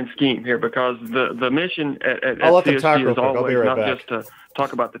the grand scheme here, because the mission at CSG is always not just to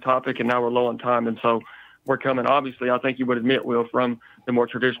talk about the topic, and now we're low on time, and so we're coming. Obviously, I think you would admit, Will, from the more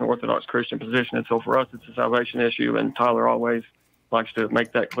traditional Orthodox Christian position, and so for us, it's a salvation issue, and Tyler always likes to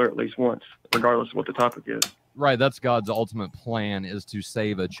make that clear at least once, regardless of what the topic is. Right, that's God's ultimate plan, is to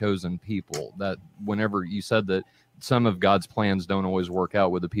save a chosen people. That whenever you said that some of God's plans don't always work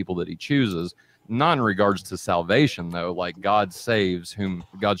out with the people that he chooses, not in regards to salvation, though, like God saves whom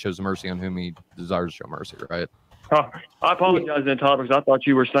God shows mercy on whom he desires to show mercy, right? I apologize, then, Todd, because I thought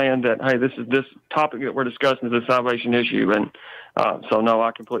you were saying that, hey, this topic that we're discussing is a salvation issue, and so no,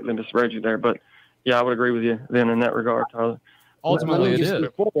 I completely misread you there. But yeah, I would agree with you then in that regard, Tyler. Ultimately, it is.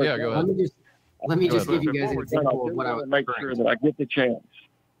 Yeah, go ahead. Let me just give you guys an example of what I was make sure that I get the chance.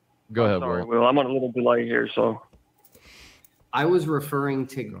 Go ahead, sorry, Will. I'm on a little delay here, so. I was referring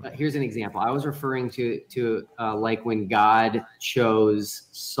to, here's an example. I was referring to like when God chose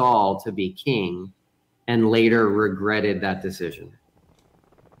Saul to be king and later regretted that decision.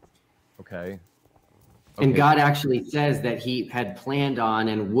 Okay. And God actually says that he had planned on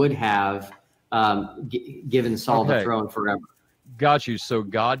and would have given Saul the throne forever. Got you. So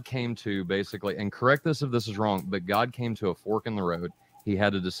God came to basically, and correct this if this is wrong, but God came to a fork in the road. He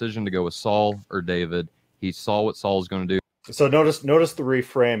had a decision to go with Saul or David. He saw what Saul was going to do. So notice the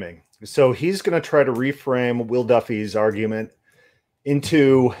reframing. So he's going to try to reframe Will Duffy's argument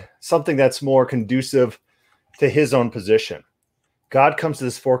into something that's more conducive to his own position. God comes to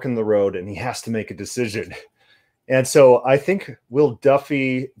this fork in the road and he has to make a decision. And so I think Will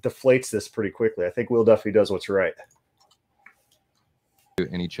Duffy deflates this pretty quickly. I think Will Duffy does what's right.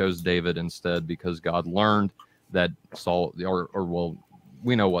 And he chose David instead because God learned that Saul, or well,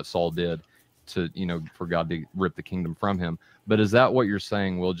 we know what Saul did to, for God to rip the kingdom from him. But is that what you're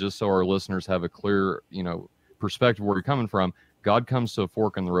saying, Will? Just so our listeners have a clear, perspective where you're coming from. God comes to a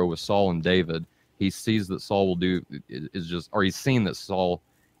fork in the road with Saul and David. He sees that Saul he's seen that Saul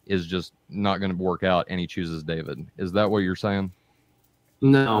is just not going to work out, and he chooses David. Is that what you're saying?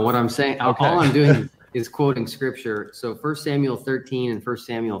 No, what I'm saying, all I'm doing is quoting scripture. So 1 Samuel 13 and 1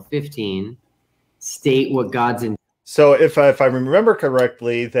 Samuel 15 state what God's in. So if I remember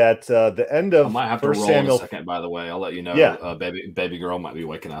correctly, that the end of I might have to roll Samuel, in a second, by the way. I'll let you know. Yeah. Baby girl might be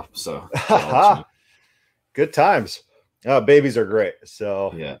waking up. So good times. Babies are great.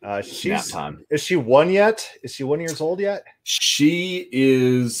 So yeah, she's time. Is she one yet? Is she 1 year old yet? She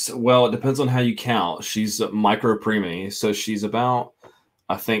is. Well, it depends on how you count. She's micro preemie, so she's about,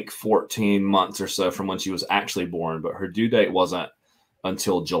 I think, 14 months or so from when she was actually born. But her due date wasn't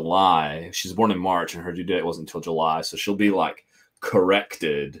until July. She's born in March, and her due date wasn't until July. So she'll be like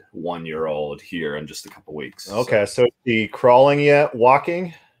corrected 1 year old here in just a couple weeks. Okay, so is she crawling yet?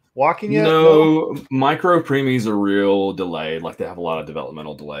 Walking yet? No, micro preemies are real delayed. Like they have a lot of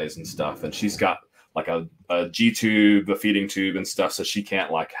developmental delays and stuff. And she's got like a G tube, a feeding tube and stuff. So she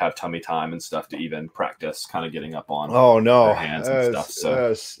can't like have tummy time and stuff to even practice kind of getting up on her hands and stuff. So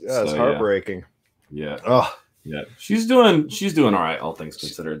that's heartbreaking. Yeah. Oh yeah. She's doing all right, all things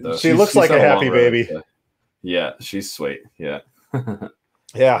considered though. She looks like a happy baby. So. Yeah, she's sweet. Yeah.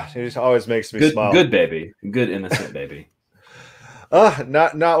 Yeah, she just always makes me smile. Good baby. Good innocent baby.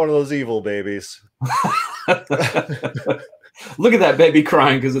 Not one of those evil babies. Look at that baby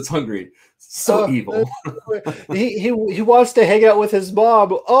crying because it's hungry. So evil. He wants to hang out with his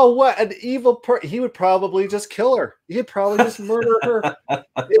mom. Oh, what an evil he would probably just kill her. He'd probably just murder her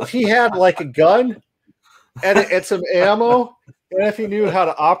if he had like a gun and some ammo. And if he knew how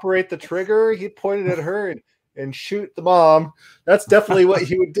to operate the trigger, he'd point it at her and shoot the mom. That's definitely what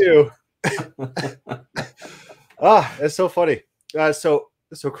he would do. It's so funny. So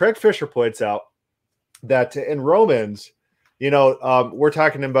Craig Fisher points out that in Romans, we're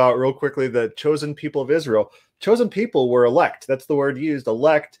talking about real quickly the chosen people of Israel. Chosen people were elect. That's the word used,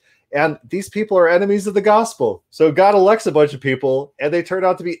 elect. And these people are enemies of the gospel. So God elects a bunch of people, and they turn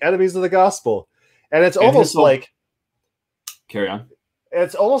out to be enemies of the gospel. And it's almost like... Carry on.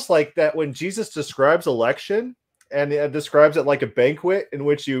 It's almost like that when Jesus describes election, and describes it like a banquet in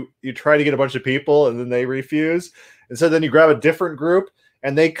which you try to get a bunch of people, and then they refuse. And so then you grab a different group,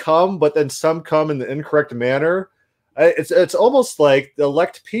 and they come, but then some come in the incorrect manner. It's almost like the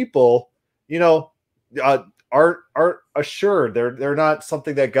elect people, aren't assured. They're not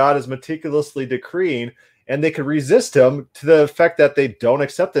something that God is meticulously decreeing, and they could resist him to the effect that they don't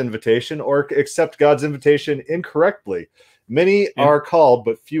accept the invitation or accept God's invitation incorrectly. Many are called,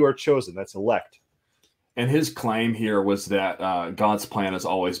 but few are chosen. That's elect. And his claim here was that God's plan has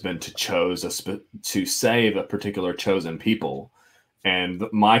always been to save a particular chosen people. And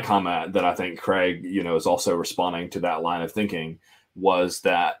my comment that I think Craig, is also responding to that line of thinking was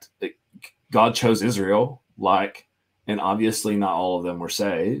that God chose Israel, and obviously not all of them were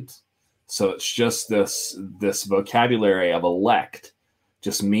saved. So it's just this vocabulary of elect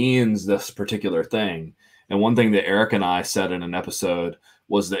just means this particular thing. And one thing that Eric and I said in an episode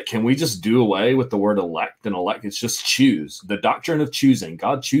was that, can we just do away with the word elect? And elect, it's just choose. The doctrine of choosing.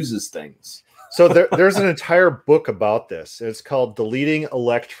 God chooses things. So there's an entire book about this. It's called Deleting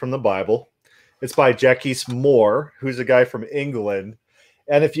Elect from the Bible. It's by Jackie Moore, who's a guy from England.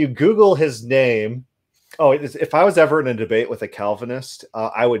 And if you Google his name, if I was ever in a debate with a Calvinist,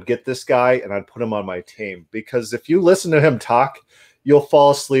 I would get this guy and I'd put him on my team. Because if you listen to him talk, you'll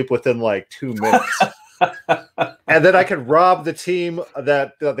fall asleep within like 2 minutes. And then I could rob the team,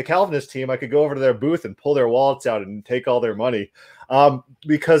 the Calvinist team. I could go over to their booth and pull their wallets out and take all their money,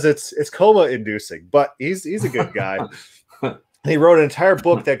 because it's coma inducing. But he's a good guy. He wrote an entire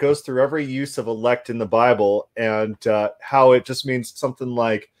book that goes through every use of elect in the Bible and how it just means something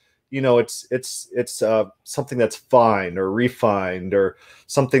like, it's something that's fine or refined, or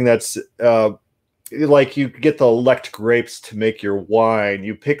something that's like you get the elect grapes to make your wine.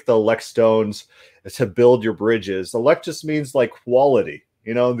 You pick the elect stones to build your bridges. Elect just means like quality.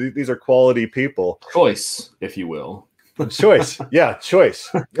 These are quality people. Choice, if you will. Choice. Yeah,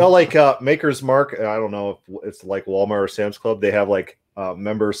 choice. Like Maker's Mark. I don't know if it's like Walmart or Sam's Club. They have like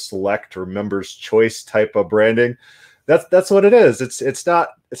members select or members choice type of branding. That's what it is. It's not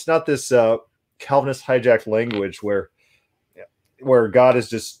this Calvinist hijacked language where God is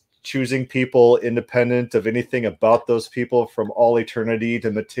just choosing people independent of anything about those people from all eternity to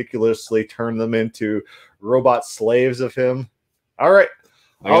meticulously turn them into robot slaves of him. All right.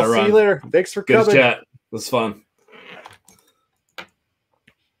 I'll see you later. Thanks for coming. Good chat. It was fun.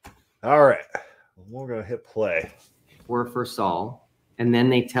 All right. We're going to hit play. For Saul. And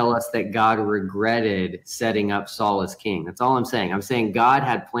then they tell us that God regretted setting up Saul as king. That's all I'm saying. I'm saying God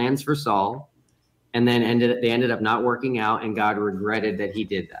had plans for Saul, and then they ended up not working out, and God regretted that he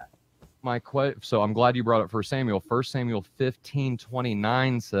did that. So I'm glad you brought up 1 Samuel. 1 Samuel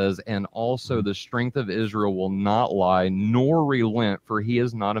 15:29 says, and also the strength of Israel will not lie, nor relent, for he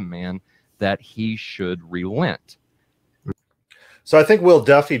is not a man that he should relent. So I think Will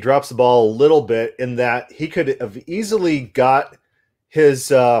Duffy drops the ball a little bit in that he could have easily got his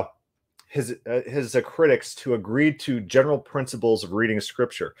critics to agree to general principles of reading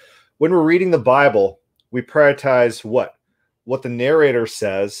Scripture. When we're reading the Bible, we prioritize what the narrator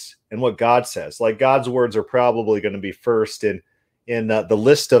says and what God says. Like God's words are probably going to be first in the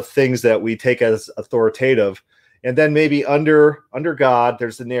list of things that we take as authoritative, and then maybe under God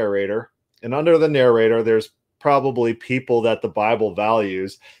there's the narrator, and under the narrator there's probably people that the Bible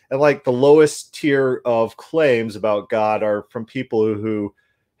values. And like the lowest tier of claims about God are from people who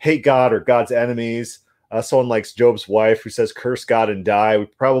hate God or God's enemies. Someone like Job's wife who says, curse God and die. We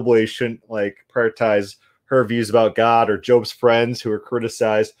probably shouldn't prioritize her views about God, or Job's friends who are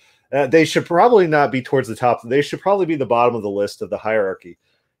criticized. They should probably not be towards the top. They should probably be the bottom of the list of the hierarchy.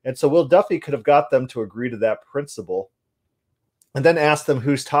 And so Will Duffy could have got them to agree to that principle and then ask them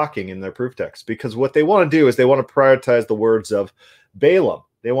who's talking in their proof text. Because what they want to do is they want to prioritize the words of Balaam.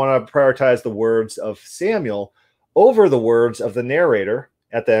 They want to prioritize the words of Samuel over the words of the narrator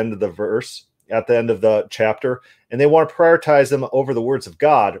at the end of the verse, at the end of the chapter. And they want to prioritize them over the words of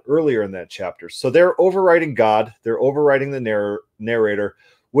God earlier in that chapter. So they're overriding God. They're overriding the narrator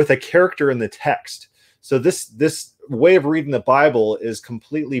with a character in the text. So this way of reading the Bible is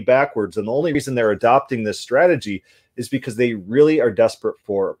completely backwards. And the only reason they're adopting this strategy is because they really are desperate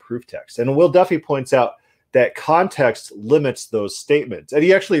for a proof text. And Will Duffy points out that context limits those statements. And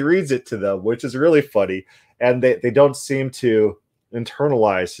he actually reads it to them, which is really funny. And they don't seem to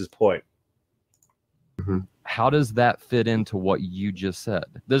internalize his point. Mm-hmm. How does that fit into what you just said?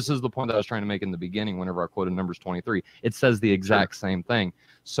 This is the point that I was trying to make in the beginning whenever I quoted Numbers 23. It says the exact same thing.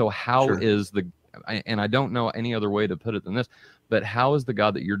 So how is and I don't know any other way to put it than this, but how is the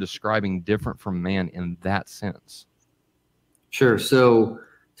God that you're describing different from man in that sense? Sure. So,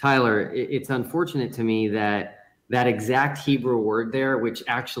 Tyler, it's unfortunate to me that exact Hebrew word there, which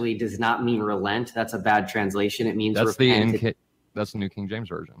actually does not mean relent, that's a bad translation. It means repent. That's the New King James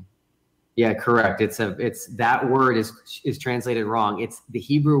Version. Yeah, correct. It's that word is translated wrong. It's the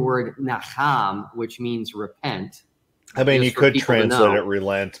Hebrew word nacham, which means repent. I mean, you could translate it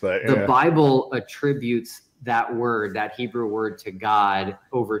relent, but the Bible attributes that word, that Hebrew word, to God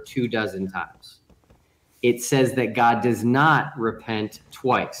over 24 times. it says that God does not repent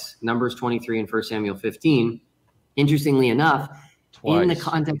twice. Numbers 23 and 1 Samuel 15. Interestingly enough, in the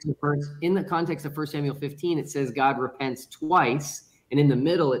context of 1 Samuel 15, it says God repents twice, and in the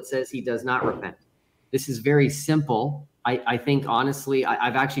middle it says he does not repent. This is very simple. I think, honestly,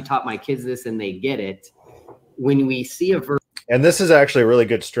 I've actually taught my kids this, and they get it. When we see a verse, and this is actually a really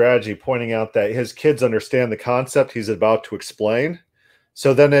good strategy, pointing out that his kids understand the concept he's about to explain.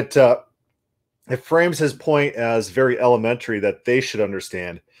 So then it frames his point as very elementary that they should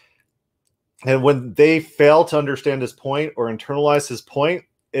understand. And when they fail to understand his point or internalize his point,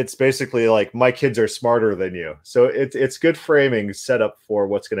 it's basically like, my kids are smarter than you. So it's good framing set up for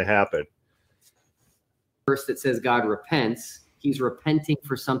what's going to happen. Verse that says God repents, he's repenting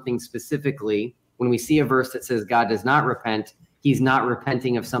for something specifically. When we see a verse that says God does not repent, he's not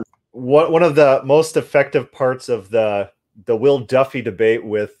repenting of something. One of the most effective parts of the Will Duffy debate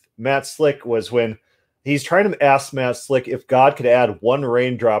with Matt Slick was when he's trying to ask Matt Slick if God could add one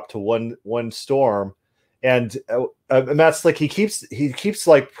raindrop to one storm. And Matt Slick, he keeps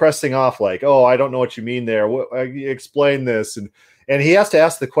like pressing off, like, oh, I don't know what you mean there. Explain this. And he has to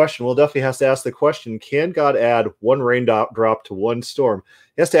ask the question. Will Duffy has to ask the question, can God add one raindrop to one storm?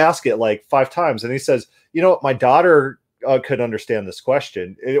 He has to ask it like 5 times. And he says, you know, my daughter could understand this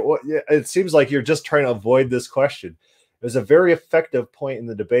question. It seems like you're just trying to avoid this question. It was a very effective point in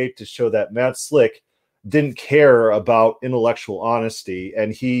the debate to show that Matt Slick didn't care about intellectual honesty,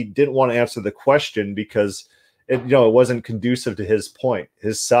 and he didn't want to answer the question because it wasn't conducive to his point,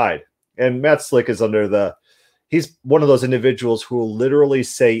 his side. And Matt Slick is he's one of those individuals who will literally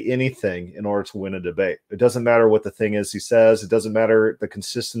say anything in order to win a debate. It doesn't matter what the thing is he says. It doesn't matter the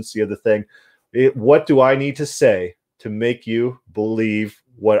consistency of the thing. What do I need to say to make you believe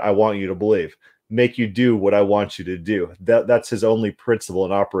what I want you to believe? Make you do what I want you to do. That's his only principle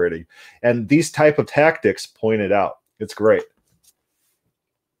in operating. And these type of tactics point it out. It's great.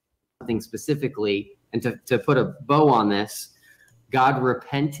 Something specifically, and to put a bow on this, God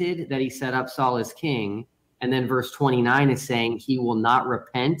repented that he set up Saul as king. And then verse 29 is saying he will not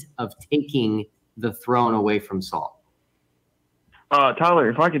repent of taking the throne away from Saul. Tyler,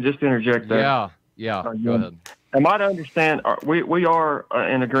 if I could just interject there. Yeah. Go ahead. Am I to understand, we are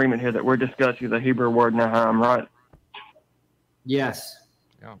in agreement here that we're discussing the Hebrew word Naham, right? Yes.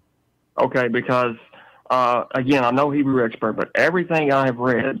 Yeah. Okay, because, again, I'm no Hebrew expert, but everything I have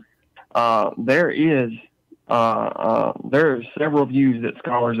read, there are several views that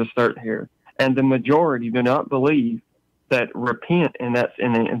scholars assert here. And the majority do not believe that repent, and that's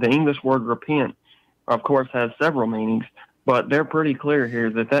in the English word repent, of course, has several meanings, but they're pretty clear here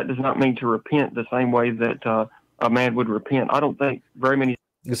that does not mean to repent the same way that a man would repent. I don't think very many.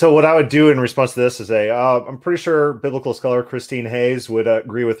 So what I would do in response to this is I'm pretty sure biblical scholar Christine Hayes would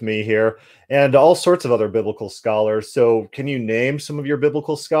agree with me here, and all sorts of other biblical scholars. So can you name some of your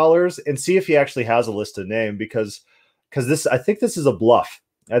biblical scholars and see if he actually has a list of names? Because I think this is a bluff.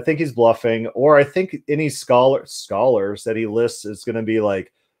 I think he's bluffing, or I think any scholars that he lists is going to be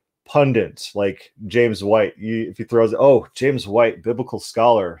like pundits, like James White. If he throws, James White, biblical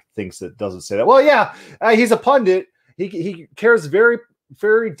scholar, thinks it doesn't say that. Well, yeah, he's a pundit. He cares very,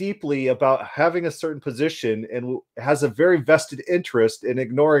 very deeply about having a certain position and has a very vested interest in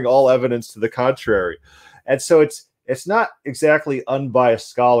ignoring all evidence to the contrary. And so it's not exactly unbiased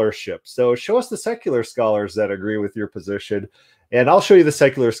scholarship. So show us the secular scholars that agree with your position, and I'll show you the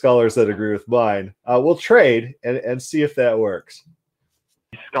secular scholars that agree with mine. We'll trade and see if that works.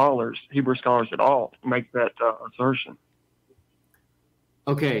 Hebrew scholars at all, make that assertion.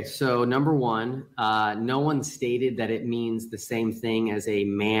 Okay, so number one, no one stated that it means the same thing as a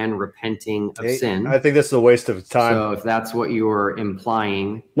man repenting of sin. I think this is a waste of time. So if that's what you're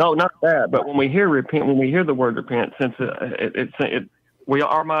implying. No, not that. But when we hear repent, when we hear the word repent, since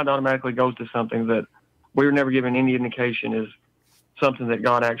our mind automatically goes to something that we were never given any indication is something that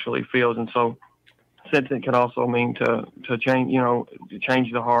God actually feels. And so since it can also mean to change, to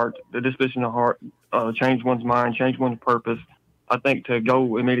change the heart, the disposition of the heart, change one's mind, change one's purpose, I think to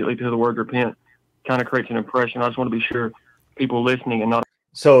go immediately to the word repent kind of creates an impression. I just want to be sure people listening and not.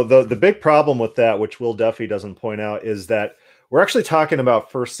 So the big problem with that, which Will Duffy doesn't point out, is that we're actually talking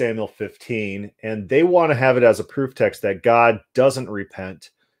about 1 Samuel 15, and they want to have it as a proof text that God doesn't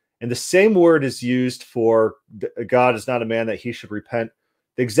repent. And the same word is used for God is not a man that he should repent.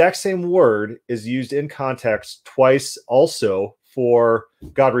 The exact same word is used in context twice also for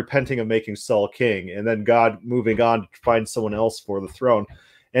God repenting of making Saul king, and then God moving on to find someone else for the throne.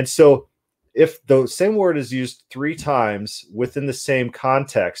 And so if the same word is used 3 times within the same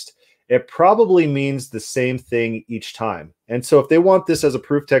context, it probably means the same thing each time. And so if they want this as a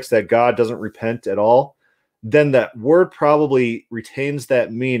proof text that God doesn't repent at all, then that word probably retains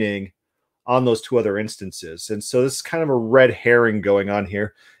that meaning on those two other instances. And so this is kind of a red herring going on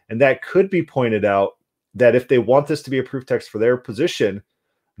here. And that could be pointed out, that if they want this to be a proof text for their position,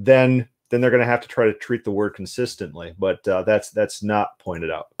 then they're going to have to try to treat the word consistently. But that's not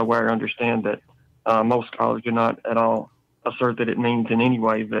pointed out. Where I understand that most scholars do not at all assert that it means in any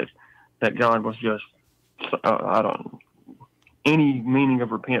way that God was just, any meaning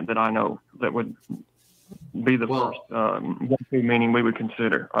of repent that I know that would be the first meaning we would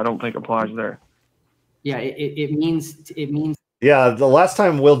consider. I don't think applies there. Yeah, it means. Yeah, the last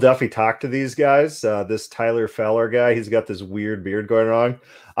time Will Duffy talked to these guys, this Tyler Fowler guy, he's got this weird beard going on.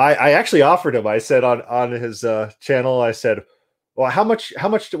 I actually offered him. I said on his channel, I said, well, how much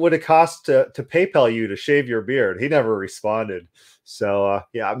would it cost to PayPal you to shave your beard? He never responded. So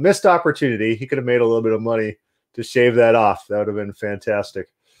yeah, missed opportunity. He could have made a little bit of money to shave that off. That would have been fantastic.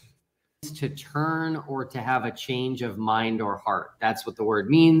 To turn or to have a change of mind or heart. That's what the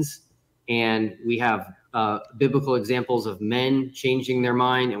word means. And we have biblical examples of men changing their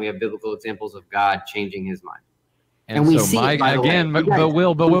mind, and we have biblical examples of God changing his mind. And we so see Mike, again, but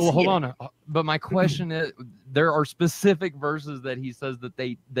Will, hold on. But my question is, there are specific verses that he says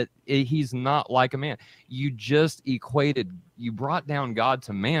that he's not like a man. You just you brought down God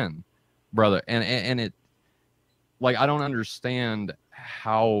to man, brother, and it, like, I don't understand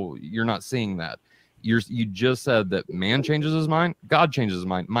how you're not seeing that. You just said that man changes his mind, God changes his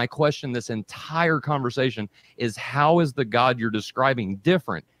mind. My question this entire conversation is, how is the God you're describing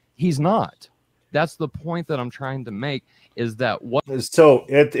different? He's not. That's the point that I'm trying to make, is that what. So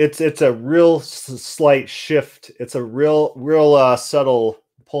it's a real slight shift. It's a real subtle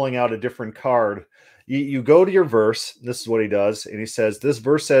pulling out a different card. You go to your verse. This is what he does. And he says, this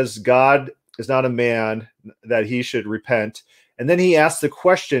verse says God is not a man that he should repent. And then he asks the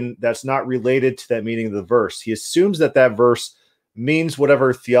question that's not related to that meaning of the verse. He assumes that verse means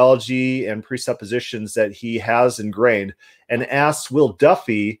whatever theology and presuppositions that he has ingrained, and asks Will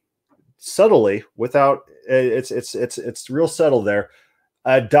Duffy subtly, without it's real subtle there,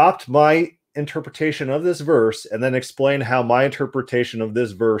 adopt my interpretation of this verse and then explain how my interpretation of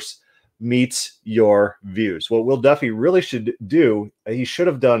this verse meets your views. What Will Duffy really should do, he should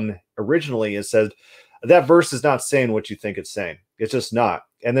have done originally, is said, that verse is not saying what you think it's saying. It's just not.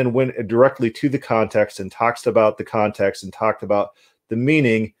 And then went directly to the context and talks about the context and talked about the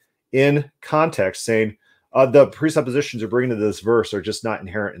meaning in context, saying the presuppositions you're bringing to this verse are just not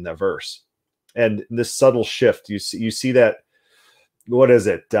inherent in that verse. And this subtle shift, you see that. What is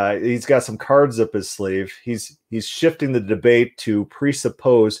it? He's got some cards up his sleeve. He's shifting the debate to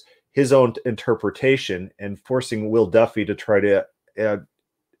presuppose his own interpretation and forcing Will Duffy to try to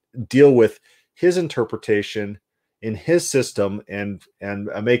deal with his interpretation in his system and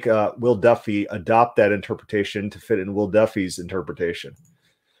make Will Duffy adopt that interpretation to fit in Will Duffy's interpretation.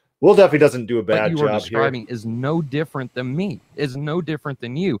 Will Duffy doesn't do a bad job here. What you are describing is no different than me, is no different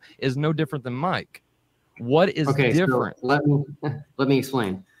than you, is no different than Mike. What is different? So let me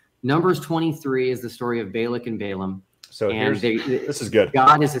explain. Numbers 23 is the story of Balak and Balaam. So this is good.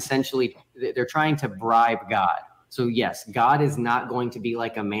 God is essentially, they're trying to bribe God. So yes, God is not going to be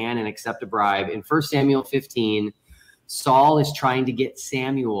like a man and accept a bribe. In 1 Samuel 15, Saul is trying to get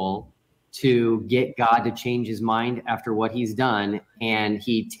Samuel to get God to change his mind after what he's done, and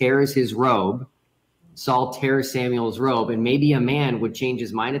he tears his robe. Saul tears Samuel's robe, and maybe a man would change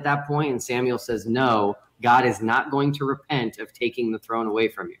his mind at that point, and Samuel says, no, God is not going to repent of taking the throne away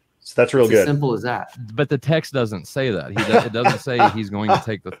from you. So that's real good. As simple as that. But the text doesn't say that. It doesn't say he's going to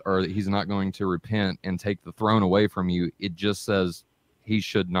take or he's not going to repent and take the throne away from you. It just says he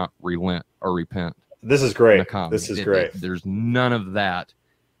should not relent or repent. This is great. This is great. There's none of that.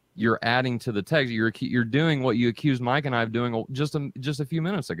 You're adding to the text. You're doing what you accused Mike and I of doing just a few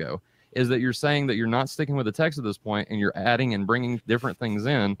minutes ago. Is that you're saying that you're not sticking with the text at this point, and you're adding and bringing different things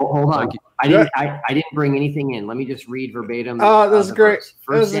in. Hold on. I didn't bring anything in. Let me just read verbatim. This is great.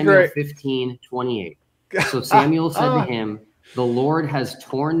 1 Samuel 15:28. So Samuel said to him, the Lord has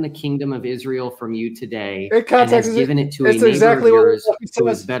torn the kingdom of Israel from you today and has given it to a neighbor of yours who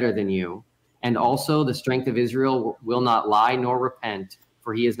is better than you. And also the strength of Israel will not lie nor repent,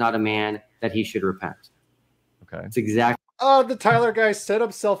 for he is not a man that he should repent. Okay. It's exactly. The Tyler guy set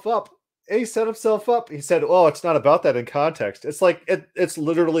himself up. He set himself up. He said, oh, it's not about that in context. It's like, it's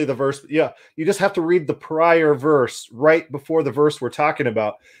literally the verse. Yeah. You just have to read the prior verse right before the verse we're talking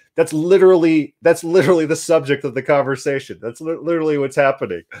about. That's literally the subject of the conversation. That's literally what's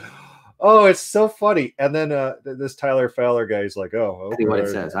happening. Oh, it's so funny. And then this Tyler Fowler guy is like, oh, okay. See what it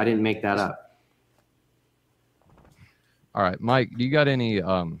says. I didn't make that up. All right, Mike, do you got any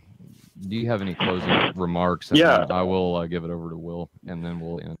do you have any closing remarks? And Yeah. I will give it over to Will, and then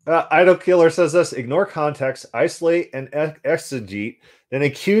we'll end. Idol Killer says this: ignore context, isolate and exegete, and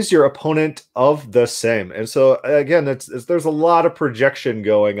accuse your opponent of the same. And so again, there's a lot of projection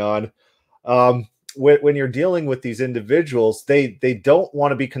going on. When you're dealing with these individuals, they don't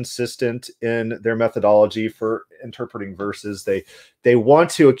want to be consistent in their methodology for interpreting verses. They want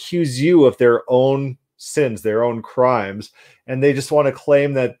to accuse you of their own sins, their own crimes, and they just want to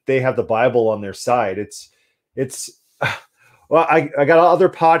claim that they have the Bible on their side. It's well, I got other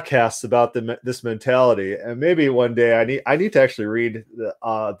podcasts about this mentality, and maybe one day I need to actually read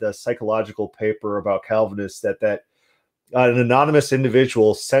the psychological paper about Calvinists that an anonymous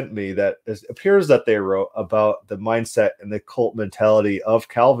individual sent me, that appears that they wrote about the mindset and the cult mentality of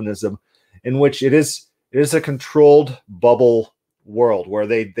Calvinism, in which it is a controlled bubble world where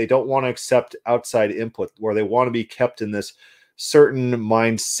they don't want to accept outside input, where they want to be kept in this certain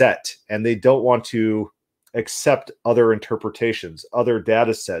mindset, and they don't want to accept other interpretations, other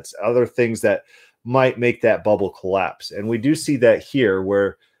data sets, other things that might make that bubble collapse. And we do see that here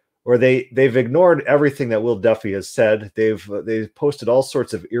where they've ignored everything that Will Duffy has said. They've posted all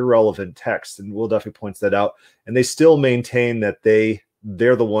sorts of irrelevant texts, and Will Duffy points that out, and they still maintain that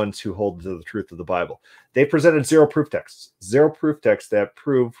they're the ones who hold to the truth of the Bible. They presented zero proof texts that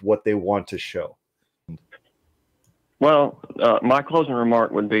prove what they want to show. Well, my closing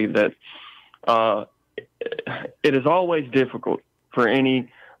remark would be that it is always difficult for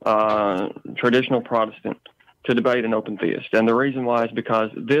any traditional Protestant to debate an open theist. And the reason why is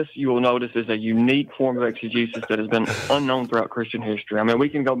because this, you will notice, is a unique form of exegesis that has been unknown throughout Christian history. I mean, we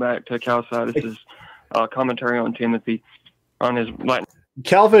can go back to Chalcedon's commentary on Timothy, on his Latin.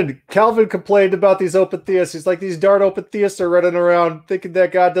 Calvin complained about these open theists. He's like, these darn open theists are running around thinking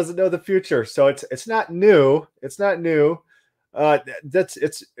that God doesn't know the future. So it's not new. It's not new.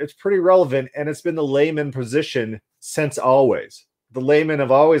 It's pretty relevant, and it's been the layman position since always. The laymen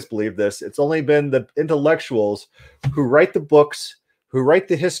have always believed this. It's only been the intellectuals who write the books, who write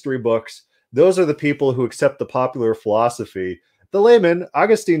the history books. Those are the people who accept the popular philosophy. The layman,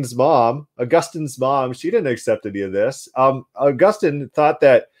 Augustine's mom, she didn't accept any of this. Augustine thought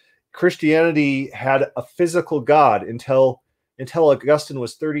that Christianity had a physical God until Augustine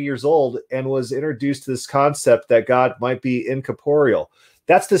was 30 years old and was introduced to this concept that God might be incorporeal.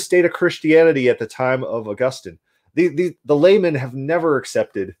 That's the state of Christianity at the time of Augustine. The laymen have never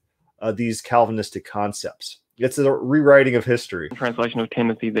accepted these Calvinistic concepts. It's a rewriting of history. Translation of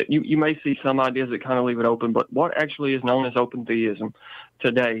Timothy, that you may see some ideas that kind of leave it open, but what actually is known as open theism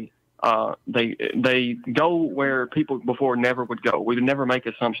today, they go where people before never would go. We would never make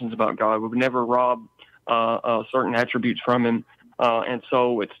assumptions about God. We would never rob certain attributes from him. And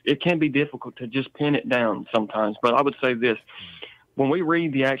so it can be difficult to just pin it down sometimes. But I would say this: when we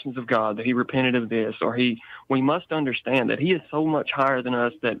read the actions of God, that he repented of this, we must understand that he is so much higher than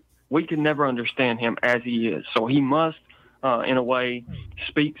us that we can never understand him as he is. So he must, in a way,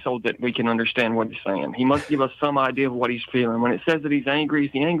 speak so that we can understand what he's saying. He must give us some idea of what he's feeling. When it says that he's angry,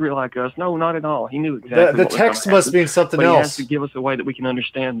 is he angry like us? No, not at all. He knew exactly the text must mean something but else. He has to give us a way that we can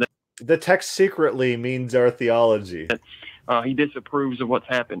understand that. The text secretly means our theology. He disapproves of what's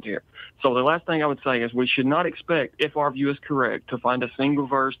happened here. So the last thing I would say is we should not expect, if our view is correct, to find a single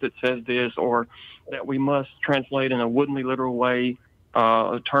verse that says this, or that we must translate in a woodenly literal way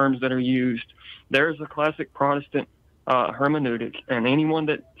terms that are used. There is a classic Protestant hermeneutic, and anyone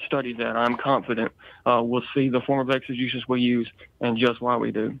that studies that, I'm confident, will see the form of exegesis we use and just why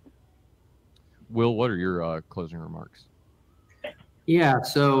we do. Will, what are your closing remarks? Yeah,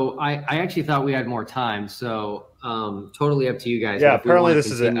 so I actually thought we had more time, so totally up to you guys. Yeah, apparently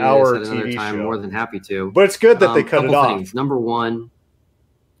this is an hour TV show. More than happy to. But it's good that they cut it off. Things. Number one,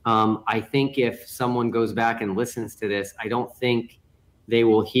 I think if someone goes back and listens to this, I don't think they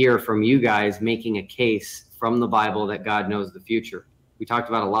will hear from you guys making a case from the Bible that God knows the future. We talked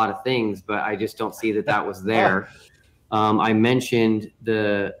about a lot of things, but I just don't see that was there. I mentioned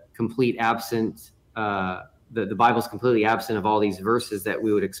the complete absent, the Bible's completely absent of all these verses that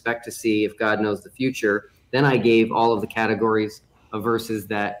we would expect to see if God knows the future. Then I gave all of the categories of verses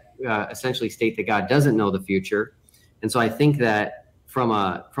that essentially state that God doesn't know the future. And so I think that from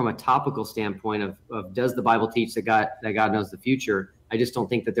a topical standpoint of does the Bible teach that God knows the future, I just don't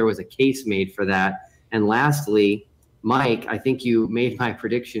think that there was a case made for that. And lastly, Mike, I think you made my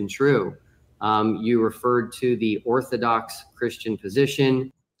prediction true. You referred to the Orthodox Christian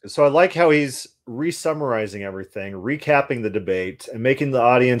position. So I like how he's re-summarizing everything, recapping the debate, and making the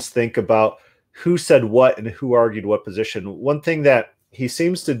audience think about who said what and who argued what position. One thing that he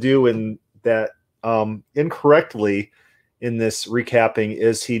seems to do in that incorrectly in this recapping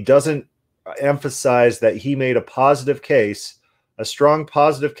is he doesn't emphasize that he made a positive case, a strong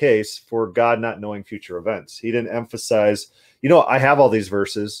positive case for God not knowing future events. He didn't emphasize, I have all these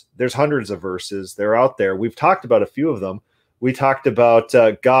verses. There's hundreds of verses. They're out there. We've talked about a few of them. We talked about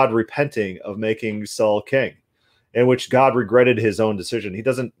God repenting of making Saul king, in which God regretted his own decision. He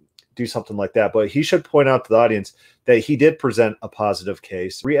doesn't do something like that, but he should point out to the audience that he did present a positive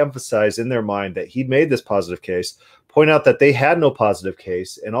case, re-emphasize in their mind that he made this positive case, point out that they had no positive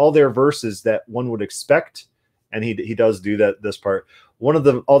case, and all their verses that one would expect, and he does do that, this part,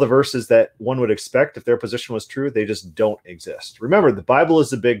 all the verses that one would expect if their position was true, they just don't exist. Remember, the Bible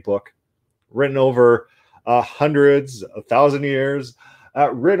is a big book, written over hundreds, 1,000 years,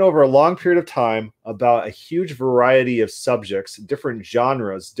 written over a long period of time about a huge variety of subjects, different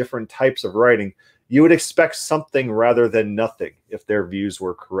genres, different types of writing. You would expect something rather than nothing if their views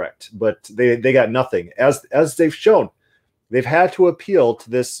were correct, but they got nothing. As they've shown, they've had to appeal to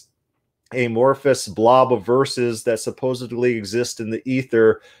this amorphous blob of verses that supposedly exist in the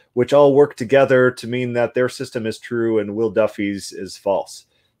ether, which all work together to mean that their system is true and Will Duffy's is false.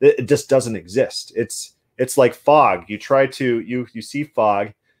 It just doesn't exist. It's like fog. You see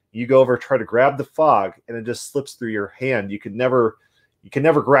fog, you go over, try to grab the fog, and it just slips through your hand. You can never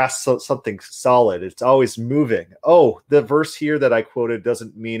grasp something solid. It's always moving. Oh, the verse here that I quoted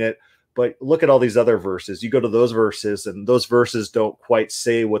doesn't mean it, but look at all these other verses. You go to those verses, and those verses don't quite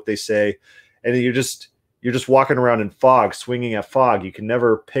say what they say, and you're just walking around in fog, swinging at fog. You can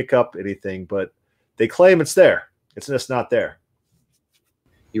never pick up anything, but they claim it's there. It's just not there.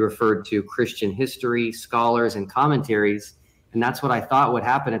 You referred to Christian history, scholars, and commentaries. And that's what I thought would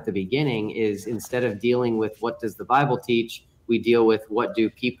happen at the beginning is instead of dealing with what does the Bible teach, we deal with what do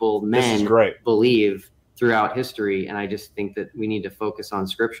men believe throughout history. And I just think that we need to focus on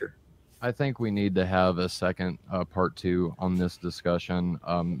Scripture. I think we need to have a second part 2 on this discussion.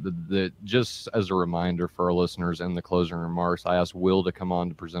 Just as a reminder for our listeners in the closing remarks, I asked Will to come on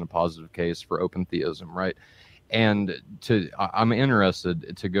to present a positive case for open theism, right? And I'm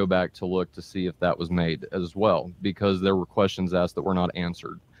interested to go back to look to see if that was made as well, because there were questions asked that were not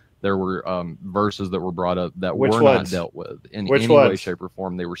answered. There were verses that were brought up that were not dealt with in any way, shape, or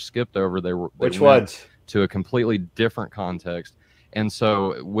form. They were skipped over. They went to a completely different context. And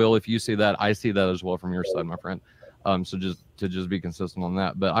so, Will, if you see that, I see that as well from your side, my friend. So just be consistent on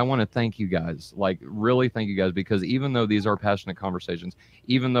that. But I want to thank you guys, really thank you guys, because even though these are passionate conversations,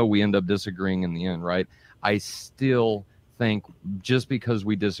 even though we end up disagreeing in the end, right? I still think just because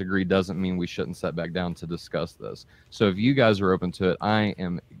we disagree doesn't mean we shouldn't sit back down to discuss this. So if you guys are open to it, I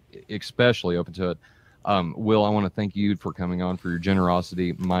am especially open to it. Will, I want to thank you for coming on, for your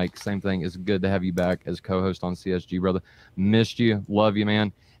generosity. Mike, same thing. It's good to have you back as co-host on CSG, brother. Missed you. Love you,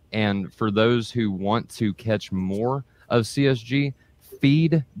 man. And for those who want to catch more of CSG,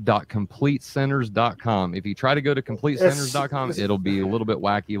 feed.completesinners.com. If you try to go to completesinners.com, it'll be a little bit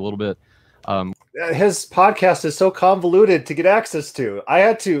wacky, a little bit. His podcast is so convoluted to get access to.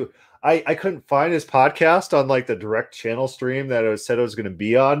 I couldn't find his podcast on the direct channel stream that it said it was going to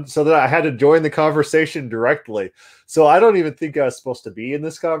be on, so that I had to join the conversation directly. So I don't even think I was supposed to be in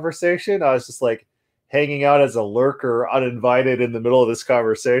this conversation. I was just hanging out as a lurker, uninvited in the middle of this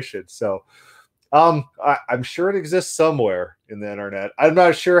conversation. So I'm sure it exists somewhere in the internet. I'm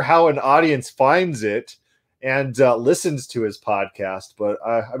not sure how an audience finds it and listens to his podcast, but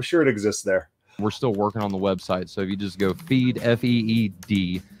I'm sure it exists there. We're still working on the website. So if you just go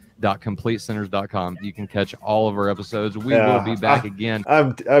feed.completesinners.com, you can catch all of our episodes. We will be back again.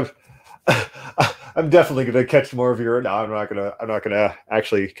 I'm definitely going to catch more of your. No, I'm not going to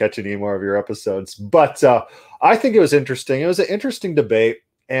actually catch any more of your episodes. But I think it was interesting. It was an interesting debate,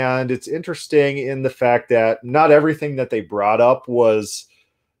 and it's interesting in the fact that not everything that they brought up was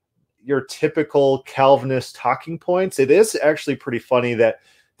your typical Calvinist talking points. It is actually pretty funny that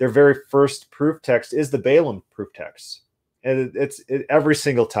their very first proof text is the Balaam proof text, and it's every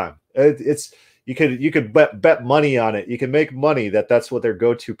single time. You could bet money on it. You can make money that's what their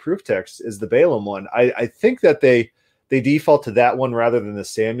go-to proof text is, the Balaam one. I think that they default to that one rather than the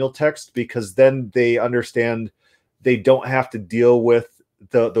Samuel text, because then they understand they don't have to deal with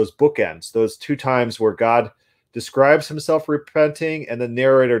those bookends, those two times where God describes himself repenting and the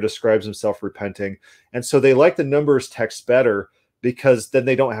narrator describes himself repenting. And so they like the Numbers text better, because then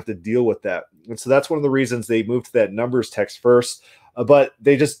they don't have to deal with that. And so that's one of the reasons they moved to that Numbers text first. But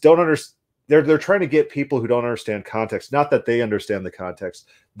they just don't understand. They're trying to get people who don't understand context. Not that they understand the context.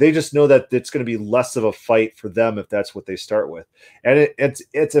 They just know that it's going to be less of a fight for them if that's what they start with. And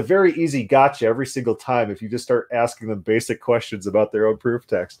it's a very easy gotcha every single time if you just start asking them basic questions about their own proof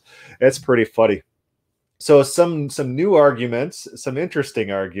text. It's pretty funny. So some new arguments, some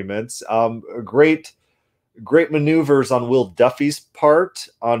interesting arguments, great maneuvers on Will Duffy's part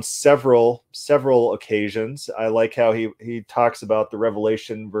on several occasions. I like how he talks about the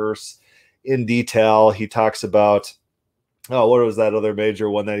Revelation verse in detail. He talks about, what was that other major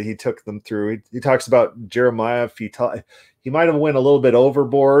one that he took them through? He talks about Jeremiah. He might have went a little bit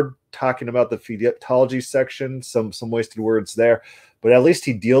overboard talking about the theology section, some wasted words there, but at least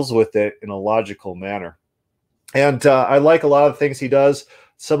he deals with it in a logical manner. And I like a lot of the things he does.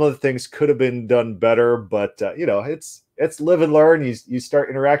 Some of the things could have been done better, but it's live and learn. You start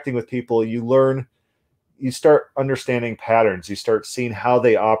interacting with people, you learn, you start understanding patterns, you start seeing how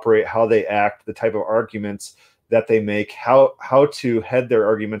they operate, how they act, the type of arguments that they make, how to head their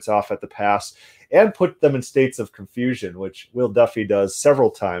arguments off at the pass and put them in states of confusion, which Will Duffy does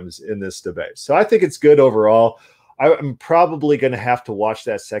several times in this debate. So I think it's good overall. I'm probably going to have to watch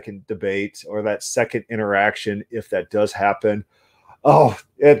that second debate or that second interaction if that does happen. Oh,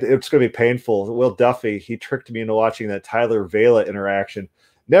 it's going to be painful. Will Duffy, he tricked me into watching that Tyler Vela interaction.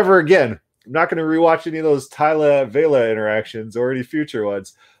 Never again. I'm not going to rewatch any of those Tyler Vela interactions or any future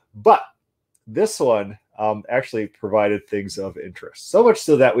ones. But this one actually provided things of interest. So much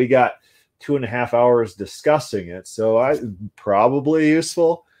so that we got 2.5 hours discussing it. So probably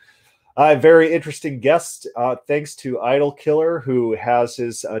useful. Very interesting guest. Thanks to Idol Killer, who has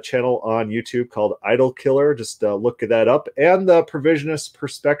his channel on YouTube called Idol Killer. Just look that up. And the Provisionist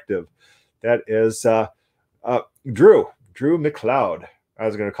Perspective. That is Drew McLeod. I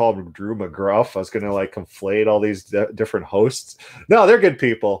was going to call him Drew McGruff. I was going to conflate all these different hosts. No, they're good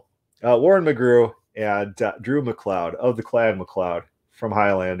people. Warren McGrew and Drew McLeod of the Clan McLeod from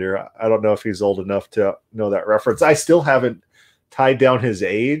Highlander. I don't know if he's old enough to know that reference. I still haven't tied down his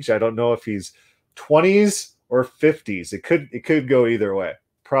age. I don't know if he's 20s or 50s. It could go either way.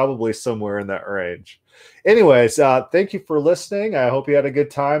 Probably somewhere in that range. Anyways, thank you for listening. I hope you had a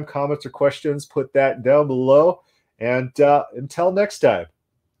good time. Comments or questions, put that down below. And until next time.